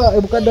nga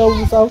obukadde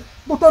obusawo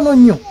butono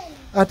nnyo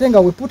ate nga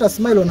we put a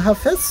smile on her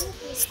face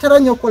sitera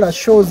nnyo okukola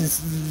shows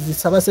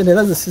zisaba sente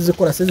era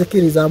zisizikola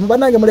sizikirizaamu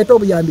banange muleeta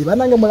obuyambi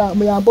banange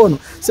muyambe ono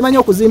simanyi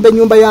okuzimba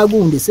ennyumba ya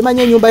gundi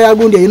simanyi ennyumba ya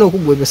gundi erina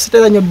okuggwa ebyo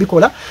sitera nnyo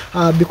bikola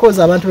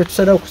because abantu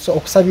betusera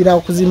okusabira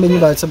okuzimba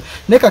ennyumba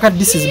naye kakati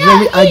this is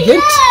very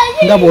urgent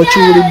nga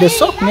bw'okiwulidde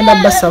so ngenda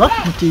basaba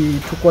nti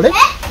tukole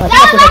ate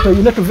kati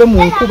tuyina tuve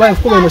mu enkuba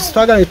eno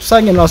sitwagala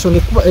tusange nasonga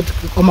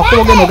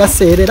amakubo geno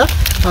gaseerera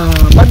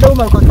baddewo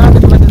malukakande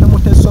tubadde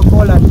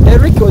nemutesokola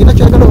Eric olina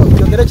kyagala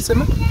okyogera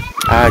kisema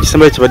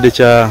kisemba ekibadde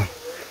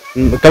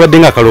kabadde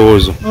nga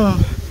akalowoozo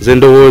nze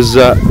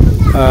ndowooza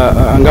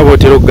nga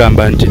bwotera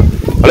okugamba nti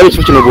olaba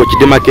ekifo kino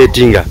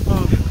bw'okidemarketinga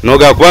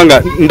noga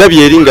kubanga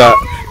ndabye eri nga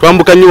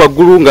twambuka nnyo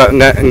waggulu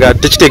nga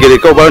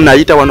tekitegereka oba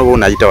naayita wano oba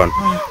naayita wano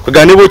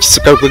kwegamba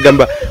ne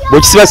kwegamba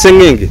bw'okisiba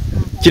sengenge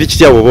kiri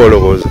kitya oba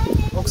olowooza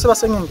okusiba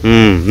sengenge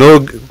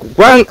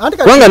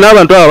kubanga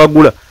n'abantu abo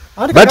bagula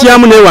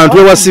batyamu n'ewantu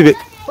ewasibe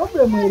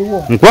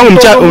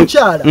nkubanga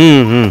omukyala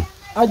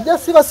ajja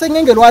siba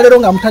sengenge lwaleero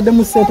nga mutadde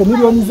mu ssente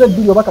miliyoni ze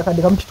 2 oba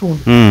kakadde kamu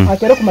kitundu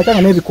akeere ku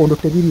matanga n'ebikondo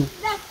tebiriwo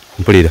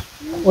mpulira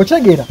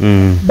okitegeera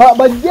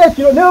bajja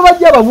ekiro ne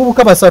bajja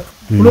abavubuka 3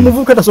 buli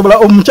omuvubuka tasobola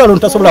omukyalo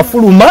ntasobola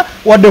fuluma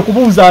wadde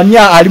kubuuza ani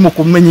ali mu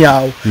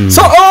kumenyaawo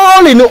so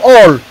all in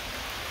all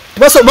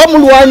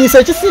bamulwanyisa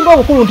ekisinga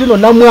obukulu nti no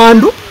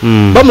Namwandu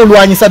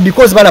bamulwanyisa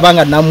because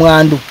balabanga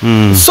Namwandu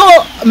so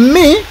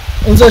me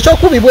nze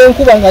ekyokubibwa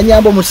enkuba nga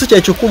nyamba omusi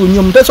kyekikulu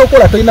nnyo muteesa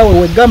okukola tolina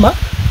wewegama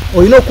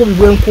olina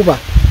okubibwa enkuba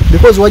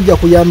because wajja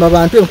kuyamba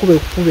abantu enkuba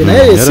ekukube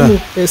naye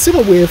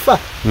esimu bwefa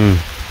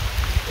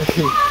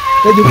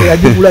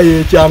yagigula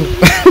yekyangu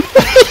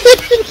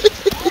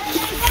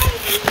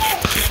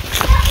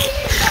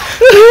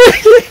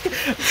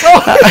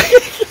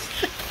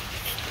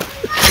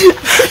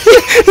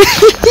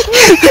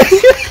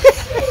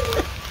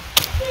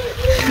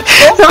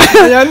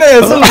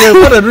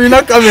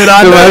tulina kamera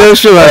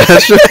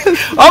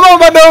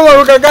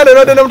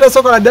ababaddeomalukagande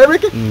nemutasokola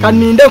Derek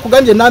kaninde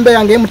nkugambye enamba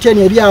yange MTN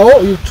eryawo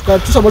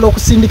tusobola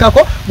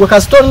okusindikako gwe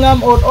kasitona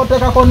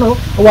oteekako no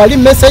wali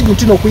message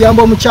nti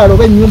nokuyamba omukyalo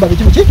oba ennyumba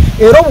biki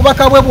era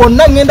obubaka bwe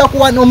bwonna ngenda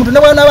kuwana omuntu ne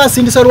bw'anaaba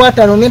asindisa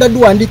lwataano ngenda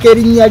duwandika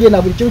erinnya lye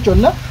na buli kimu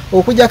kyonna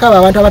okujjako abo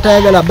abantu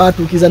abatayagala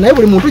batuukiza naye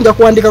buli muntu nja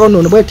kuwandikako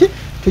nono bweti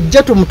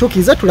tujja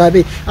tumutukize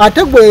tulabe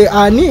ate gwe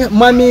ani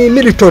Mami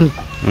Milton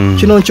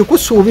kino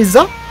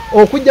nkikusuubiza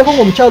okujjako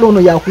ng'omukyalo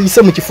ono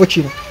yakuyise mu kifo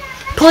kino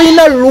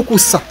toyina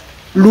lukusa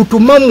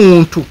lutuma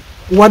muntu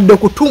wadde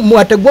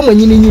ategwa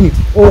mwennyininyini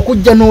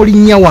okujja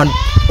n'olinnya wano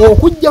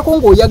okujjako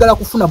ng'oyagala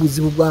kufuna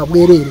buzibu bwa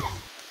bwereere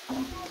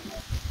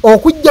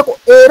okujjako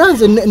era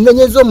nze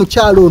nenyeza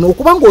omukyalo ono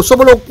okuba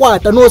ng'osobola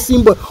okukwata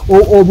n'osimba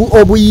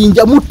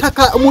obuyinja mu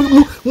ttaka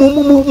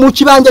mu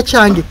kibanja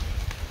kyange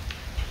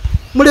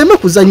muleme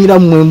kuzanyira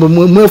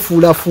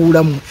mwefuula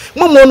mwe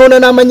mwonoona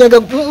n'amanyaga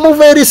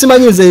muva eri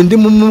simanyize ndi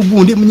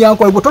mugundi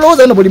munyankole gwe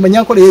tolowooza no buli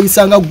manyankole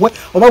yeeyisanga gwe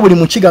oba buli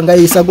mukiga nga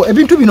yeeyisa gwe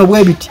ebintu bino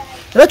bwe biti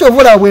era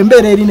kyovula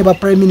bwembeera eri ne ba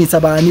prime minister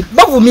baani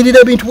bavumirira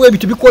ebintu bwe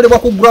biti bikolebwa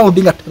ku ground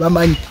nga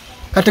tebamanyi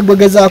kati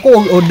gwegezaako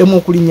oddemu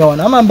okulinnya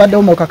wano ama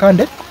mbaddewo mu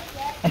kakande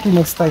until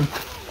next time.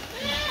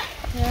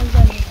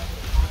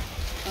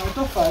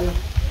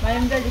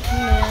 Mayambali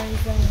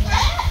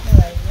kuneyanza.